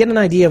 So we get an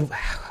idea of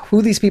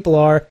who these people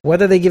are,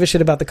 whether they give a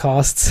shit about the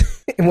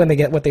costs, and when they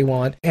get what they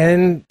want.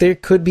 And there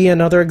could be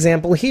another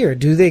example here.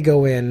 Do they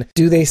go in?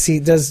 Do they see?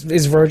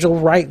 Is Virgil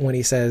right when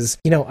he says,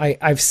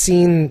 I've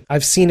seen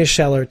a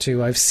shell or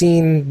two. I've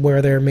seen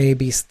where there may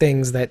be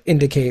things that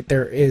indicate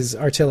there is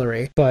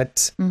artillery,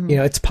 but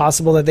it's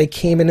possible that they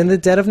came in the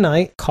dead of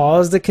night,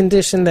 caused a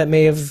condition that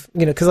may have,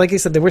 because like you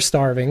said, they were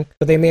starving,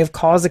 but they may have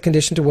caused a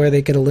condition to where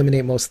they could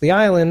eliminate most of the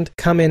island,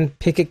 come in,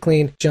 pick it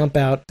clean, jump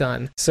out,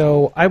 done.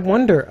 So I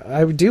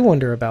do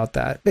wonder about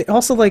that. But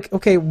also,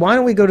 okay, why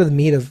don't we go to the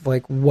meat of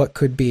what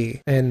could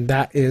be? And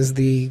that is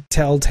the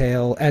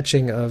telltale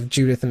etching of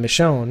Judith and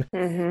Michonne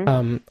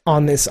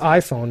on this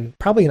iPhone,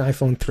 probably an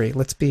iPhone 3.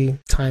 Let's be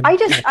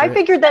time. I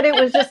figured that it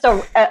was just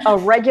a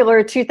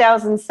regular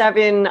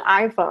 2007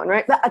 iPhone,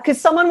 right? Because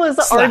someone was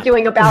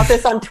arguing about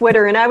this on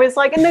Twitter, and I was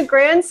like, in the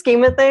grand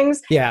scheme of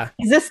things,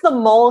 is this the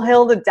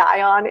molehill to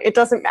die on? It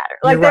doesn't matter.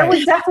 Like, there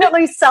was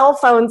definitely cell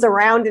phones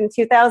around in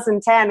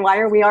 2010. Why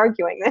are we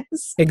arguing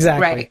this?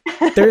 Exactly.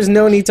 Right. There's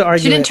no need to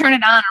argue. She didn't turn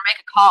it on or make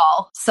a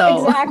call.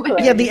 So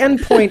exactly. Yeah, the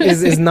end point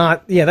is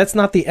not. Yeah, that's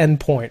not the end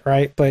point,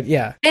 right? But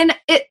yeah. And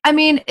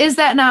is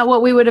that not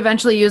what we would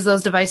eventually use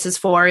those devices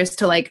for? Is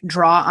to like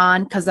draw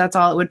on, because that's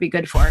all it would be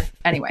good for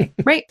anyway,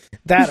 right?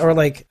 That or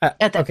like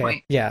at that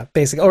point, yeah,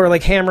 basically, or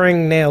like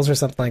hammering nails or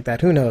something like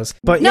that. Who knows?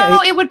 But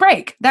no, it would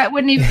break. That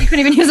wouldn't even. You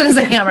couldn't even use it as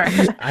a hammer.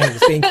 I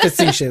was being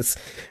facetious.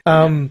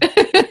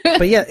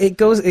 But yeah, it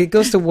goes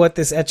to what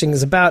this etching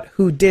is about.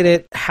 Who did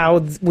it?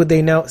 How would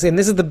they know? And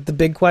this is the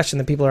big question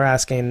that people are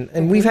asking.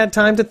 And we've had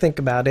time to think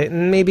about it,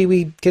 and maybe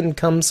we can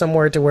come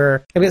somewhere to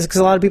where, I mean, because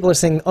a lot of people are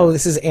saying, "Oh,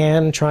 this is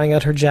Anne trying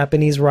out her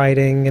Japanese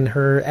writing and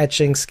her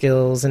etching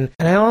skills." And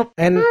I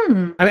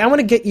want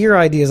to get your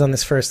ideas on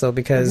this first, though,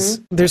 because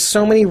there's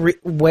so many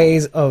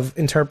ways of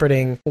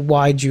interpreting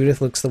why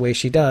Judith looks the way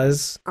she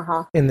does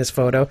in this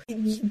photo.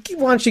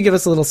 Why don't you give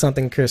us a little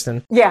something,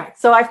 Kirsten? Yeah,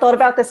 so I've thought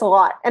about this a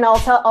lot, and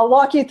I'll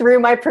walk you through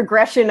my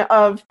progression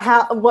of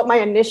what my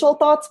initial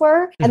thoughts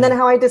were, and then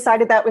how I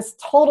decided that was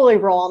totally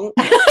wrong.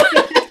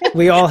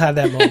 We all have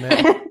that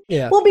moment.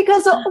 Yeah. Well,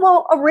 because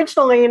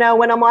originally,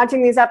 when I'm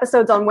watching these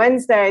episodes on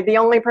Wednesday, the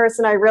only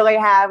person I really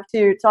have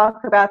to talk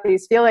about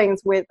these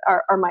feelings with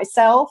are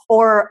myself,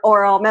 or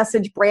I'll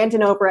message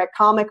Brandon over at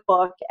Comic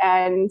Book,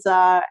 and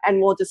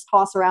we'll just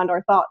toss around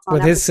our thoughts on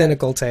with his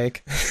cynical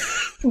take.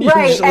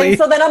 Right, Usually. And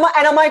so then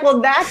I'm like, well,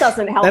 that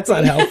doesn't help. That's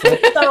not helpful.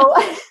 So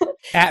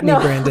at me,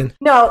 Brandon.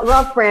 No,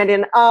 love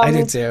Brandon. I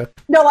do too.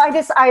 No,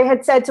 I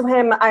had said to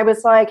him, I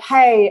was like,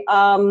 hey,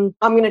 I'm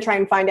going to try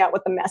and find out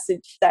what the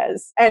message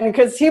says. And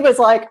because he was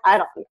like, I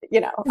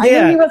knew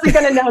he wasn't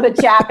going to know the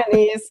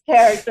Japanese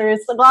characters.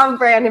 So love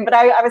Brandon, but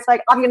I was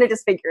like, I'm going to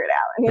just figure it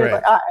out. And he was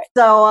like, all right.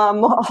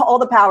 So all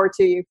the power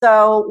to you.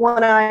 So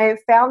when I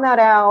found that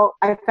out,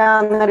 I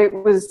found that it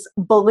was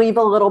believe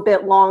a little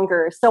bit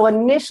longer. So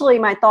initially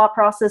my thought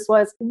process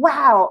was,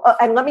 wow.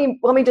 And let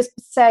me just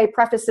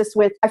preface this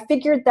with, I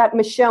figured that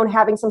Michonne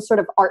having some sort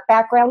of art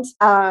background,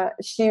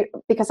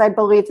 because I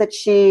believe that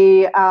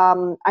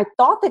I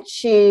thought that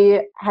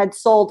she had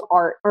sold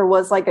art or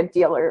was like a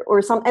dealer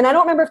or something. And I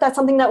don't remember if that's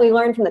something that we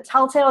learned from the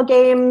Telltale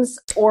games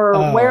or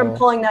where I'm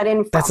pulling that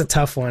in from. That's a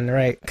tough one,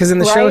 right? Because in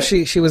the show,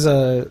 she was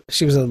a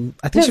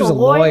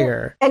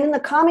lawyer. And in the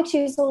comic,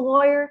 she was a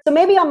lawyer. So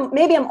maybe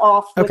I'm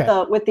off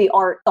with the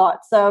art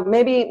thought. So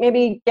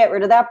maybe get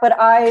rid of that. But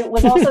I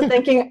was also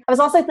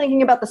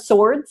thinking about the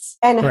swords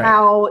and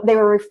how they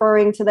were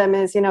referring to them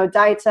as,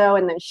 Daito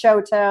and then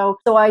Shoto.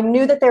 So I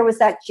knew that there was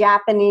that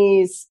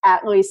Japanese,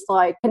 at least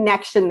like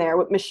connection there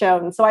with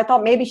Michonne. So I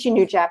thought maybe she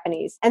knew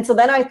Japanese. And so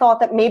then I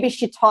thought that maybe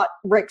she taught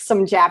Rick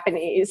some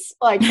Japanese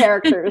like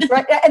characters,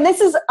 right? And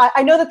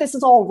I know that this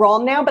is all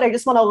wrong now, but I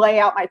just want to lay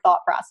out my thought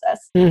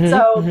process.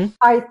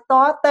 I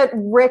thought that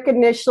Rick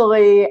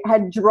initially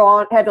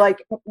not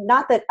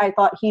that I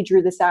thought he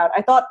drew this out.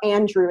 I thought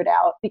Anne drew it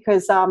out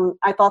because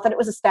I thought that it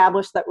was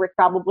established that Rick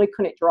probably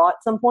couldn't draw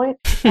at some point.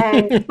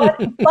 And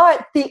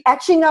but the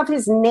etching of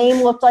his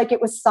name looked like it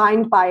was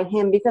signed by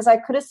him, because I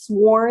could have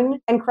sworn,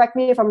 and correct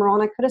me if I'm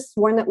wrong, I could have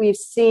sworn that we've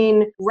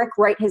seen Rick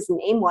write his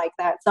name like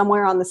that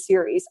somewhere on the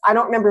series. I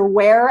don't remember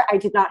where. I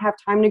did not have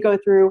time to go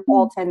through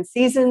all 10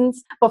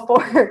 seasons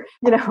before,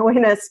 in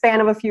a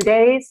span of a few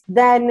days.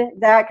 Then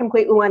that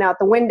completely went out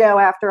the window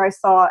after I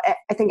saw,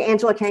 I think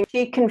Angela Kang,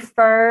 she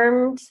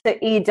confirmed to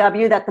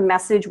EW that the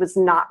message was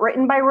not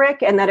written by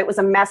Rick and that it was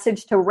a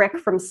message to Rick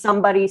from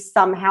somebody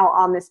somehow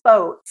on this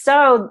boat.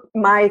 So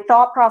my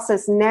thought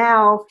process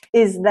now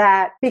is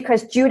that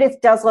because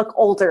Judith does look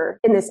older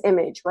in this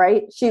image,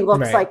 right? She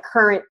looks like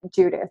current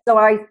Judith. So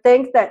I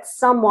think that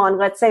someone,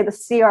 let's say the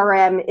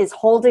CRM, is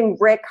holding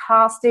Rick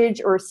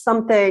hostage or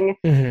something,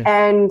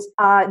 and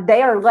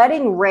they are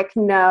letting Rick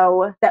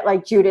know that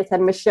like Judith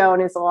and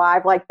Michonne is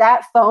alive. Like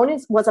that phone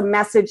was a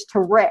message to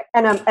Rick,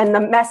 and the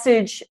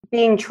message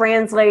being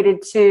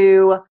translated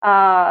to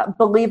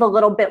believe a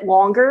little bit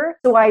longer.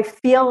 So I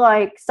feel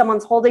like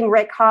someone's holding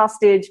Rick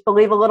hostage,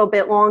 believe a little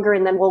bit longer,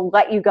 and then we'll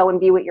let you go and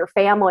be with your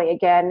family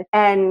again.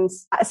 And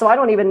so I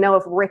don't even know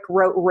if Rick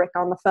wrote Rick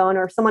on the phone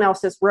or if someone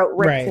else just wrote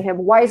Rick to him.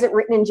 Why is it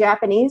written in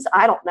Japanese?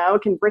 I don't know.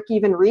 Can Rick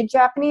even read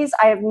Japanese?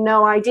 I have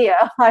no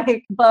idea.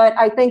 But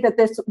I think that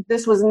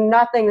this was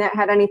nothing that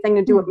had anything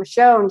to do with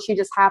Michonne. She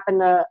just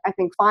happened to, I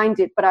think, find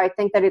it. But I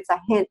think that it's a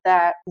hint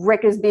that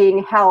Rick is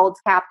being held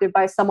captive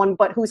by someone,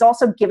 but who's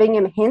also giving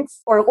him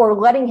hints or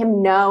letting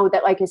him know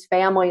that like his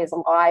family is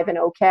alive and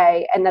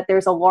okay, and that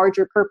there's a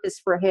larger purpose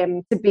for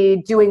him to be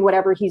doing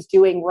whatever he's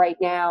doing right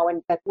now,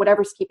 and that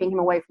whatever's keeping him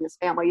away from his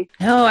family.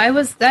 No, that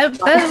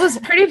was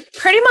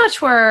pretty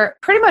much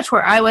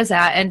where I was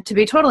at. And to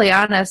be totally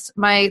honest,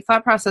 my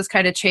thought process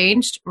kind of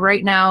changed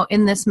right now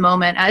in this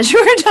moment as you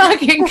were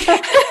talking.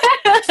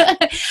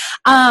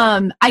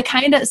 I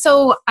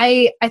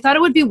thought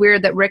it would be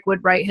weird that Rick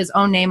would write his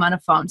own name on a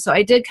phone. So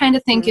I did kind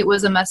of think it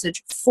was a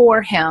message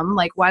for him.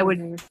 Like, why would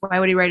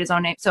he write his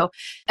own name? So,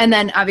 and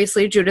then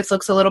obviously Judith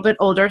looks a little bit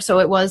older. So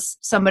it was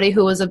somebody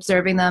who was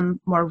observing them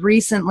more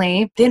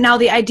recently. Now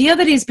the idea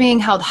that he's being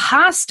held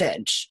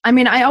hostage. I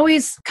mean, I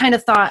always kind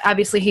of thought,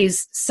 obviously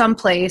he's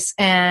someplace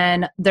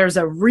and there's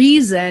a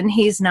reason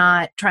he's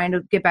not trying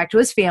to get back to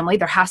his family.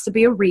 There has to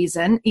be a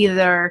reason.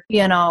 Either,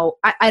 you know,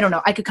 I don't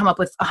know. I could come up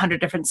with 100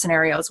 different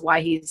scenarios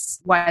why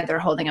they're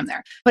holding him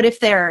there. But if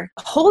they're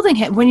holding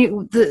him,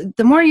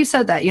 the more you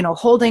said that, you know,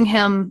 holding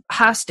him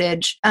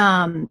hostage,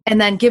 and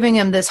then giving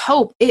him this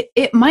hope,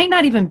 it might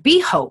not even be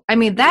hope. I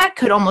mean, that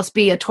could almost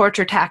be a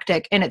torture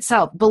tactic in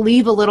itself.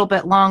 Believe a little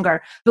bit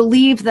longer.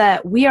 Believe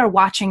that we are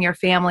watching your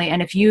family,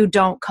 and if you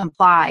don't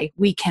comply,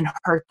 we can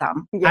hurt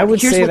them. I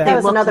would say that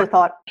was another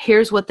thought.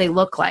 Here's what they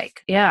look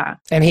like. Yeah.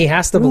 And he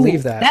has to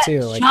believe that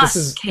too. Like,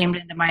 this came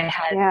into my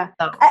head. Yeah.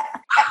 So.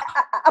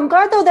 I'm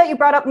glad though that you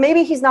brought up,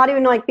 maybe he's not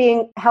even like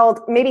being held,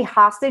 maybe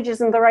hostage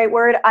isn't the right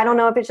word. I don't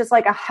know if it's just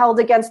like a held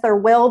against their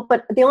will,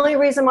 but the only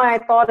reason why I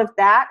thought of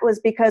that was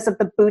because of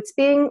the boots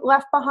being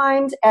left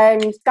behind.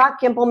 And Scott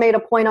Gimple made a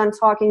point on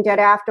Talking Dead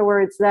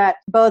afterwards that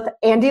both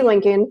Andy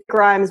Lincoln,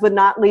 Grimes, would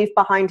not leave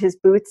behind his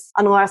boots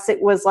unless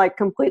it was like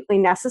completely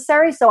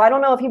necessary. So I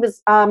don't know if he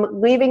was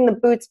leaving the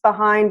boots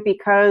behind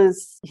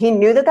because he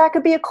knew that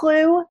could be a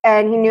clue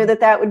and he knew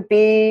that would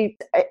be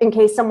in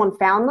case someone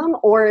found them,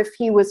 or if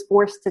he was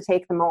forced to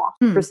take them off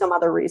for some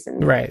other reason.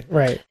 Right.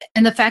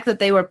 And the fact that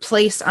they were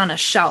placed on a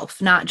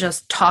shelf, not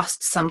just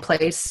tossed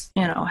someplace,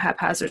 you know,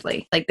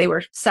 haphazardly, like they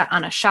were set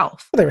on a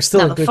shelf. Well, they were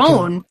still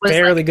in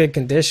fairly good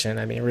condition.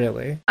 I mean,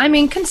 really. I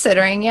mean,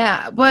 considering,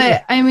 yeah.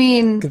 But I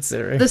mean,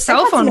 considering the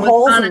cell phone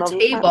was on a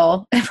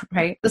table,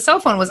 right? The cell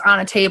phone was on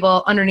a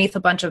table underneath a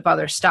bunch of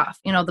other stuff.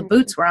 You know, the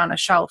boots were on a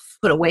shelf,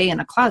 put away in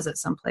a closet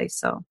someplace.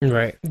 So,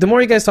 right. The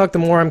more you guys talk, the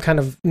more I'm kind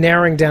of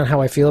narrowing down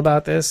how I feel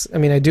about this. I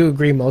mean, I do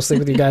agree mostly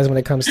with you guys when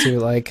it comes to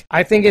like,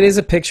 I think it is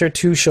a picture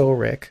to show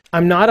Rick.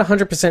 I'm not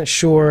 100%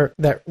 sure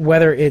that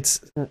whether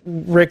it's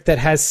Rick that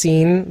has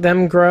seen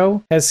them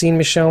grow, has seen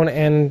Michonne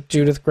and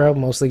Judith grow,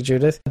 mostly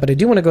Judith. But I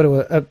do want to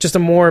go to just a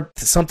more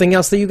something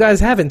else that you guys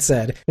haven't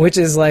said, which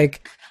is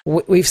like,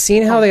 we've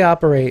seen how they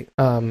operate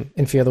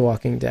in Fear the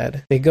Walking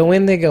Dead. They go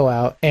in, they go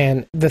out,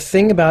 and the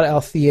thing about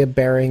Althea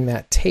burying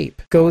that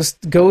tape goes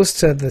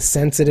to the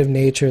sensitive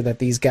nature that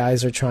these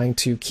guys are trying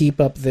to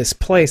keep up this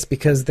place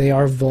because they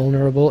are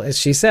vulnerable. As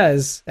she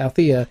says,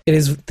 Althea,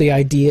 the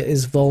idea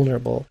is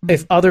vulnerable.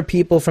 If other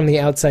people from the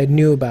outside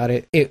knew about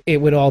it, it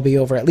would all be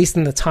over, at least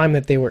in the time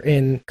that they were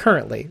in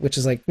currently, which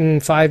is like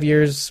 5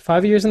 years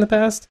in the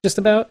past, just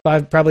about.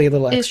 Probably a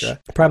little extra.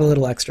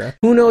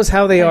 Who knows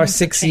how they are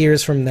 6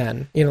 years from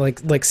then? You know,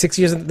 like 6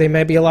 years, they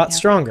may be a lot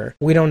stronger.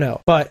 We don't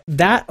know. But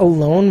that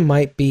alone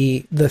might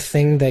be the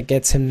thing that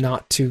gets him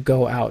not to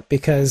go out.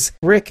 Because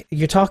Rick,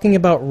 you're talking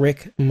about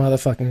Rick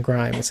motherfucking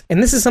Grimes.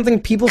 And this is something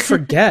people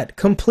forget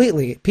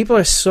completely. People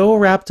are so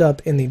wrapped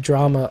up in the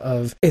drama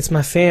of, it's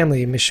my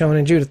family, Michonne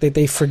and Judith,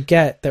 they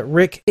forget that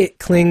Rick, it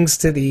clings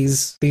to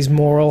these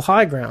moral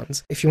high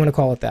grounds, if you want to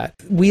call it that.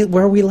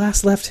 Where we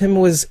last left him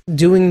was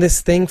doing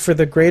this thing for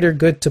the greater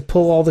good to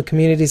pull all the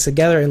communities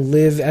together and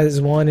live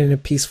as one in a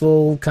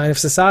peaceful kind of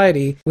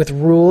society with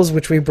rules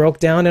which we broke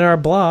down in our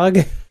blog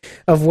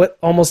of what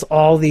almost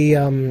all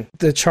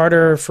the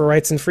Charter for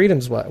Rights and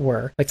Freedoms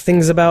were. Like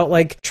things about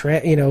like,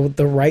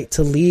 the right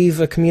to leave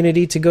a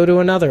community to go to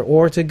another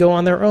or to go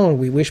on their own.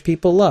 We wish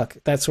people luck,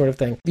 that sort of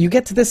thing. You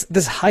get to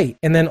this height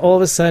and then all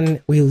of a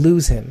sudden we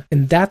lose him.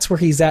 And that's where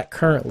he's at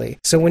currently.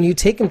 So when you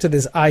take him to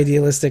this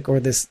idealistic or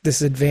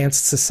this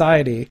advanced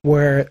society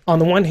where on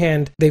the one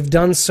hand, they've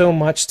done so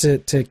much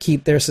to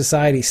keep their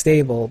society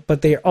stable,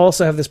 but they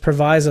also have this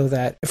proviso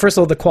that, first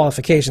of all, the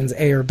qualifications,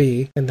 A or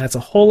B, and that's a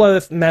whole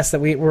other mess that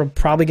we're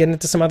probably getting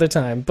into some other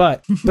time.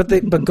 But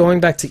going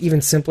back to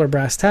even simpler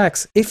brass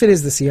tacks, if it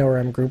is the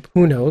CRM group,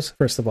 who knows,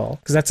 first of all,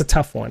 because that's a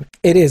tough one.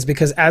 It is,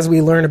 because as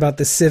we learn about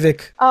the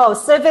Civic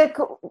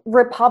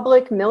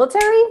Republic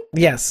military?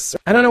 Yes.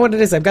 I don't know what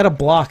it is. I've got a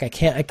block. I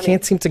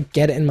can't seem to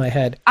get it in my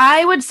head.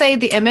 I would say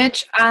the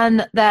image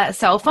on that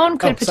cell phone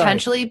could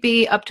potentially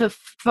be up to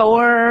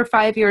 4 or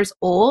 5 years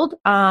old,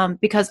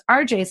 because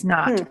RJ's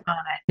not on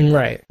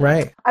it.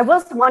 Right. I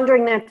was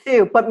wondering that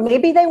too, but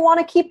maybe they want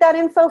to keep that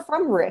info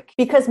from Rick,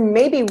 because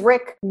maybe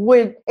Rick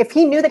would, if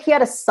he knew that he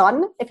had a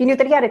son, if he knew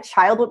that he had a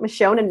child with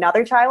Michonne,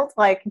 another child,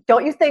 like,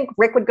 don't you think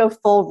Rick would go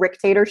full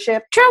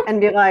Ricktatorship? True. And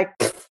be like,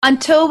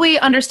 until we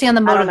understand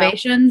the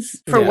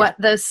motivations for what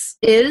this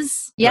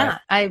is. Yeah.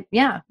 Right.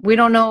 We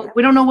don't know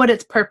what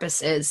its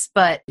purpose is,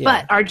 but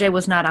RJ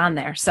was not on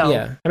there. So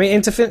yeah. I mean,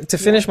 and to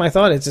finish my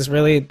thought, it's just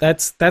really,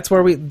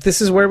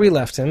 this is where we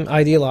left him,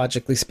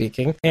 ideologically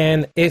speaking.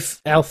 And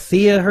if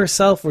Althea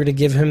herself were to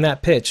give him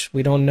that pitch,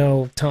 we don't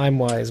know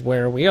time-wise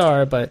where we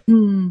are, but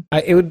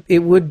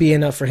It would be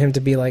enough for him to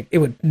be like, it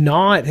would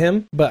gnaw at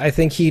him, but I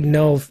think he'd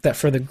know that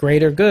for the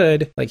greater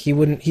good, like he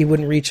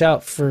wouldn't reach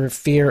out for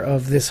fear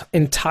of this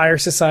entire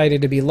society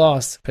to be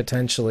lost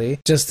potentially,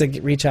 just to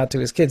reach out to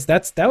his kids.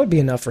 That would be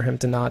enough for him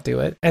to not do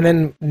it. And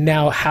then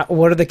now,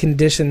 what are the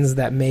conditions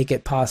that make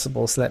it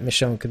possible so that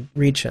Michonne could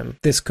reach him?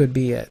 This could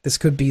be it. This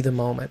could be the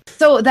moment.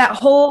 So that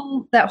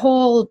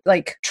whole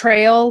like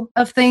trail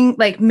of thing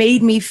like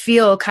made me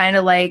feel kind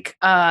of like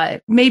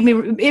it made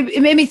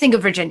me think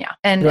of Virginia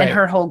and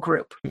her whole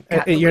group.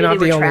 You're not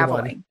the only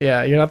one.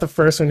 Yeah, you're not the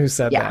first one who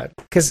said that.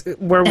 Because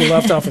where we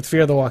left off with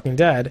Fear the Walking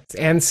Dead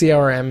and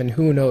CRM and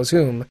who knows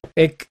whom,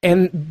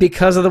 and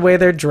because of the way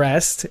they're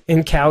dressed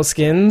in cow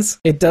skins,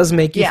 it does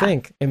make you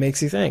think. It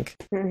makes you think.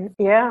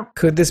 Yeah.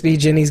 Could this be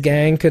Ginny's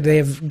gang? Could they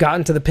have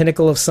gotten to the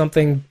pinnacle of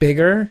something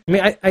bigger? I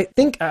mean, I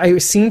think I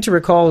seem to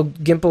recall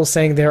Gimple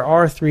saying there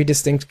are 3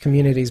 distinct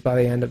communities by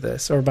the end of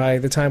this, or by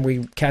the time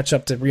we catch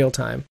up to real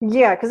time.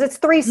 Yeah, because it's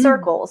 3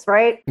 circles,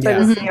 right? For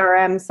the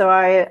CRM, so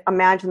I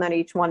imagine that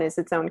each one is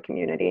its own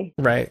community.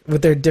 Right,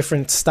 with their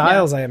different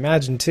styles, I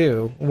imagine,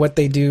 too. What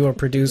they do or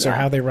produce or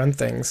how they run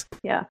things.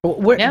 Yeah.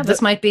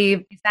 This might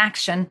be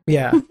action.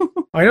 Yeah.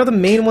 I know the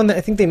main one that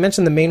I think they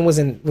mentioned the main was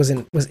in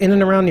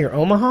and around near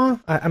Omaha.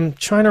 I'm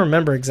trying to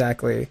remember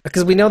exactly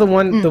because we know the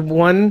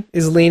one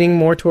is leaning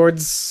more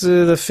towards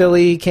the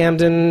Philly,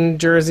 Camden,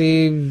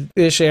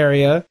 Jersey-ish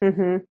area.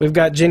 Mm-hmm. We've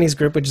got Ginny's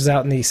group, which is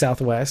out in the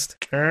Southwest,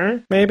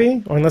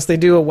 maybe, or unless they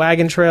do a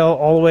wagon trail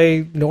all the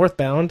way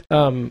northbound.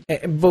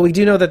 But we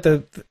do know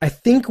that I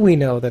think we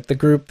know that the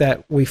group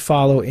that we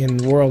follow in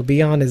World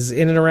Beyond is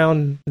in and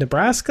around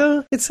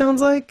Nebraska. It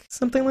sounds like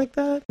something like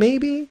that.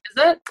 Maybe. Is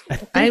it? I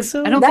think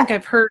so. I don't think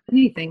I've heard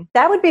anything.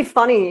 That would be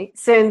funny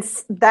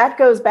since that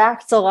goes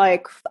back to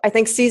like I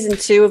think season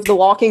 2 of The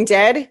Walking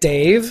Dead.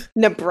 Dave,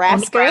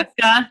 Nebraska.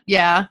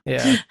 Yeah.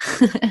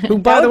 Who,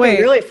 by the way,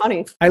 really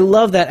funny. I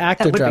love that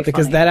actor drop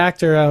because that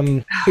actor,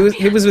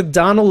 he was with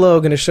Donald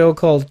Logue in a show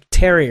called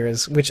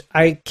Terriers, which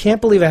I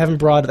can't believe I haven't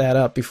brought that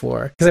up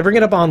before because I bring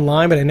it up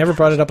online, but I never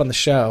brought it up on the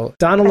show.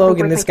 Donald Logue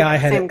and this guy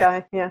had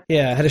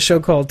a show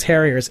called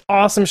Terriers.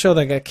 Awesome show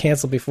that got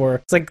canceled before.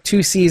 It's like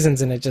 2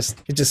 seasons and it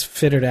just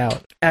fittered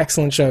out.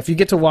 Excellent show. If you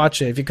get to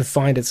watch it, if you could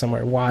find it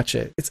somewhere, watch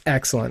it. It's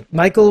excellent.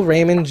 Michael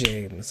Raymond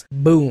James.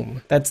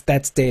 Boom.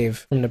 That's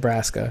Dave from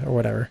Nebraska or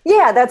whatever.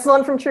 Yeah, that's the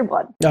one from True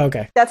Blood. Oh,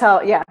 okay. That's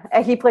how. Yeah,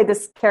 he played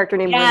this character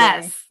named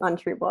Renee on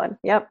True Blood.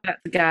 Yep.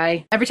 That's the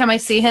guy. Every time I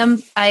see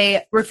him,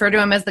 I refer to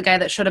him as the guy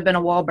that should have been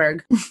a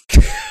Wahlberg.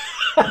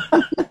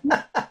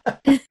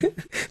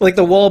 Like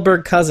the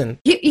Wahlberg cousin.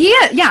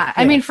 Yeah.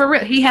 I mean, for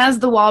real, he has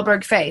the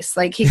Wahlberg face.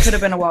 Like he could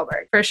have been a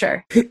Wahlberg for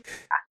sure.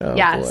 Oh,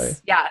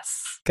 yes. Boy.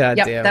 God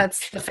damn.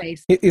 That's the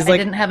face. I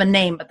didn't have a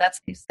name, but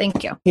that's his.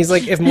 Thank you. He's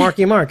like if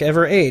Marky Mark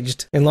ever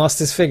aged and lost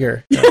his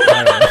figure.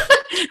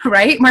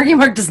 Right? Marky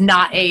Mark does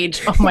not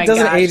age. Oh my god.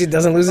 Doesn't age. It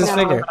doesn't lose his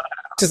figure.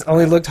 Just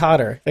only looked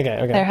hotter.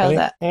 Okay. There, how's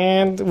that?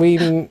 And we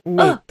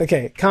meet.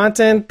 Okay,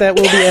 content that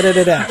will be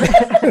edited out.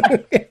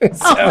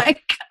 Oh my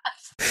god.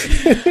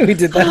 We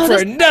did that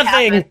for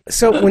nothing.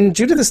 So when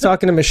Judith is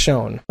talking to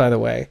Michonne, by the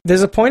way,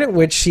 there's a point at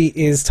which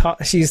she's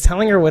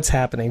telling her what's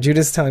happening.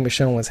 Judith's telling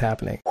Michonne what's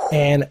happening.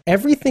 And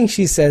everything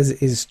she says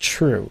is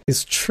true.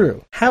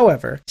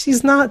 However,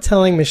 she's not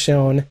telling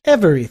Michonne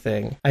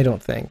everything, I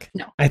don't think.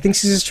 No. I think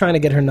she's just trying to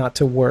get her not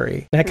to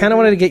worry. And I kind of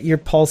wanted to get your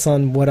pulse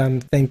on what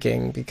I'm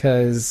thinking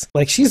because,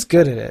 like, she's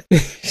good at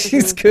it.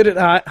 She's good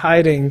at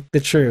hiding the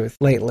truth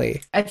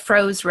lately. I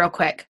froze real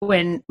quick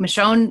when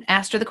Michonne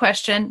asked her the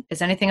question,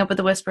 is anything up with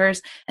the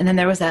whispers? And then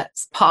there was that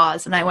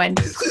pause and I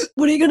went,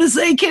 what are you going to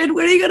say, kid?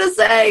 What are you going to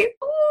say?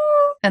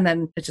 And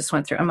then it just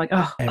went through. I'm like,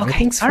 oh,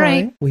 everything's okay, fine.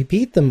 All right. We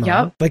beat them, Mom.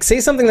 Yep. Like, say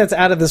something that's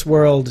out of this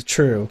world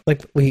true.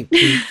 Like, we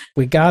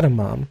got him,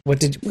 Mom. What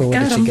did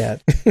she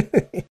get?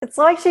 It's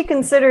like she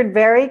considered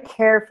very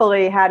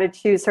carefully how to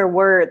choose her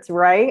words,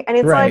 right? And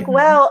it's like,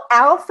 well,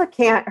 Alpha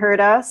can't hurt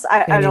us.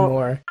 I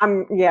don't.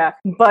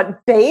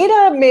 But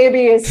Beta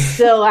maybe is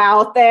still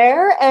out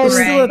there, and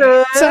still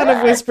a ton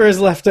of whispers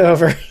left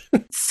over.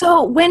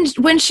 So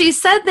when she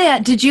said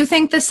that, did you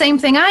think the same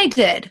thing I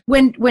did?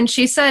 When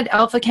she said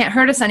Alpha can't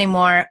hurt us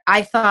anymore,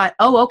 I thought,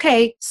 oh,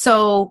 okay,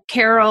 so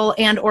Carol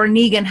and or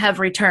Negan have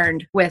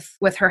returned with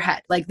her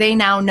head. Like they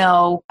now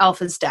know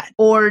Alpha's dead.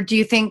 Or do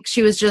you think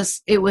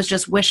it was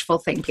just wishful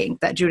thinking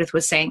that Judith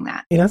was saying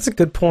that? Yeah, that's a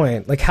good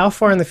point. Like how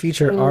far in the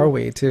future are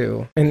we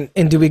too? And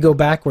do we go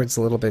backwards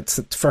a little bit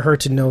for her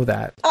to know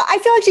that? I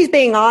feel like she's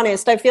being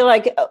honest. I feel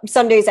like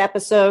Sunday's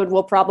episode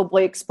will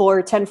probably explore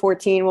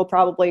 1014 will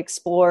probably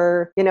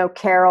explore,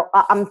 Carol.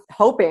 I'm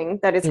hoping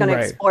that it's going to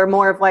explore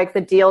more of like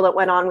the deal that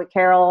went on with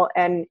Carol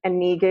and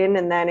Negan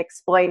and then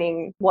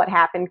explaining what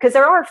happened. Because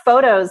there are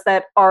photos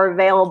that are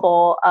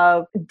available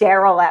of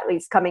Daryl at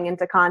least coming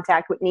into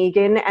contact with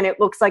Negan and it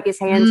looks like his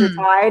hands are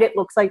tied. It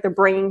looks like they're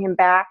bringing him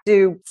back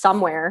to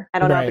somewhere. I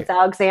don't know Right. if it's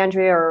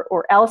Alexandria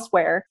or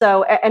elsewhere.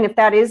 So, and if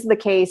that is the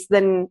case,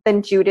 then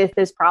Judith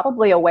is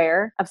probably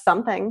aware of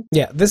something.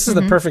 Yeah, this is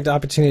the perfect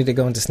opportunity to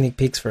go into sneak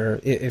peeks for,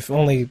 if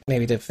only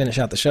maybe to finish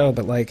out the show,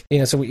 but like, you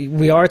know, so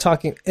we are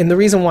talking, and the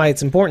reason why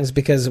it's important is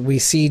because we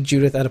see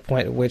Judith at a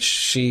point at which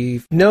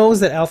she knows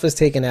that Alpha's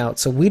taken out,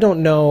 so we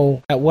don't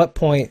know at what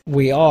point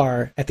we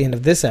are at the end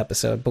of this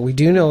episode, but we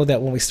do know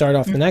that when we start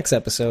off the next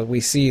episode, we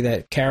see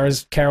that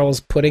Carol's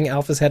putting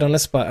Alpha's head on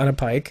a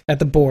pike at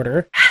the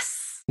border.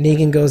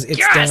 Negan goes,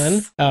 "It's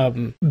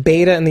done."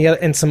 Beta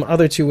and some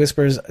other two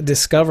Whispers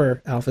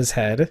discover Alpha's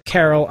head.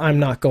 Carol, "I'm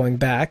not going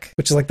back,"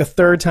 which is like the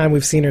third time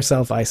we've seen her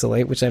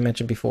self-isolate, which I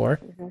mentioned before.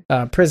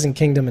 Prison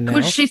Kingdom and now.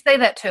 Who did she say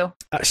that to?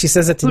 She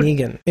says it to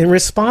Negan in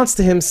response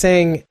to him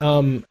saying,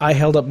 "I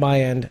held up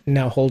my end,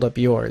 now hold up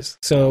yours."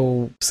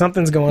 So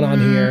something's going on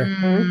here.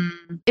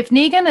 If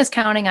Negan is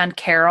counting on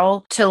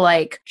Carol to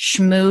like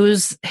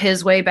schmooze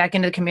his way back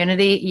into the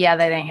community, yeah,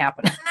 that ain't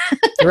happening.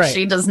 Right.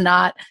 She does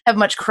not have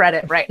much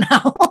credit right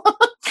now.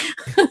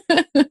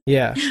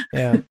 Yeah.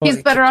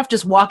 He's better off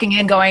just walking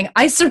in going,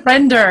 "I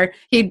surrender."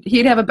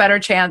 He'd have a better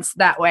chance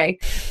that way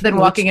than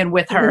walking in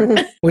with her.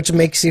 Which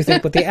makes you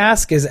think what the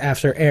ask is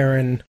after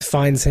Aaron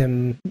finds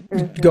him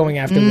going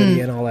after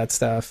Lydia and all that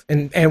stuff.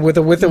 And with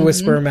a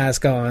Whisperer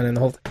mask on and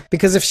the whole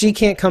because if she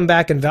can't come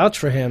back and vouch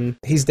for him,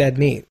 he's dead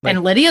meat. Like,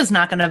 and Lydia's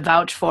not going to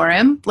vouch for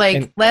him.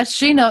 Like,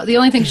 the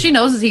only thing she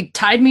knows is he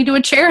tied me to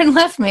a chair and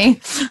left me.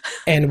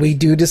 And we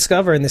do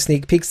discover in the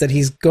sneak peeks that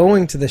he's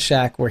going to the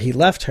shack where he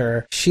left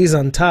her. She's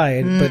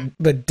untied,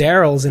 but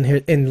Daryl's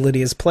in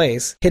Lydia's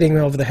place, hitting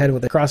him over the head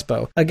with a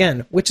crossbow.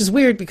 Again, which is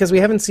weird because we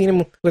haven't seen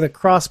him with a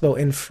crossbow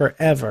in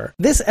forever.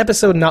 This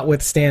episode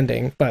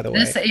notwithstanding, by the way.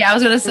 I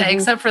was going to say,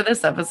 except for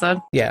this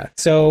episode. Yeah,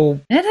 so...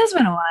 It has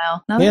been a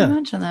while, now that you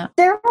mention that.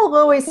 Daryl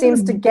always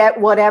seems to get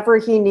whatever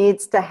he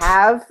needs to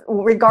have,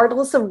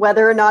 regardless of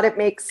whether or not it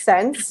makes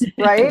sense,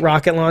 right?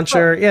 Rocket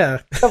launcher,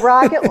 yeah. The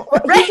rocket...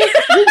 he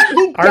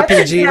gets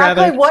RPG, exactly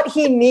rather. what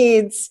he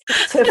needs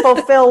to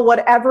fulfill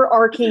whatever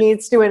arc he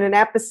needs to in an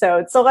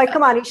episode. So, like,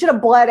 come on, he should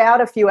have bled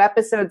out a few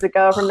episodes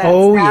ago from that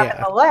stab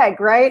in the leg,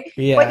 right?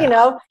 Yeah. But, you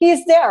know,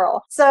 he's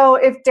Daryl. So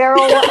if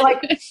Daryl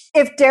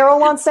if Daryl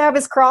wants to have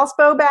his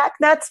crossbow back,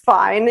 that's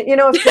fine. You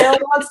know, if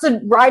Daryl wants to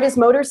ride his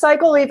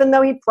motorcycle, even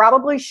though he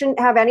probably shouldn't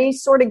have any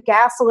sort of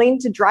gasoline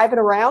to drive it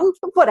around,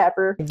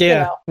 whatever. Yeah, you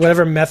know.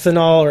 whatever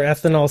methanol or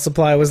ethanol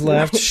supply was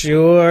left,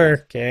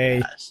 sure.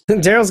 Okay.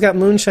 Daryl's got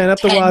moonshine up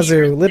the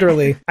wazoo,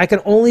 literally. I can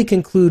only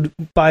conclude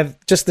by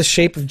just the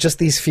shape of just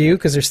these few,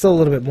 because there's still a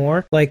little bit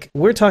more. Like,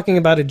 we're talking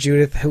about a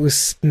Judith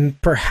who's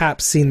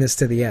perhaps seen this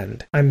to the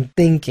end. I'm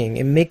thinking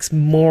it makes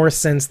more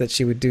sense that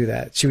she would do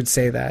that. She would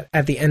say that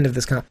at the end of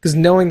this because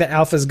knowing that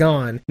Alpha's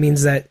gone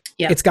means that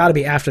it's got to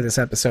be after this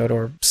episode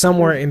or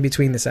somewhere in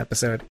between this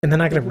episode, and they're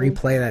not going to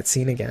replay that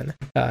scene again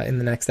in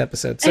the next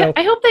episode. So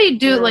I hope they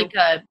do like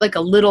a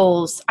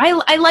little.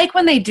 I like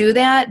when they do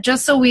that,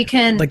 just so we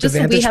can just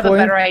so we have a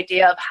better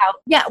idea of how.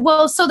 Yeah,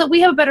 well, so that we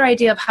have a better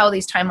idea of how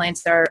these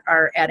timelines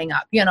are adding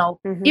up. You know,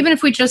 even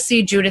if we just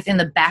see Judith in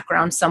the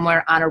background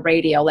somewhere on a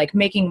radio, like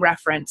making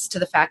reference to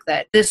the fact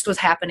that this was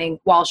happening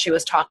while she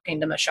was talking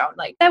to Michonne,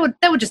 like that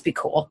would just be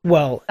cool.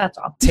 Well, that's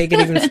all. take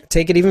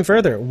it even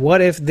further.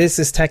 What if this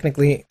is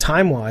technically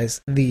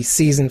time-wise the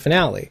season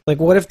finale? Like,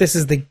 what if this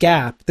is the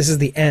gap, this is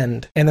the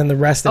end, and then the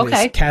rest of it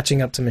is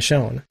catching up to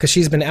Michonne? Because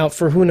she's been out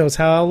for who knows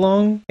how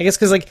long? I guess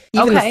because like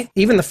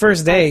even the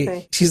first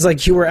day, she's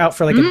like, you were out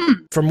for like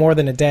for more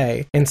than a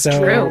day, and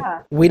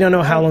so we don't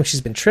know how long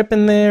she's been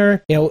tripping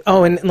there. You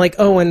know, and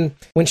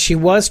when she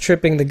was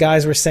tripping, the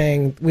guys were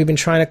saying, we've been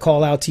trying to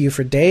call out to you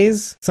for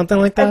days, something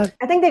like that.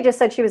 I think they just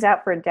said she was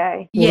out for a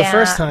day. Well, the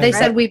first time they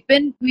said we've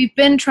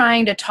been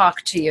trying to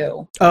talk to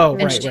you. Oh,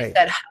 and she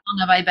said, how long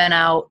have I been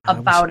out?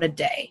 About a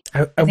day.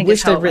 I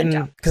wish they'd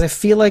written, because I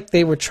feel like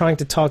they were trying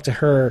to talk to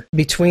her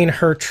between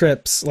her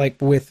trips, like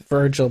with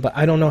Virgil, but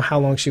I don't know how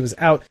long she was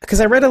out.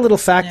 Because I read a little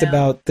fact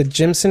about the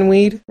Jimson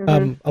weed,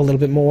 a little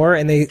bit more,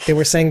 and they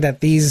were saying that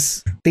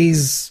these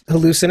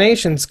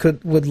hallucinations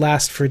would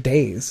last for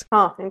days.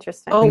 Oh,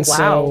 interesting. Oh, and wow.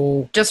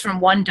 So, just from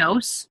one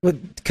dose?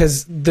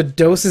 Because the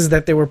doses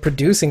that they were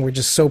producing were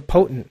just so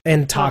potent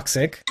and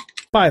toxic.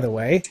 By the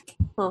way,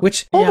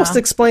 which almost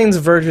explains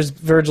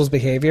Virgil's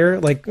behavior.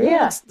 Like,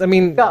 I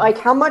mean, like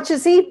how much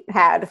has he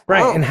had?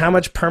 Right, and how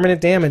much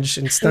permanent damage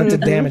and stunted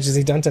damage has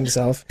he done to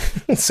himself?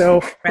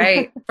 So,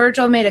 right.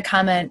 Virgil made a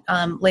comment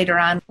later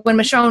on when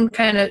Michonne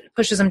kind of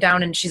pushes him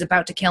down and she's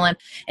about to kill him,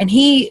 and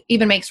he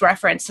even makes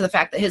reference to the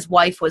fact that his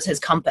wife was his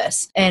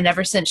compass, and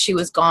ever since she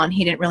was gone,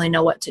 he didn't really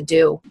know what to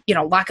do. You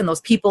know, locking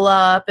those people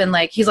up, and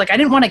like he's like, I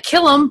didn't want to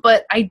kill him,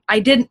 but I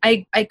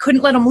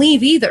couldn't let him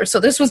leave either. So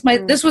this was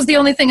the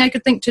only thing I could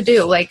stupid thing to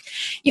do. Like,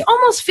 you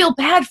almost feel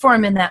bad for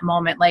him in that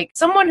moment. Like,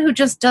 someone who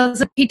just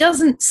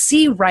doesn't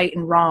see right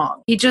and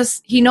wrong.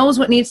 He knows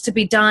what needs to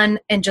be done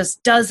and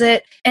just does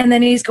it. And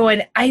then he's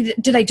going,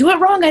 did I do it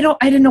wrong? I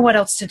didn't know what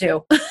else to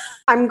do.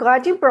 I'm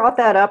glad you brought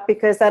that up,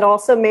 because that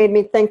also made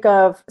me think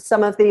of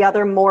some of the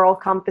other moral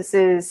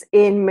compasses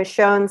in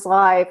Michonne's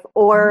life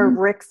or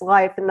Rick's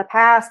life in the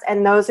past.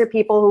 And those are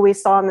people who we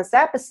saw in this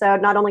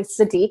episode, not only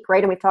Sadiq,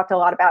 right? And we've talked a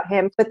lot about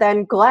him, but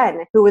then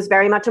Glenn, who was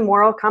very much a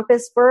moral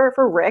compass for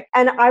Rick.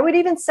 And I would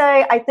even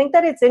say, I think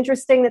that it's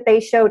interesting that they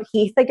showed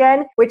Heath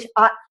again, which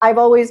I've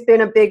always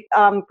been a big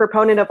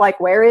proponent of, like,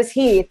 where is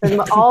Heath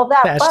and all of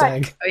that.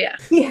 Hashtag. But,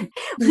 oh,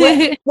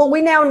 yeah. Well,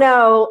 we now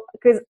know,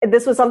 because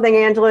this was something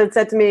Angela had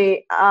said to me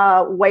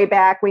way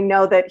back, we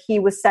know that he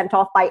was sent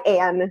off by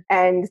Anne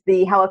and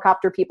the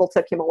helicopter people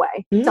took him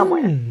away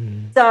somewhere.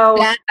 So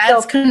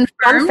that's confirmed?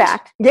 Fun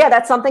fact. Yeah,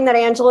 that's something that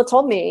Angela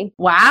told me.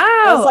 Wow.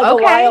 It was like a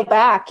while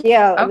back.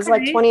 Yeah, it was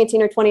like Okay.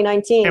 2018 or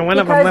 2019. And one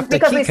of them left a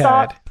key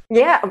card.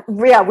 Yeah,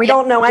 we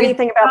don't know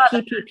anything about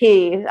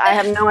PPP. I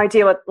have no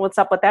idea what's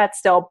up with that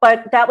still.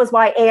 But that was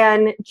why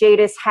Anne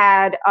Jadis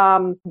had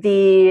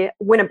the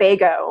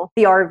Winnebago,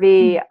 the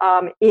RV,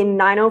 in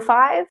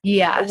 905.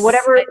 Yes.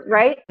 Whatever,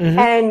 right? Mhm.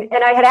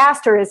 And I had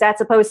asked her,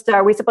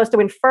 are we supposed to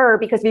infer,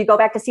 because if you go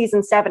back to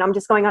season 7, I'm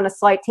just going on a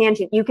slight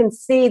tangent, you can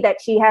see that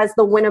she has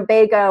the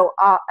Winnebago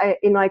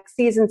in like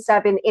season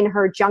 7 in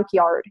her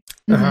junkyard.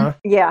 Uh-huh.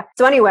 Yeah.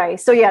 So anyway,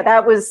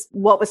 that was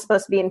what was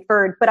supposed to be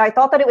inferred. But I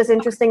thought that it was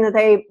interesting that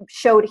they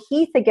showed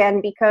Heath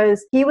again,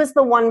 because he was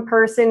the one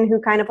person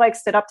who kind of like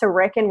stood up to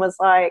Rick and was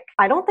like,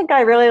 I don't think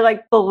I really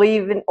like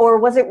believe in, or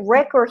was it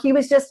Rick, or he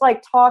was just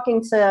like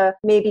talking to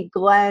maybe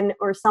Glenn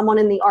or someone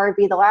in the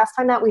RV the last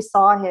time that we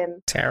saw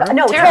him. Tara?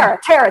 No, Tara.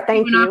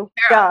 Thank you.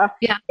 Tara.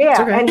 Yeah.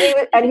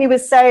 Okay. And he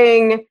was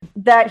saying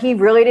that he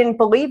really didn't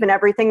believe in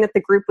everything that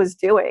the group was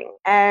doing,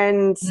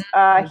 and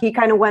he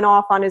kind of went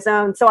off on his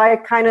own. So I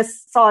kind of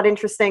saw it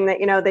interesting that,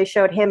 they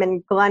showed him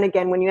and Glenn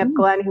again, when you have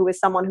Glenn, who was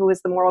someone who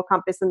was the moral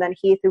compass, and then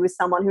Heath, who was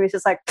someone who was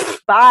just like,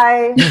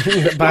 bye.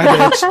 Bye,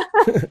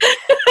 bitch.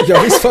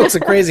 Yo, these folks are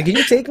crazy. Can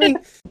you take me?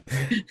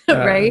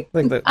 Right.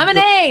 Like I'm an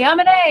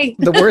A.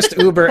 The worst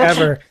Uber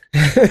ever.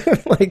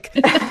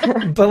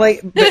 But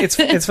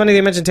it's funny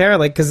they mentioned Tara,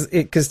 like,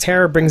 because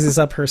Tara brings this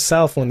up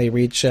herself when they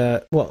reach.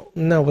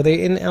 Were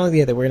they in?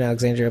 Yeah, they were in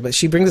Alexandria, but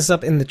she brings this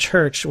up in the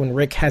church when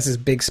Rick has his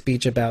big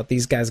speech about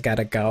these guys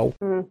gotta go,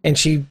 and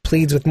she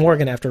pleads with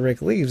Morgan after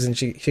Rick leaves, and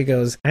she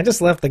goes, "I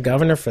just left the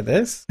governor for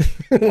this,"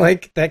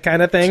 like that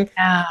kind of thing.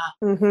 Yeah.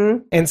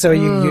 Mm-hmm. And so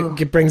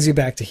it brings you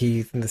back to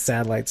Heath and the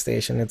satellite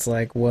station. It's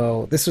like,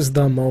 whoa, this was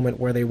the moment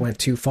where they went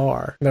too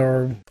far,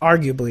 or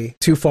arguably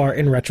too far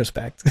in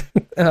retrospect.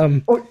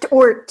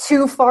 Or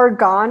too far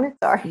gone.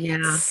 Sorry.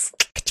 Yeah.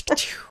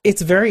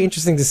 It's very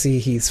interesting to see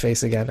Heath's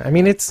face again. I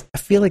mean, I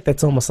feel like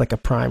that's almost like a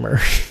primer.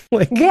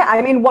 Yeah,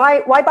 I mean,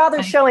 why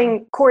bother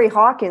showing Corey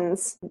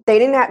Hawkins? They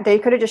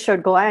could have just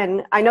showed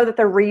Glenn. I know that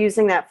they're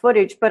reusing that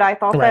footage, but I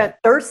thought that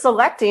they're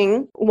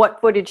selecting what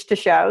footage to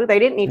show. They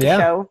didn't need to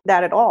show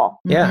that at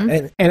all.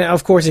 Yeah, and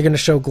of course you're going to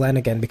show Glenn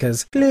again,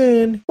 because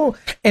Glenn. Oh.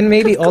 And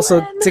maybe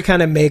also to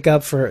kind of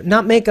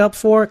not make up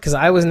for, because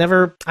I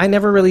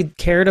never really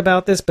cared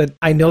about this, but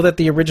I know that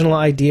the original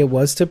idea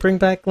was to bring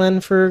back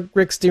Glenn for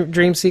Rick's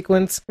dream sequence.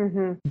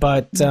 Mm-hmm.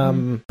 But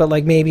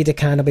like maybe to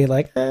kind of be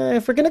like,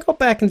 if we're going to go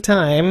back in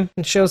time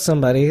and show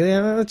somebody,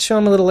 let's show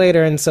him a little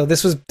later. And so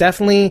this was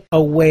definitely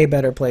a way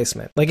better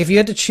placement. Like if you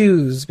had to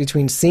choose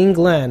between seeing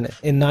Glenn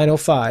in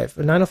 905,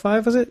 or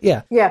 905 was it?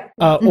 Yeah. Yeah.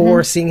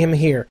 Or seeing him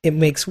here, it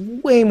makes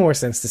way more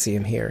sense to see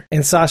him here.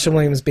 And Sasha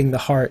Williams being the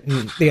heart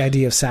and the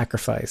idea of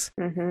sacrifice.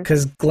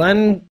 Because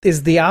Glenn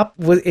is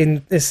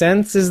in a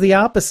sense, is the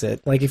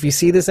opposite. Like if you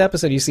see this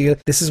episode, you see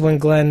this is when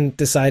Glenn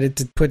decided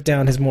to put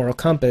down his moral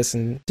compass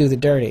and do the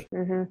dirty.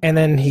 And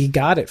then he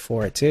got it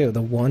for it too,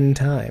 the one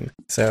time.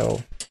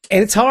 So,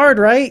 and it's hard,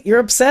 right? You're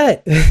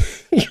upset.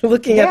 You're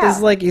looking at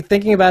this like you're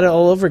thinking about it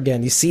all over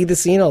again. You see the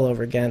scene all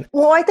over again.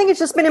 Well, I think it's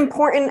just been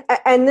important,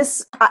 and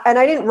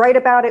I didn't write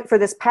about it for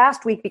this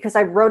past week because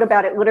I wrote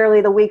about it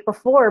literally the week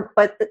before,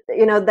 but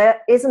that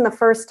isn't the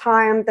first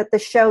time that the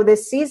show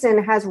this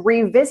season has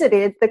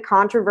revisited the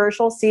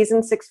controversial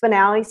season 6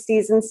 finale,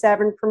 season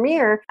 7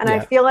 premiere, and I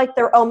feel like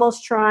they're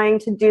almost trying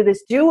to do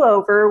this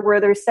do-over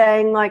where they're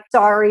saying like,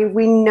 sorry,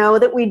 we know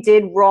that we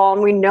did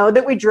wrong. We know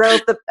that we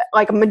drove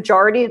a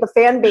majority of the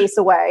fan base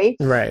away.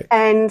 Right.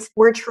 And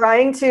we're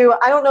trying to,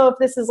 I don't know if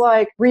this is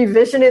like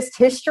revisionist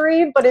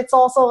history, but it's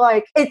also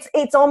like,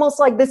 it's almost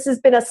like this has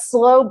been a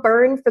slow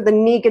burn for the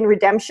Negan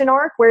redemption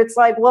arc where it's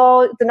like,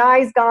 well,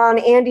 Denai's gone,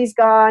 Andy's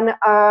gone.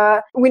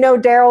 We know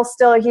Daryl's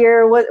still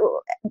here,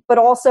 but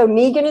also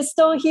Negan is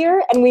still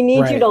here and we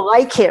need you to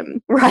like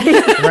him.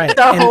 Right. Right.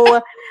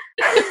 So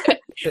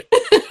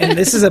and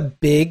this is a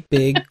big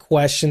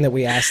question that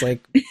we asked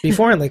like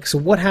before, and like, so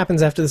what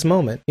happens after this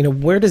moment? You know,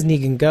 where does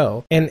Negan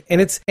go? And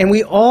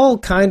we all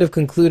kind of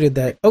concluded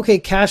that, okay,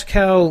 cash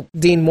cow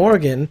Dean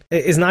Morgan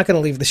is not going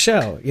to leave the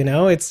show. You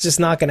know, it's just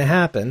not going to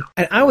happen.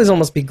 And I was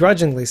almost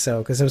begrudgingly so,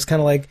 because it was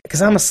kind of like,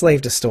 because I'm a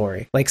slave to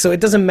story. Like, so it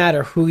doesn't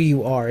matter who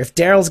you are. If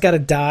Daryl's got to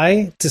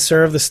die to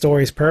serve the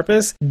story's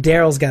purpose,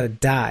 Daryl's got to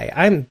die.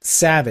 I'm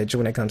savage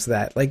when it comes to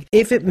that. Like,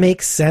 if it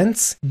makes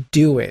sense,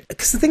 do it.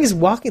 Because the thing is,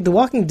 The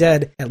Walking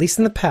Dead, at least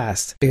in the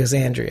past, because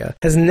Andrea,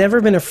 has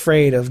never been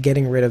afraid of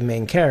getting rid of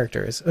main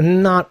characters.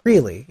 Not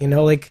really. You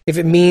know, like, if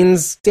it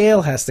means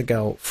Dale has to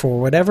go for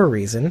whatever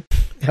reason,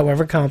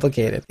 however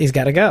complicated, he's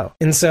got to go.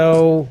 And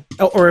so,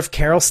 or if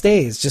Carol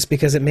stays just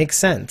because it makes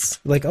sense.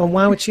 Like, oh,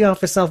 why would she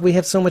off herself? We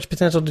have so much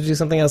potential to do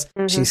something else.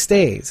 She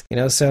stays. You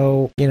know,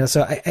 so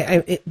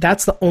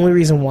that's the only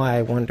reason why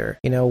I wonder,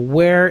 you know,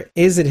 where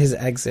is it his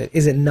exit?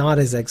 Is it not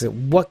his exit?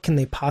 What can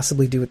they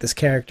possibly do with this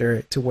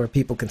character to where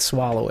people can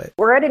swallow it?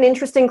 We're at an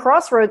interesting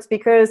crossroads,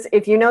 because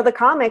if you know the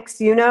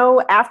comics, you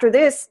know after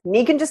this,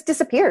 Negan just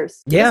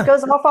disappears. He just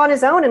goes off on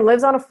his own and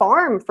lives on a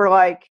farm for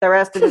like the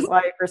rest of his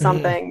life or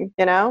something,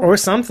 you know? Or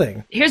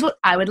something. Here's what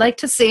I would like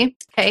to see,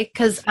 okay?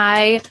 Because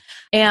I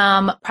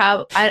am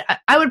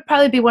I would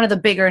probably be one of the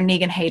bigger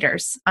Negan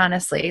haters,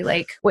 honestly.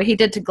 Like, what he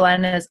did to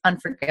Glenn is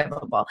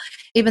unforgivable.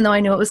 Even though I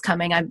knew it was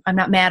coming, I'm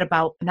not mad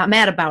about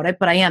it,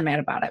 but I am mad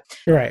about it.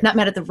 Right. Not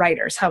mad at the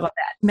writers. How about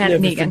that? Mad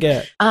at Negan.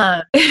 Forget.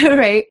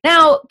 Right.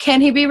 Now,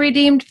 can he be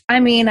redeemed? I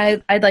mean,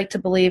 I'd like to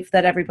believe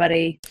that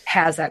everybody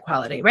has that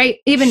quality, right?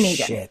 Even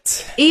Negan.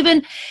 Shit.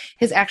 Even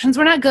his actions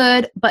were not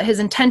good, but his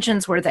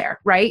intentions were there,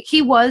 right?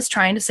 He was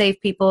trying to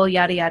save people,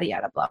 yada, yada,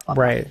 yada, blah, blah,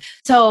 blah. Right.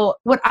 So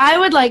what I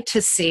would like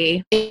to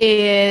see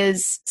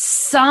is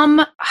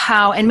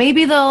somehow, and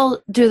maybe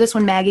they'll do this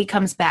when Maggie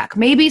comes back,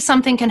 maybe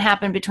something can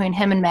happen between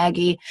him and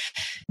Maggie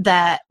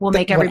that will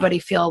make everybody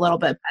feel a little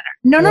bit better.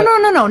 No, not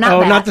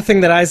that. Not the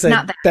thing that I said.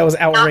 Not that was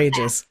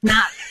outrageous.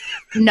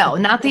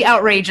 Not the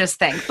outrageous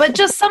thing, but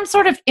just some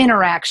sort of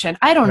interaction.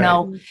 I don't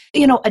know,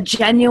 you know, a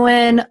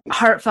genuine,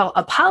 heartfelt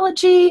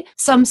apology,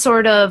 some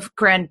sort of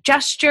grand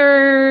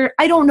gesture.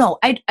 I don't know.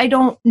 I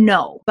don't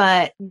know,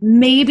 but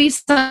maybe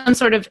some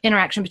sort of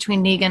interaction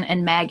between Negan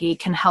and Maggie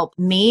can help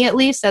me, at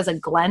least as a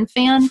Glenn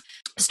fan,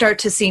 start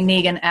to see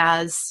Negan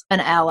as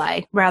an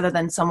ally rather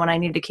than someone I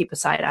need to keep a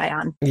side eye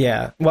on.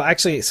 Yeah. Well,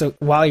 actually, so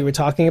while you were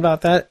talking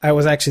about that, I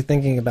was actually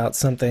thinking about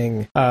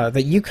something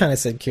that you kind of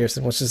said,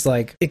 Kirsten, which is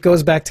like, it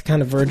goes back to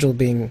kind of Virgil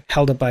being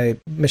held up by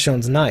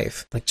Michonne's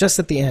knife, like just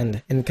at the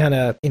end, and kind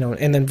of, you know,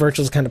 and then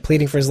Virgil's kind of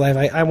pleading for his life.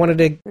 I wanted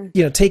to,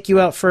 you know, take you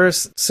out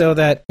first so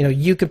that, you know,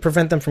 you could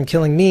prevent them from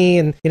killing me.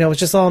 And, you know, it's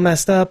just all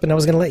messed up and I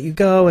was going to let you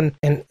go,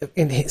 and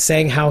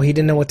saying how he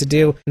didn't know what to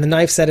do. And the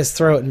knife's at his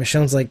throat and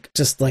Michonne's like,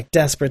 just like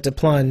desperate to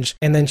plunge.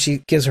 And then she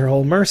gives her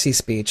whole mercy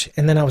speech.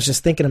 And then I was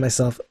just thinking to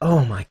myself,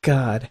 oh my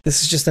God,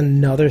 this is just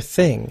another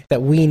thing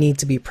that we need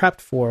to be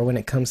prepped for when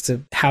it comes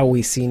to how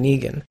we see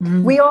Negan.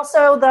 We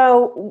also,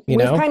 though, we've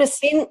kind of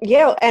seen,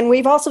 and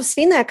we've also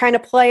seen that kind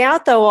of play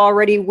out, though,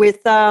 already with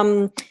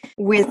Maggie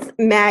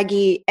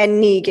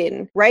and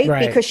Negan,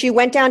 right? Because she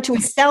went down to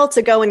his cell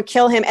to go and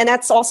kill him. And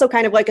that's also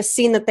kind of like a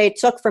scene that they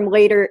took from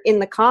later in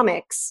the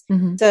comics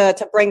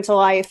to bring to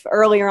life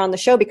earlier on the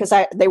show, because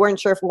they weren't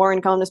sure if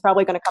Lauren Cohn was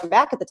probably going to come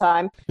back at the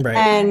time. Right.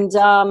 And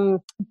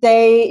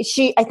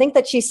I think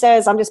that she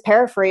says, I'm just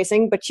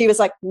paraphrasing, but she was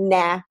like,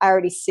 nah, I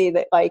already see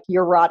that, like,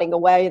 you're rotting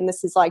away and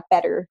this is like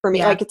better for me.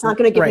 Yeah. Like, it's not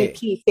going to give me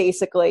peace,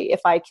 basically,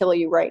 if I kill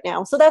you right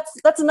now. So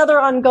that's another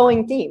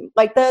ongoing theme.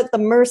 Like my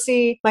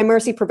mercy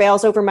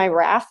prevails over my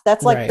wrath.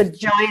 That's like the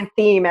giant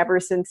theme ever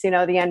since, you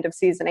know, the end of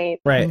season 8.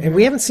 Right. And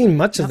we haven't seen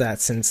much of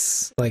that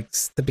since like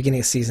the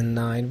beginning of season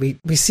 9.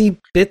 We see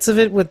bits of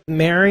it with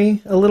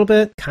Mary a little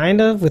bit,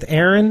 kind of with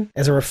Aaron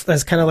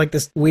as kind of like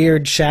this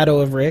weird shadow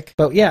of Rick.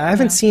 But yeah, I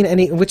haven't seen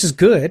any, which is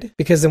good,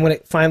 because then when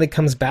it finally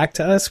comes back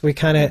to us, we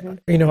kind of,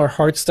 you know, our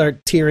hearts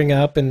start tearing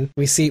up and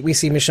we see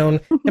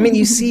Michonne. I mean,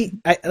 you see,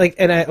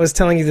 and I was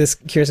telling you this,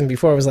 Kirsten,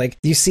 before, I was like,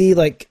 you see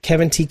like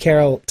Kevin T.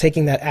 Carroll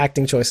taking that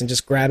acting choice and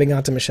just grabbing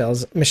onto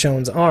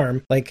Michonne's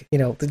arm, like, you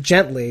know,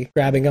 gently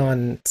grabbing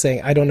on,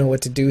 saying, I don't know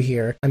what to do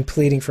here. I'm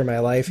pleading for my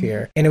life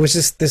here. And it was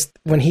just this,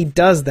 when he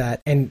does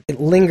that and it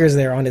lingers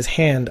there on his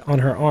hand, on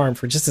her arm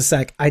for just a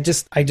sec, I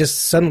just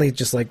suddenly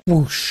just like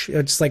whoosh,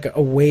 just like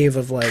a wave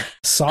of like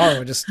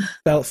sorrow just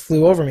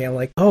flew over me. I'm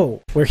like,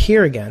 oh, we're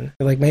here again.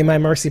 Like, may my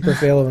mercy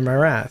prevail over my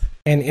wrath.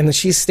 And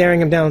she's staring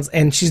him down,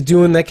 and she's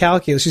doing the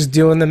calculus. She's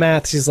doing the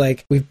math. She's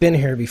like, we've been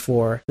here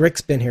before.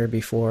 Rick's been here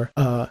before.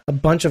 A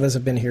bunch of us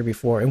have been here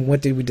before. And what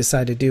did we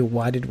decide to do?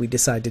 Why did we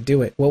decide to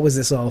do it? What was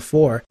this all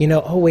for? You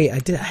know, oh, wait,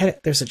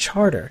 there's a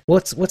charter.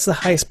 What's the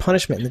highest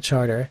punishment in the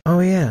charter? Oh,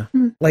 yeah.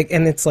 Like,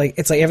 and it's like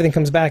everything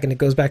comes back, and it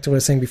goes back to what I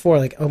was saying before.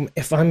 Like,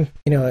 if I'm,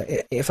 you know,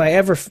 if I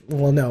ever,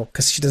 well, no,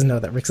 because she doesn't know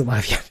that Rick's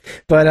alive yet.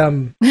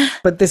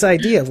 But this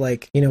idea of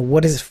like, you know,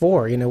 what is it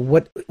for? You know,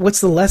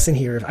 what's the lesson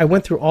here? If I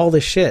went through all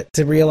this shit,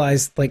 to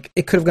realize like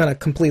it could have gone a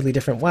completely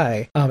different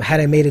way had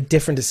I made a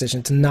different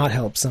decision to not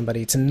help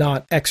somebody, to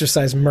not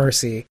exercise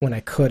mercy when I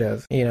could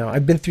have. You know,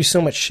 I've been through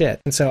so much shit.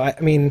 And so, I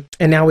mean,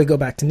 and now we go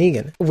back to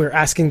Negan. We're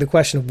asking the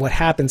question of what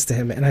happens to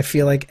him. And I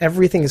feel like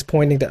everything is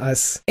pointing to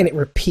us, and it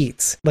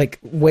repeats, like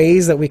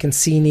ways that we can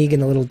see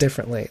Negan a little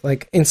differently.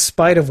 Like in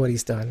spite of what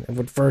he's done and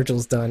what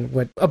Virgil's done,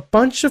 what a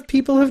bunch of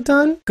people have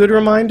done. Good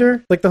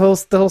reminder, like the whole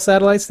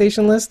satellite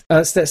station list,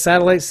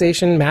 satellite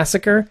station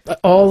massacre,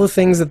 all the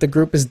things that the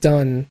group has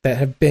done that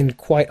have been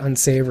quite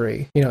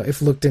unsavory, you know,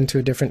 if looked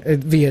into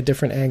via a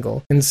different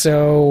angle. And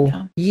so,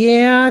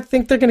 yeah, I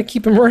think they're going to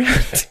keep him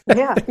around.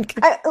 Yeah.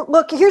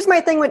 Look, here's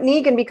my thing with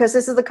Negan, because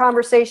this is the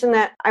conversation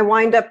that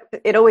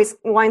it always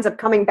winds up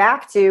coming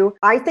back to.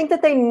 I think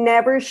that they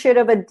never should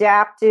have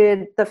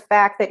adapted the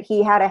fact that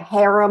he had a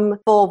harem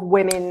full of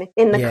women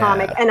in the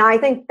comic. And I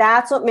think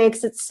that's what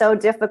makes it so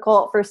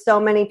difficult for so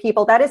many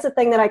people. That is the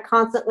thing that I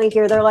constantly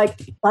hear. They're like,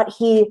 but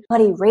he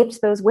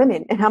raped those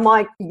women. And I'm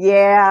like,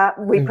 yeah,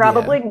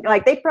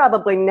 they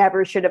probably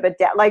never should have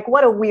adapted. Like,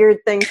 what a weird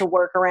thing to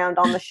work around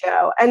on the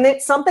show. And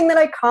it's something that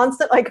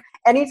like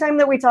anytime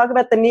that we talk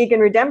about the Negan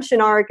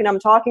redemption arc and I'm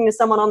talking to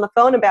someone on the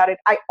phone about it,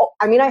 I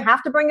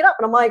have to bring it up.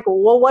 And I'm like,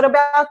 well, what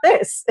about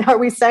this? Are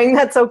we saying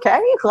that's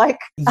okay? Like,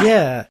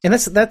 yeah. And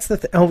that's the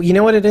thing. Oh, you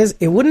know what it is?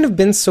 It wouldn't have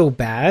been so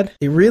bad.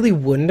 It really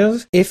wouldn't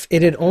have if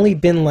it had only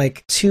been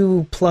like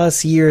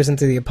 2+ years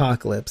into the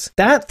apocalypse.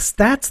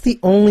 That's the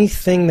only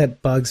thing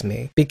that bugs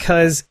me,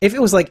 because if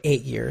it was like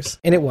 8 years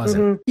and it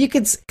wasn't, you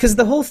could, because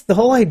the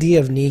whole idea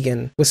of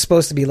Negan was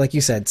supposed to be, like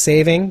you said,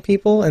 saving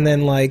people. And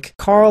then like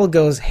Carl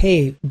goes,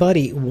 hey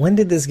buddy, when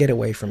did this get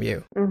away from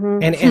you?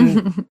 And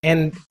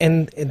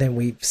then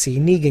we see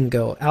Negan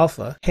go,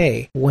 Alpha,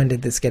 hey, when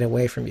did this get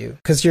away from you?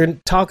 Because you're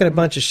talking a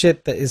bunch of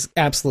shit that is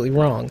absolutely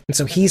wrong. And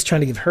so he's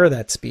trying to give her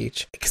that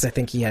speech because I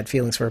think he had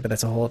feelings for her, but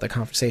that's a whole other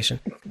conversation.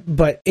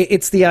 But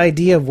it's the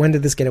idea of when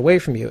did this get away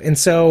from you? And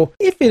so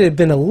if it had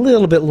been a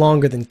little bit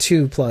longer than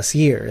 2+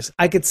 years,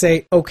 I could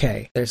say,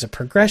 okay, there's a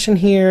progression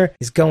here.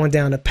 He's going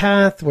down a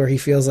path where he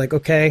feels like,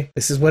 okay,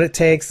 this is what it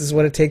takes. This is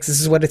what it takes.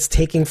 This is what it's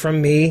taking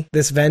from me,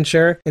 this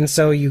venture. And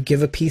so you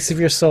give a piece of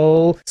your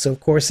soul. So of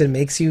course it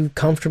makes you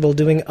comfortable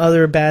doing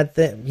other bad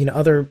things, you know,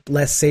 other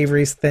less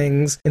savory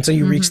things. And so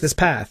you reach this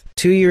path.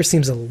 2 years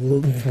seems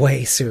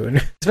way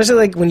soon, especially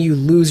like when you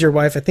lose your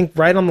wife, I think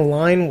right on the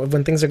line of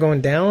when things are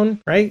going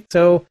down, right?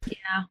 So,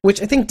 yeah.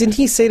 Which I think, didn't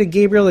he say to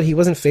Gabriel that he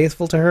wasn't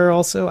faithful to her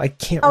also? I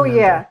can't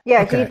remember.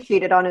 Yeah, okay. He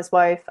cheated on his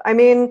wife. I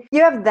mean,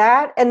 you have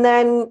that, and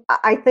then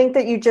I think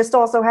that you just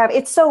also have,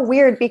 it's so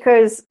weird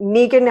because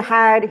Negan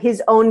had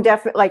his own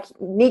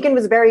Negan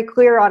was very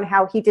clear on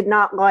how he did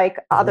not like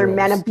other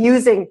men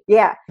abusing.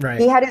 Yeah. Right.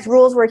 He had his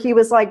rules where he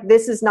was like,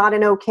 this is not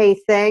an okay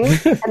thing.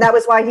 And that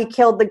was why he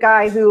killed the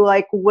guy who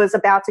like was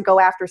about to go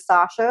after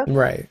Sasha.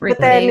 Right. But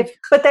then it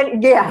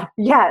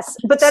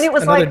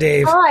was another like,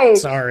 Dave. Hi.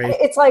 Sorry.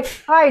 It's like,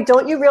 hi,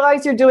 don't you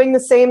realize you're doing the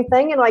same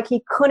thing? And like,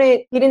 he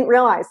didn't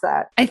realize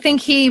that. I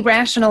think he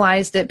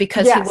rationalized it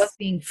because he was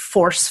being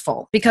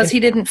forceful, because he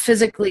didn't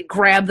physically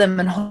grab them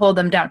and hold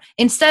them down.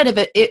 Instead of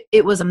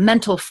it was a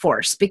mental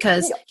force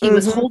because he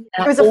was holding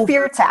them. It was a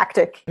fear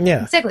tactic.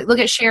 Yeah. Exactly. Look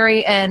at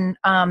Sherry and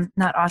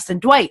not Austin,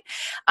 Dwight.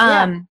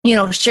 You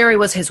know, Sherry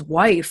was his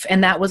wife,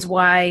 and that was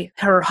why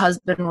her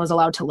husband was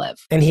allowed to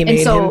live. And he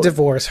made him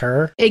divorce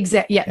her.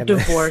 Exactly. Yeah,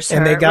 divorce her.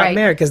 And they got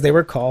married because they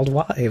were called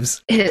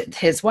wives.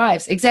 His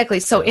wives. Exactly.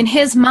 So in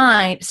his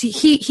mind,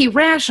 he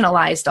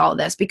rationalized all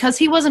this because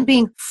he wasn't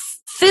being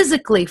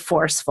physically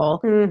forceful.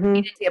 He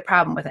didn't see a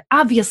problem with it.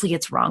 Obviously,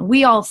 it's wrong.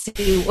 We all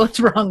see what's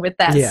wrong with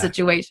that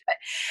situation.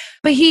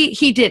 But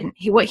he didn't.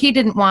 What he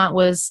didn't want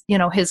was, you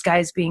know, his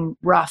guys being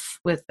rough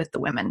with the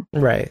women.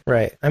 Right.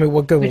 I mean,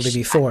 what good will it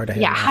be for to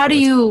him? Yeah. How do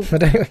you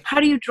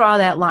draw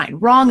that line?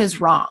 Wrong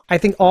is wrong. I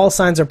think all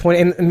signs are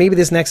pointing, and maybe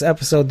this next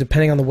episode,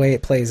 depending on the way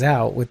it plays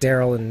out with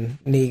Daryl and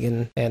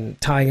Negan and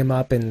tying him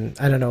up and,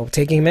 I don't know,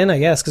 taking him in, I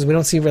guess, because we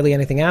don't see really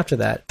anything after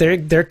that.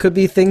 There could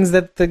be things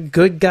that the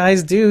good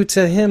guys do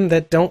to him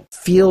that don't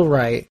feel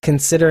right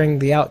considering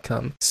the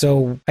outcome.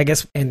 So I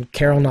guess, and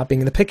Carol not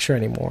being in the picture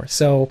anymore.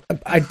 So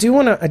I do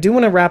want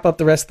to wrap up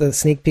the rest of the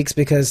sneak peeks,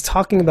 because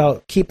talking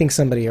about keeping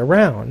somebody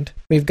around,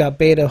 we've got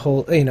Beta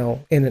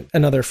in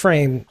another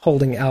frame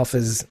holding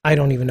Alpha's, I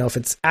don't even know if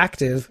it's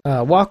active,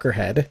 walker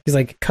head. He's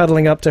like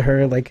cuddling up to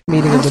her, like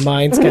meeting of the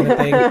minds kind of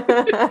thing.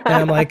 And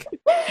I'm like,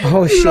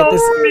 oh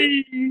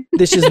shit,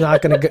 this is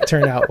not going to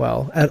turn out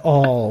well at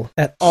all.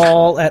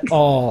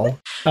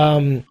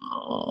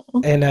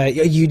 And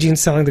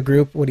Eugene's telling the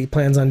group what he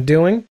plans on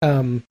doing,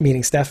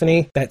 meeting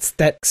Stephanie. That's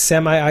that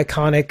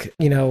semi-iconic,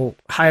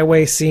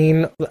 highway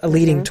scene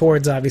leading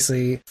towards,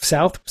 obviously,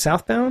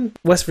 southbound?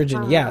 West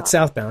Virginia. Yeah, it's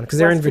southbound, because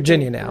they're in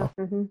Virginia now.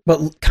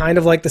 But kind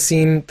of like the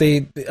scene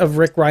of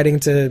Rick riding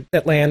to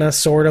Atlanta,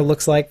 sort of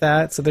looks like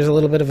that. So there's a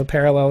little bit of a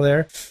parallel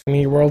there. I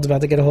mean, your world's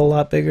about to get a whole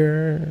lot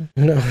bigger.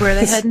 No. Where are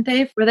they heading,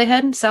 Dave? Where are they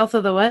heading? South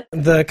of the what?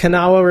 The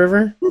Kanawha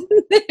River.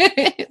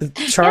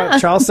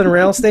 Charleston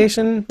Rail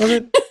Station, was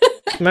it?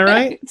 Am I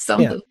right?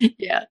 Something.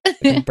 Yeah.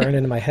 Burn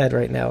into my head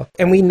right now.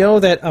 And we know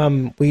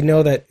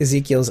that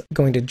Ezekiel's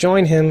going to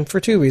join him for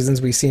two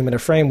reasons. We see him in a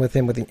frame with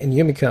him and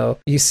Yumiko.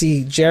 You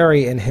see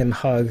Jerry and him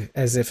hug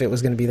as if it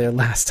was going to be their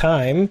last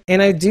time.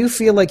 And I do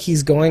feel like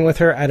he's going with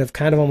her out of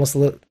kind of almost,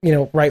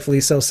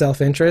 rightfully so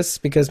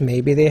self-interest, because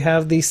maybe they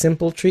have the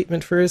simple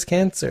treatment for his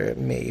cancer.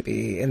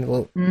 Maybe. And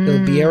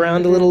he'll be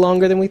around a little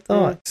longer than we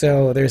thought.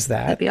 So there's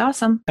that. That'd be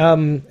awesome.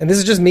 And this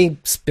is just me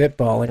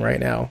spitballing right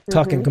now,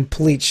 talking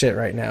complete shit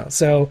right now.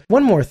 So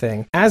one more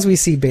thing. As we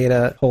see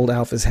Beta hold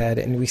Alpha's head,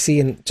 and we see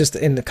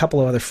in a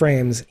couple of other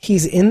frames,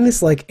 he's in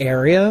this like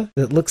area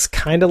that looks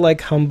kind of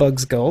like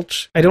Humbug's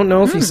Gulch. I don't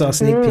know if you saw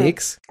sneak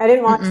peeks. I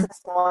didn't watch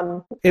this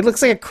one. It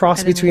looks like a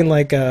cross between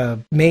like a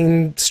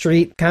Main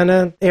Street kind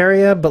of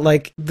area, but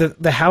like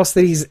the house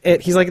that he's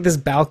at, he's like at this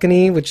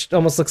balcony, which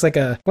almost looks like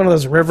one of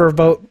those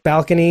riverboat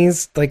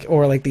balconies,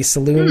 or like these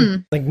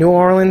saloon, like New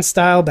Orleans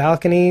style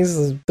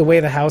balconies, the way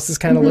the house is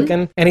kind of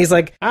looking. And he's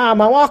like, my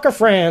Walker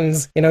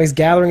friends. He's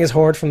gathering his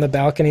horde from the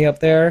balcony up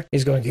there.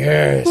 He's going,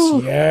 yes,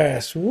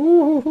 yes,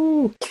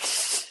 woo-hoo-hoo.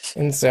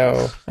 And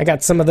so I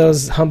got some of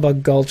those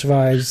Humbug Gulch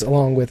vibes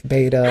along with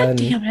Beta. And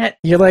damn it.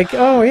 You're like,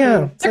 oh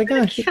yeah. It's They're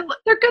going to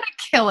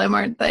kill him,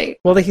 aren't they?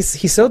 Well, he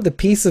sewed the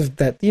piece of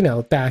that,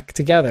 back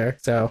together.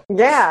 So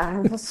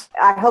yeah,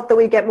 I hope that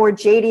we get more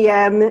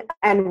JDM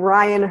and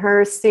Ryan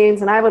Hurst scenes.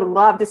 And I would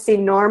love to see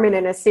Norman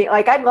in a scene.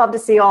 Like, I'd love to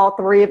see all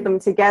three of them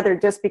together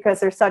just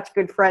because they're such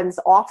good friends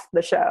off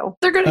the show.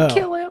 They're going to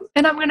kill him.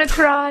 And I'm going to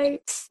cry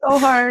so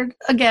hard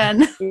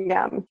again.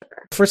 Yeah.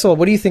 First of all,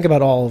 what do you think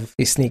about all of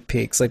these sneak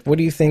peeks? Like, what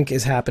do you think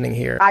is happening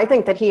here? I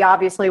think that he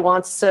obviously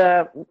wants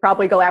to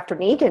probably go after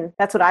Negan.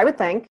 That's what I would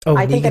think.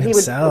 I think that he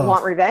would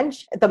want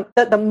revenge.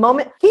 The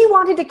moment he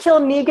wanted to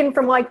kill Negan,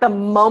 from like the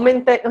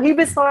moment that he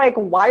was like,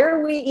 why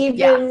are we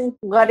even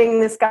letting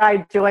this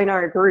guy join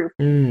our group?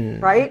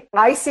 Right?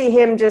 I see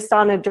him just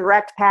on a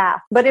direct path.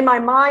 But in my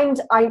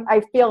mind,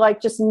 I feel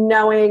like just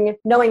knowing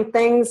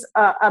things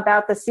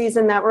about the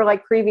season that were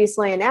like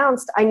previously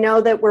announced, I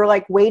know that we're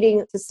like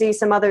waiting to see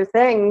some other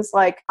things.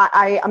 Like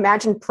I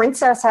imagine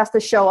Princess has to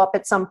show up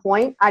at some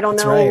point. I don't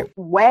know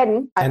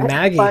when. And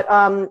Maggie. But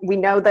we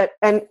know that,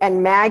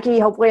 and Maggie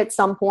hopefully at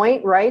some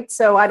point, right?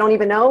 So I don't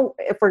even know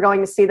if we're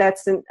going to see that.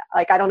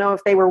 I don't know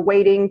if they were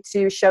waiting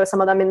to show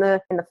some of them in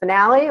the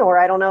finale, or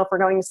I don't know if we're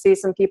going to see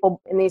some people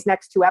in these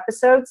next two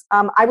episodes.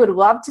 I would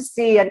love to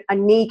see a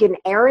Negan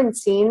Aaron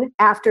scene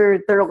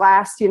after their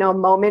last,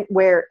 moment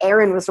where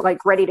Aaron was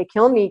like ready to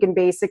kill Negan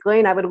basically,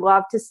 and I would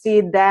love to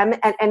see them.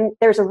 And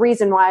there's a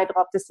reason why I'd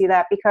love to see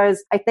that,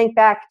 because I think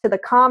back to the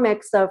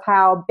comics of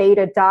how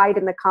Beta died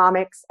in the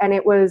comics, and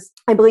it was,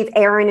 I believe,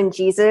 Aaron and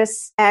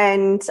Jesus,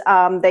 and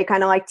they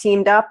kind of like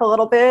teamed up a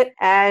little bit,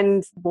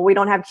 and we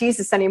don't have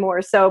Jesus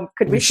anymore, so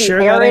could we see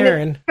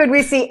Aaron? Could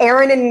we see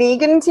Aaron and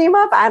Negan team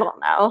up? I don't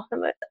know.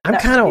 I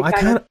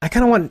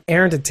kind of want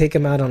Aaron to take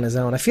him out on his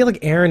own. I feel like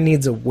Aaron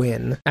needs a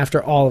win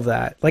after all of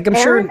that. Like, I'm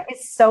Aaron sure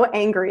is so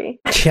angry.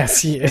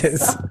 Yes, he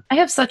is. I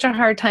have such a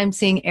hard time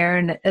seeing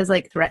Aaron as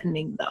like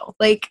threatening though.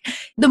 Like,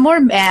 the more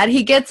mad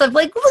he gets, I'm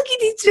like, look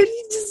at he's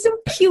just so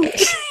cute.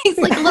 He's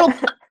like a little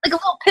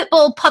pit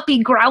bull puppy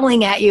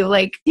growling at you.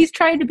 Like, he's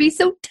trying to be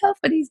so tough,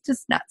 but he's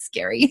just not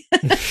scary.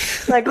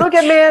 Like, look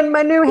at me in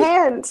my new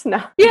hand.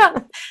 No. Yeah.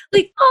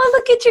 Like, oh,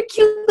 look at your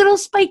cute little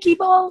spiky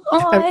ball.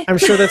 Oh. I'm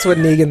sure that's what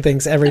Negan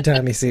thinks every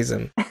time he sees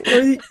him.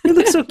 You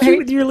look so cute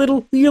with your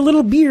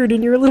little beard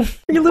and your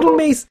little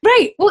mace.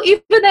 Right. Well,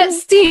 even that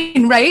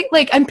scene, right?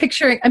 Like, I'm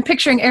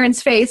picturing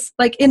Aaron's face,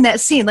 like in that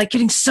scene, like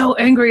getting so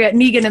angry at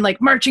Negan and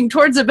like marching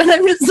towards him, and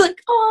I'm just like,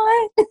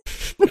 oh.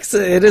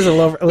 It is a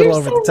little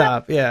over the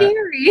top. Yeah.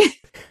 Scary.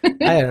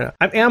 I don't know.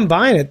 I'm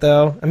buying it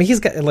though. I mean, he's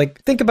got,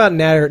 like, think about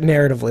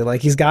narratively.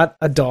 Like, he's got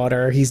a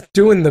daughter. He's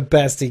doing the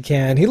best he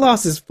can. He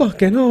lost his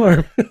fucking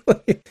arm.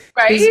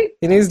 Right?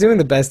 He's doing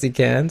the best he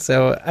can.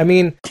 So, I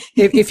mean,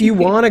 if you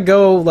want to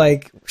go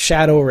like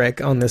Shadow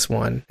Rick on this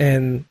one,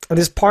 and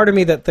there's part of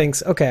me that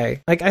thinks,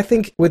 okay, like, I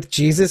think with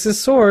Jesus'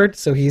 sword,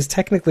 so he's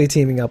technically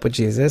teaming up with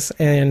Jesus,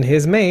 and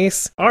his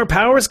mace, our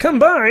powers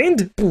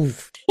combined.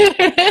 Poof.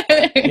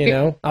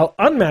 I'll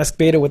unmask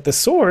Beta with the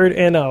sword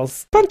and I'll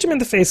punch him in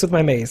the face with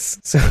my mace.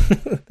 So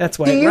that's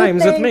why it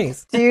rhymes with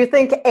mace. Do you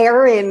think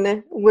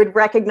Aaron would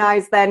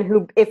recognize then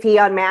who, if he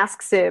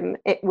unmasks him,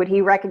 would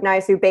he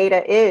recognize who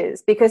Beta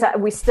is? Because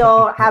we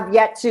still have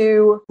yet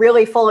to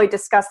really fully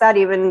discuss that,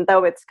 even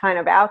though it's kind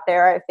of out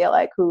there. I feel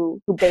like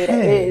who Beta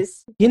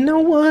is. You know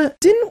what?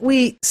 Didn't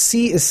we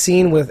see a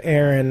scene with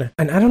Aaron?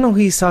 And I don't know who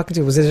he's talking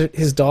to. Was it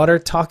his daughter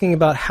talking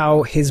about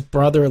how his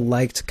brother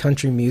liked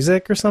country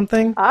music or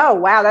something? Oh,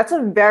 wow. That's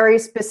a very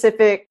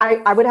specific...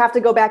 I would have to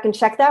go back and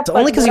check that. It's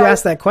only because you asked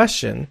ask that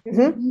question.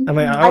 Mm-hmm. I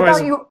mean,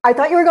 I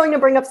thought you were going to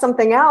bring up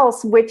something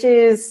else, which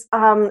is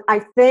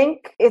I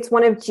think it's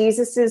one of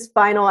Jesus's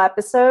final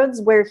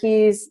episodes where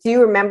do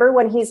you remember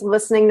when he's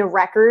listening to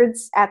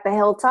records at the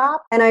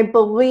hilltop? And I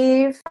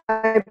believe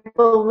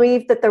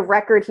that the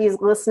record he's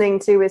listening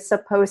to is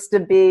supposed to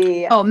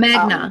be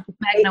Magna.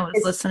 Magna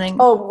was listening.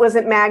 Oh, was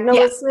it Magna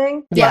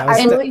listening? Yeah,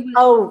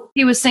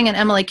 he was singing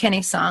Emily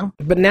Kinney's song.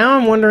 But now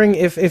I'm wondering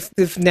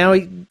if now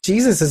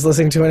Jesus is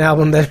listening to an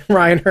album that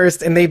Ryan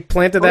Hurst, and they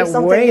planted that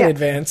way in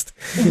advance.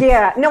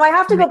 Yeah, no, I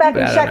have to go back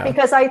and check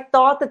because I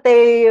thought that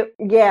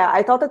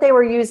they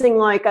were using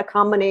like a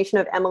combination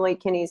of Emily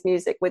Kinney's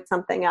music with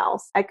something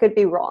else. I could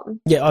be wrong.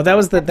 Yeah, that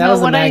was the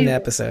Magna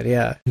episode.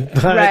 Yeah,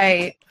 but,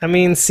 right. I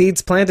mean,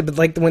 seeds planted, but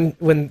like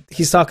when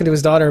he's talking to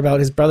his daughter about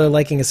his brother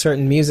liking a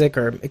certain music,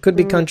 or it could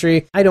be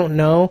country. I don't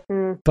know,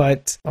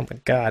 but oh my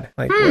god,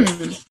 like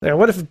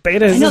what if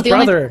Beta is his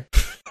brother?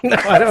 No,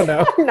 I don't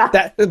know.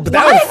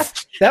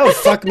 That would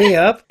fuck me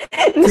up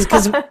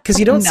because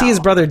you don't see his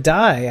brother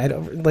die. I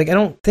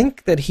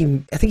think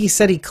he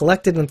said he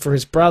collected them for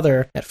his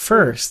brother at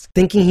first,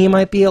 thinking he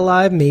might be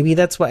alive. Maybe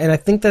that's why, and I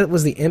think that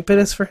was the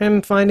impetus for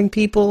him finding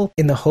people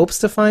in the hopes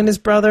to find his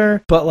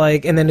brother. But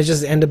and then it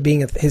just ended up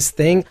being his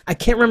thing. I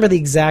can't remember the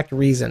exact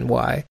reason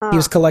why he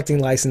was collecting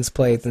license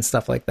plates and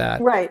stuff like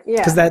that. Right? Yeah.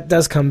 Because that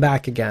does come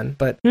back again,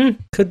 but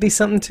could be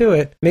something to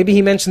it. Maybe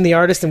he mentioned the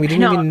artist and we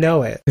didn't even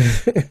know it.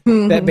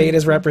 That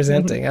Beta's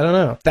representing. I don't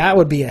know. That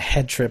would be a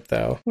head trip,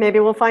 though. Maybe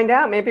we'll find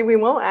out. Maybe we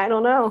won't. I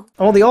don't know.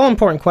 Well, the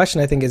all-important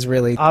question, I think, is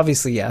really,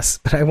 obviously, yes,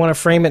 but I want to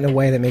frame it in a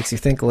way that makes you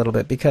think a little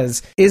bit,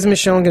 because is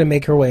Michonne going to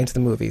make her way into the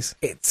movies?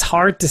 It's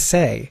hard to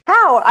say.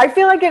 How? I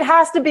feel like it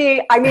has to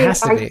be. I mean,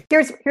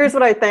 here's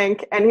what I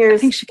think, and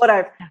here's what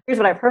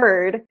I've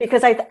heard,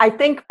 because I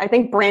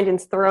think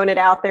Brandon's thrown it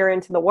out there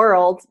into the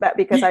world,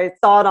 because I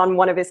saw it on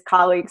one of his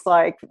colleagues'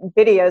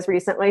 videos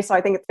recently, so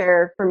I think it's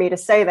fair for me to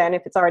say then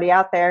if it's already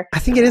out there. I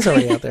think it is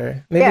already out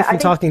there. Maybe from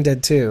Talking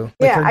Dead too.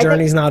 Her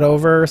journey's not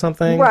over or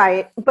something.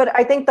 Right. But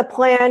I think the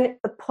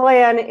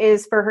plan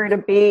is for her to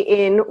be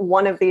in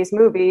one of these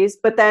movies.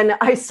 But then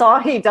I saw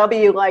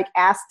EW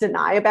ask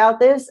Denai about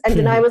this, and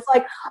Denai was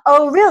like,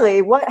 "Oh,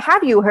 really? What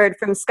have you heard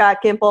from Scott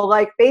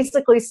Gimple?"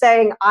 Basically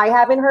saying, "I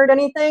haven't heard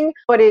anything,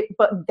 but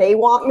they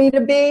want me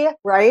to be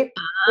right,"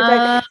 which I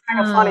think is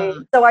kind of funny.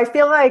 So I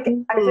feel like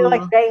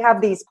they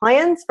have these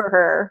plans for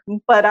her,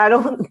 but I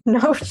don't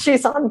know if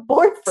she's on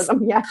board for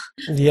them yet.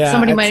 Yeah,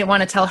 somebody might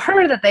want to tell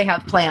her that they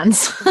have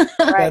plans.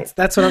 Right.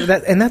 That's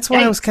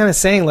why I was kind of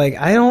saying,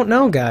 I don't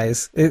know,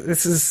 guys.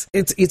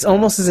 It's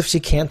almost as if she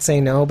can't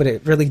say no, but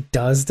it really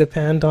does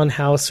depend on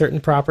how certain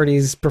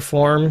properties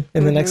perform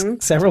in the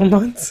next several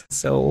months.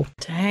 So,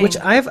 dang. Which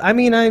I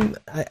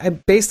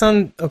based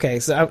on,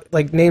 so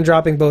name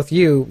dropping both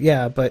you,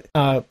 but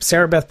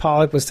Sarah Beth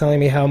Pollock was telling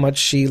me how much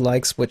she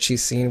likes what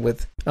she's seen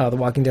with The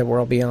Walking Dead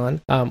World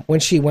Beyond. When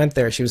she went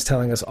there, she was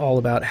telling us all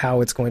about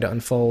how it's going to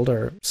unfold,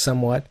 or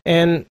somewhat,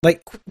 and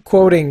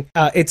quoting,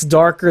 it's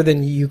darker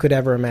than you could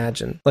ever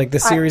imagine. The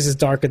series is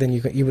darker than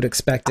you would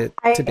expect it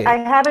to be. I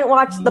haven't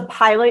watched the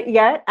pilot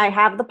yet. I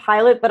have the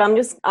pilot, but I'm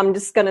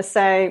just gonna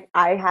say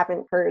I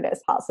haven't heard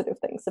as positive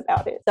things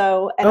about it.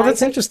 So,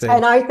 that's interesting.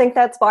 And I think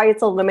that's why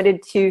it's a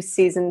limited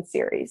 2-season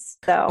series.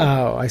 So,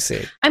 I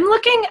see. I'm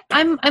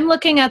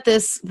looking at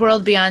this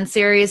World Beyond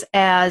series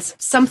as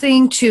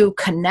something to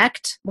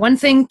connect one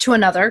thing to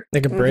another,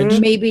 like a bridge.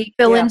 Maybe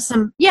fill in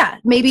some,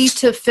 maybe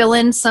to fill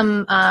in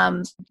some,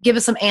 give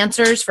us some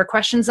answers for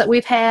questions that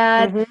we've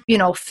had.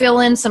 Fill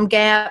in some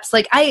gaps.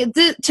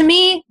 To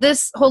me,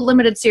 this whole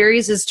limited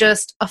series is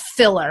just a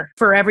filler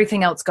for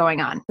everything else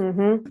going on,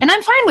 and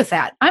I'm fine with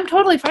that. I'm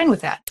totally fine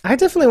with that. I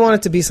definitely want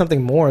it to be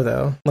something more,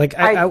 though.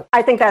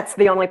 I think that's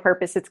the only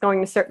purpose it's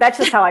going to serve. That's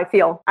just how I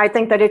feel. I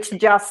think that it's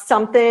just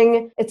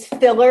something. It's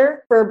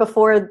filler for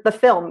before the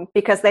film,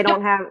 because they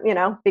don't have,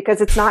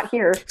 because it's not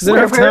here.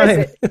 Where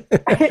is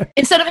it?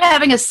 Instead of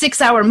having a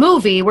 6-hour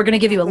movie, we're going to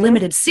give you a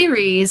limited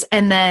series,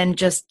 and then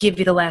just give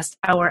you the last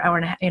hour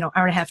and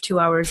a half, 2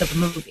 hours of a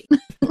movie.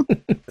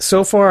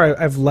 So far,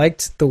 I've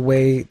liked the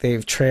way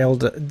they've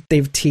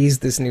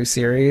teased this new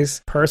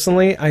series.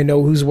 Personally, I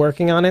know who's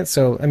working on it.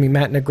 So,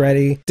 Matt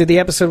Negretti did the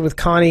episode with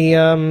Connie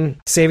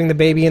saving the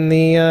baby in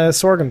the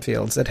sorghum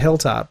fields at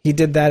Hilltop. He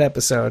did that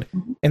episode.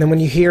 And then when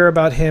you hear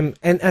about him,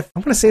 and I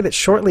want to say that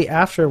shortly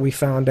after we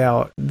found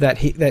out that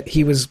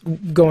he was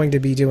going to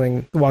be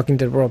doing The Walking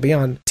Dead World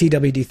Beyond,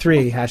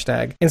 TWD3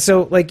 hashtag. And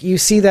so, you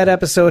see that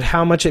episode,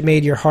 how much it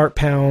made your heart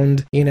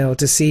pound,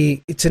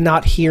 to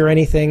not hear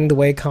anything the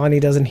way Connie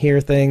doesn't hear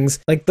things.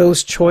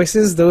 Those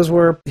choices, those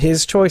were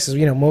his choices,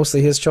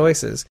 mostly his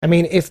choices.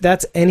 If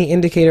that's any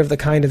indicator of the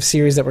kind of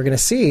series that we're going to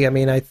see,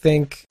 I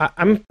think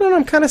I'm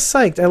kind of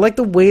psyched. I like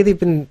the way they've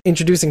been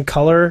introducing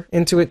color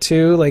into it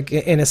too,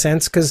 in a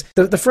sense, because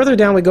the further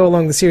down we go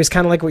along the series,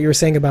 kind of like what you were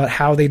saying about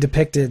how they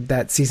depicted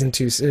that season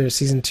two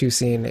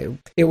scene.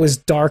 It was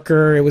dark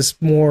darker. It was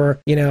more,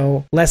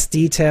 less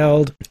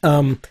detailed.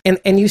 And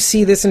you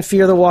see this in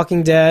Fear the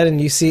Walking Dead,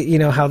 and you see,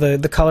 how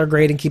the color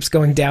grading keeps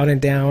going down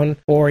and down,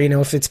 or,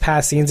 if it's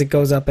past scenes, it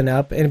goes up and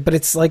up. But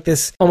it's like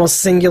this almost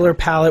singular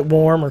palette,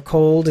 warm or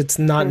cold. It's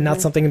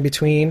not something in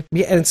between.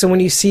 Yeah, and so when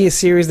you see a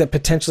series that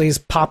potentially is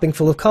popping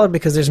full of color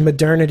because there's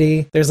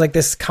modernity, there's like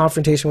this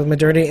confrontation with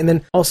modernity, and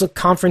then also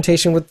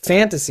confrontation with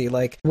fantasy,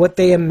 like what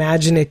they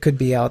imagine it could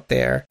be out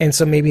there. And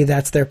so maybe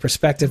that's their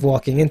perspective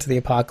walking into the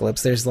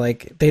apocalypse. There's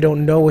like, they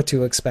don't know what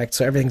to expect,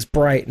 so everything's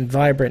bright and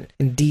vibrant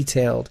and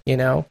detailed,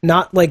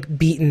 not like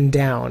beaten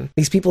down.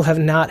 These people have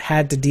not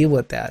had to deal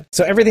with that.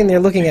 So everything they're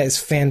looking at is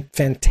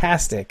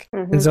fantastic.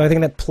 And so I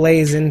think that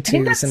plays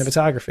into the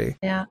cinematography.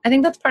 Yeah, I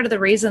think that's part of the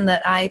reason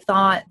that I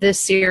thought this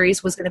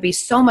series was going to be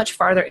so much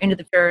farther into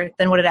the future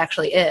than what it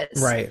actually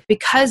is. Right.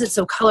 Because it's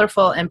so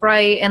colorful and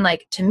bright, and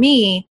like, to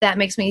me, that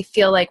makes me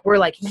feel like we're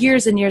like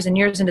years and years and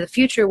years into the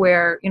future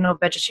where,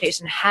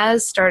 vegetation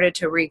has started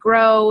to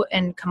regrow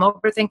and come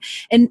over things,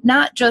 and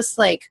not just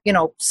like,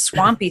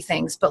 swampy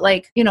things, but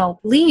like,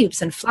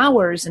 leaves and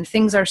flowers and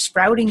things are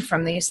sprouting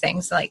from these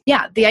things. Like,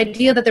 yeah, the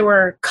idea that there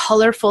were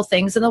colorful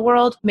things in the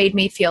world made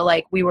me feel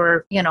like we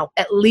were,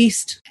 at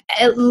least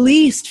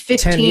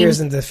 15 10 years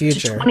into the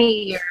future.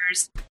 20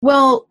 years.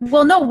 Well,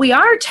 no, we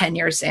are 10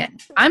 years in.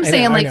 I'm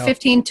saying like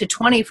 15 to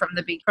 20 from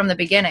the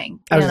beginning.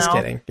 I was just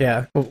kidding.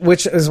 Yeah.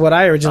 Which is what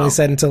I originally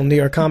said until New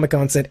York Comic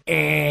Con said,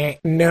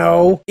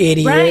 no,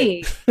 idiot.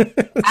 Right.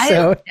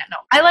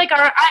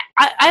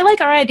 I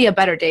like our idea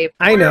better, Dave.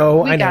 I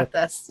know. We got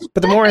this.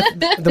 But the more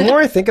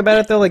I think about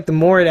it though, like the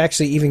more it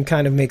actually even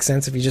kind of makes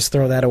sense if you just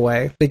throw that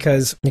away.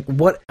 Because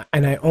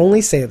and I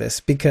only say this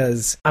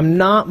because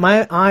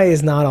my eye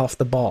is not off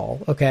the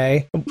ball,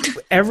 okay?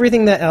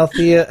 Everything that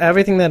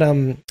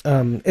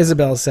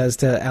Isabel says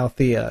to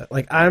Althea,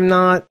 like I'm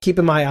not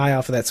keeping my eye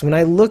off of that. So when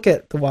I look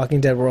at The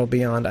Walking Dead World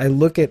Beyond, I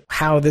look at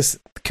how this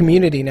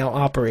community now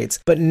operates,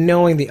 but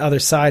knowing the other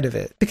side of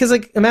it. Because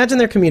like imagine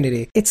their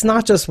community. It's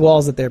not just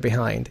walls that they're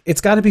behind.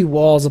 It's got to be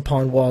walls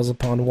upon walls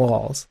upon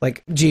walls.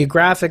 Like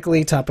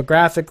geographically,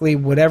 topographically,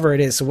 whatever it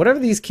is. So whatever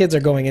these kids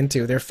are going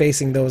into, they're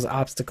facing those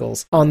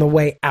obstacles on the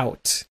way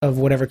out of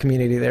whatever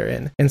community they're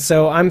in. And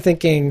so I'm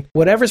thinking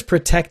whatever's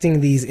protecting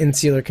these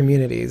insular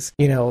communities,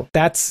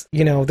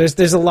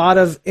 there's a lot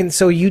of, and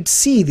so you'd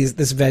see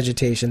this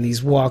vegetation,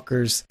 these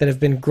walkers that have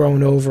been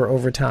grown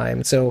over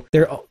time. So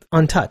they're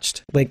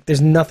untouched. Like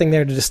there's nothing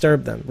there to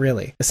disturb them,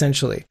 really,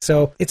 essentially.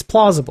 So it's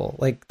plausible.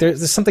 Like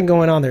there's something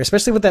going on there,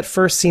 especially with that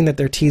first scene that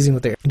they're teasing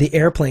with the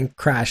airplane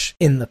crash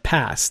in the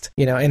past,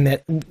 and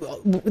that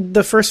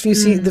the first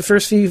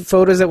few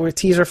photos that were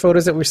teaser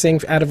photos that we're seeing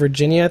out of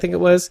Virginia, I think it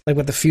was, like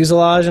with the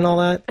fuselage and all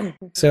that.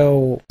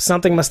 So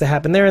something must have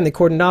happened there and they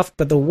cordoned off.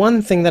 But the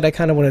one thing that I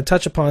kind of want to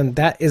touch upon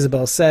that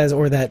Isabel says,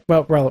 or that,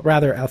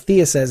 rather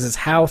Althea says, is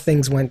how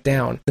things went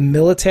down.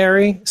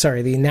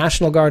 The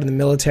National Guard and the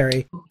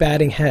military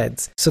batting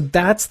heads. So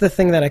that's the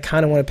thing that I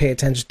kind of want to pay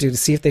attention to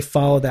see if they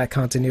follow that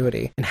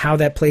continuity and how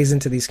that plays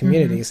into these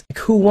communities. Like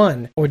who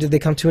won, or did they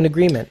come to an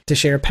agreement to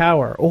share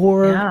power,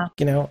 or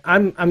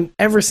I'm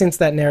ever since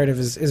that narrative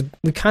is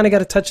we kind of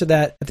got a touch of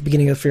that at the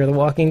beginning of Fear the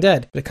Walking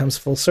Dead, but it comes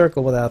full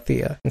circle with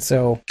Althea, and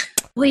so.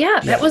 Well, yeah,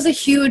 that was a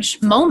huge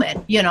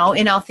moment,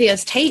 in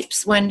Althea's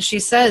tapes when she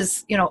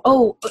says,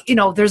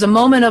 there's a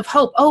moment of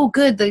hope. Oh,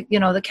 good,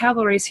 the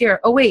cavalry's here.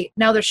 Oh, wait,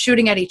 now they're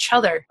shooting at each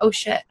other. Oh,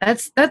 shit.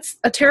 That's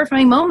a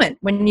terrifying moment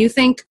when you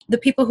think the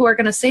people who are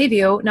going to save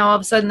you, now all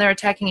of a sudden they're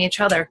attacking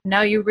each other.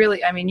 Now you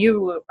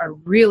are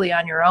really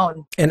on your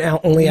own. And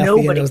only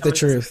Althea knows the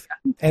truth.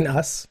 And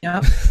us.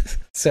 Yeah.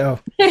 So.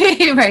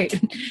 Right.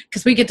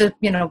 Because we get to,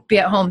 be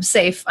at home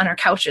safe on our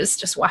couches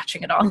just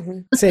watching it all.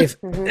 Safe.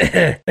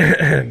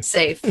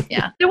 Safe,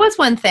 yeah. There was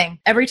one thing.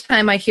 Every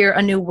time I hear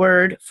a new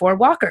word for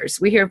walkers,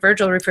 we hear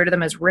Virgil refer to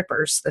them as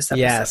rippers this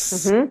episode.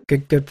 Yes.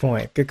 Good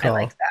point. Good call.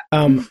 I like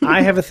that.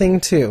 I have a thing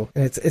too.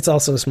 And it's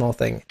also a small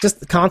thing.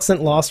 Just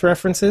constant Lost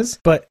references,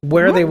 but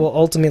where they will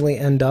ultimately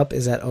end up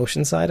is at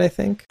Oceanside, I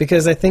think.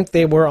 Because I think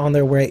they were on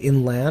their way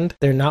inland.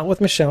 They're not with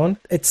Michonne.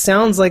 It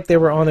sounds like they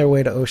were on their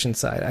way to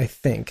Oceanside, I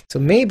think. So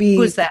maybe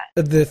who's that?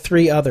 The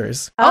three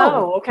others.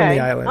 Oh, okay. On the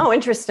island. Oh,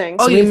 interesting.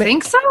 So you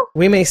think so?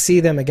 We may see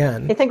them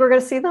again. You think we're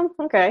going to see them?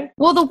 Okay.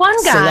 Well, the one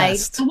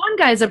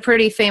guy's a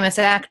pretty famous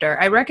actor.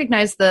 I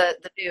recognize the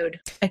dude.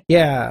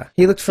 Yeah,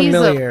 he looked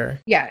familiar.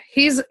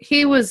 He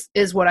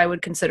is what I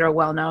would consider a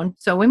well-known.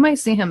 So we might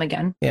see him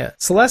again. Yeah,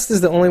 Celeste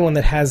is the only one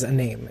that has a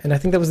name, and I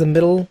think that was the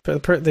middle,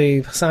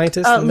 the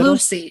scientist.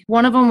 Lucy.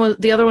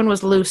 The other one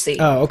was Lucy.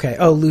 Oh, okay.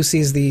 Oh,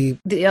 Lucy's the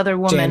other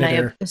woman.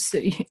 Janitor,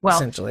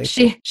 Essentially,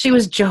 she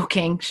was joking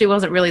walking. She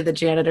wasn't really the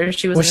janitor.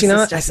 She was. Was she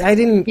not? I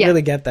didn't Yeah.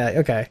 really get that.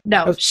 Okay.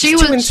 No, she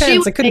was too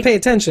intense. I couldn't pay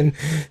attention.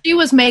 She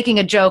was making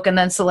a joke, and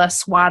then Celeste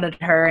swatted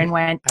her and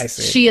went, I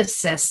see. "She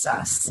assists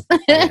us."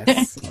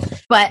 Yes.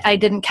 But I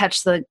didn't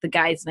catch the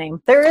guy's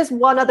name. There is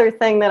one other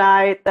thing that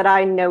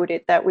I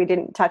noted that we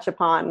didn't touch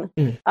upon,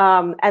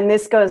 and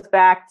this goes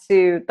back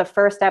to the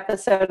first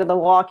episode of The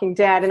Walking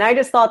Dead. And I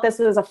just thought this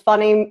was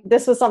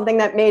something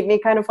that made me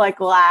kind of like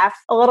laugh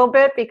a little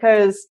bit,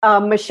 because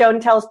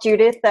Michonne tells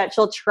Judith that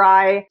she'll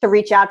try to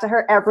reach out to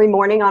her every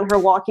morning on her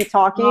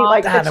walkie-talkie,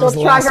 that she'll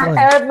try her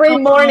every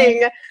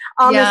morning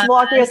on this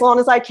walkie as long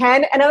as I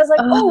can. And I was like,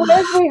 oh, where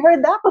have we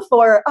heard that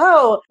before?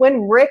 Oh,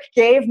 when Rick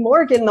gave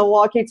Morgan the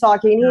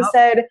walkie-talkie, and he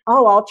said,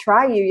 oh, I'll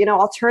try you.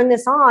 I'll turn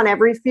this on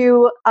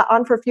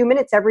for a few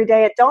minutes every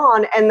day at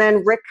dawn. And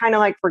then Rick kind of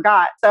like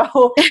forgot. So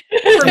for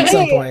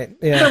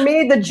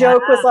me, the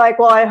joke was like,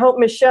 well, I hope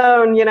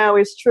Michonne,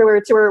 is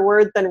truer to her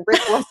word than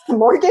Rick was to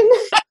Morgan.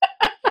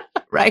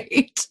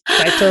 Right.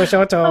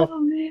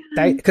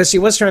 Because she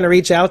was trying to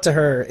reach out to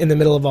her in the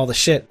middle of all the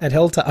shit at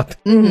Hilltop.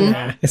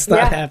 Nah, it's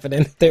not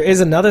happening. There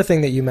is another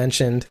thing that you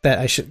mentioned that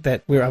I was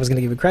going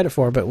to give you credit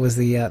for, but was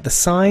the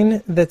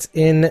sign that's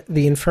in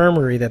the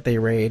infirmary that they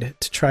raid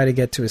to try to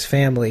get to his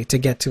family.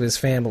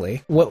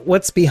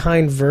 What's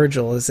behind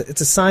Virgil? It's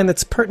a sign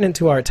that's pertinent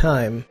to our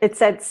time. It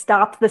said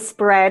 "Stop the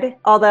spread,"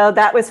 although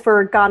that was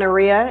for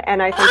gonorrhea,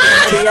 and I think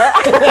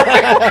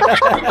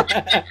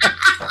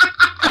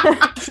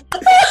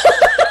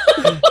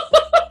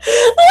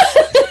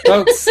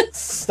Folks,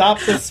 stop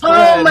the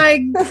spread. Oh my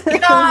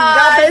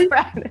god!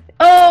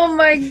 Oh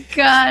my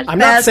god! I'm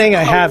not saying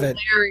I have it.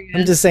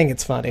 I'm just saying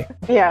it's funny.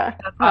 Yeah,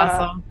 that's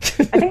awesome.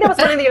 I think that was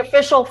one of the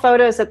official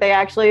photos that they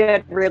actually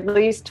had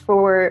released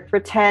for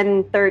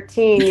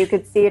 10/13. You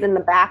could see it in the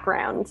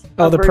background.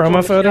 Oh, the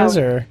promo photos,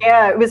 or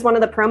yeah, it was one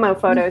of the promo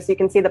photos. You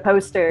can see the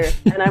poster,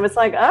 and I was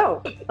like,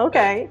 oh,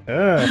 okay.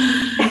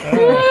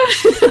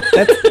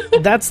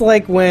 That's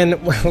like when.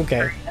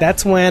 Okay,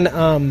 that's when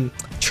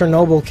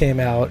Chernobyl came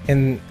out,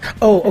 and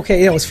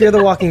it was Fear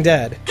the Walking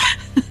Dead.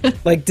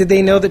 Like, did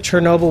they know that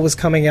Chernobyl was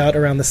coming out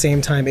around the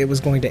same time it was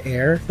going to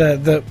air?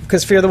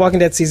 Because Fear the Walking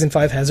Dead season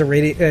 5 has a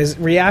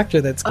reactor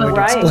that's going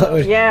to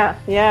explode.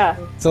 Yeah.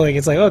 So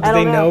did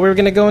they know we were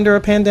going to go into a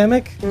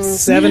pandemic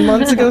 7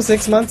 months ago,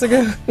 6 months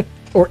ago?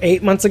 Or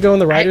 8 months ago in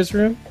the writer's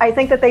room? I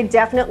think that they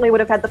definitely would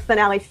have had the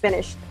finale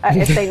finished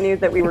if they knew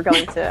that we were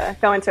going to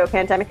go into a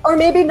pandemic. Or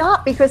maybe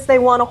not, because they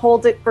want to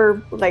hold it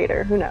for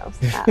later. Who knows?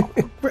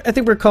 I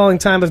think we're calling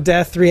time of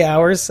death 3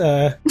 hours,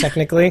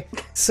 technically.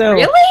 So,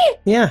 really?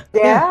 Yeah.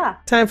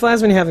 Time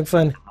flies when you're having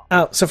fun.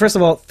 So first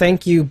of all,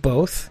 thank you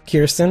both,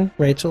 Kirsten,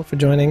 Rachel, for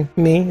joining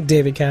me,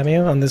 David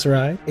Cameo, on this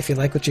ride. If you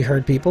like what you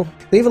heard, people,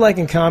 leave a like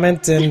and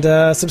comment, and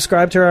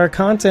subscribe to our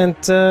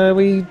content.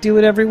 We do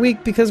it every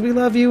week because we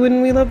love you,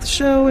 and we love the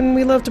show, and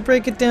we love to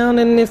break it down.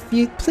 And if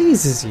it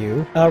pleases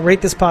you, rate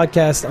this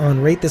podcast on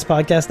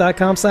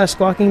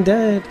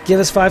ratethispodcast.com/squawkingdead. Give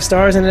us 5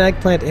 stars and an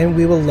eggplant, and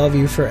we will love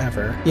you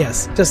forever.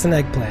 Yes, just an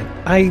eggplant.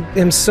 I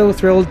am so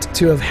thrilled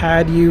to have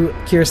had you,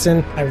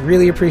 Kirsten. I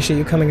really appreciate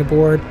you coming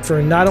aboard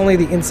for not only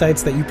the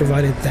insights that you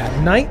provided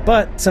that night,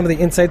 but some of the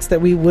insights that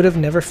we would have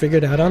never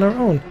figured out on our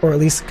own, or at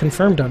least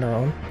confirmed on our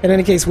own. In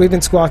any case, we've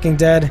been Squawking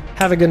Dead.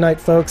 Have a good night,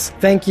 folks.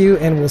 Thank you,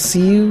 and we'll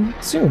see you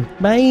soon.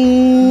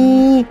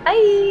 Bye!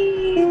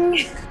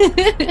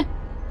 Bye!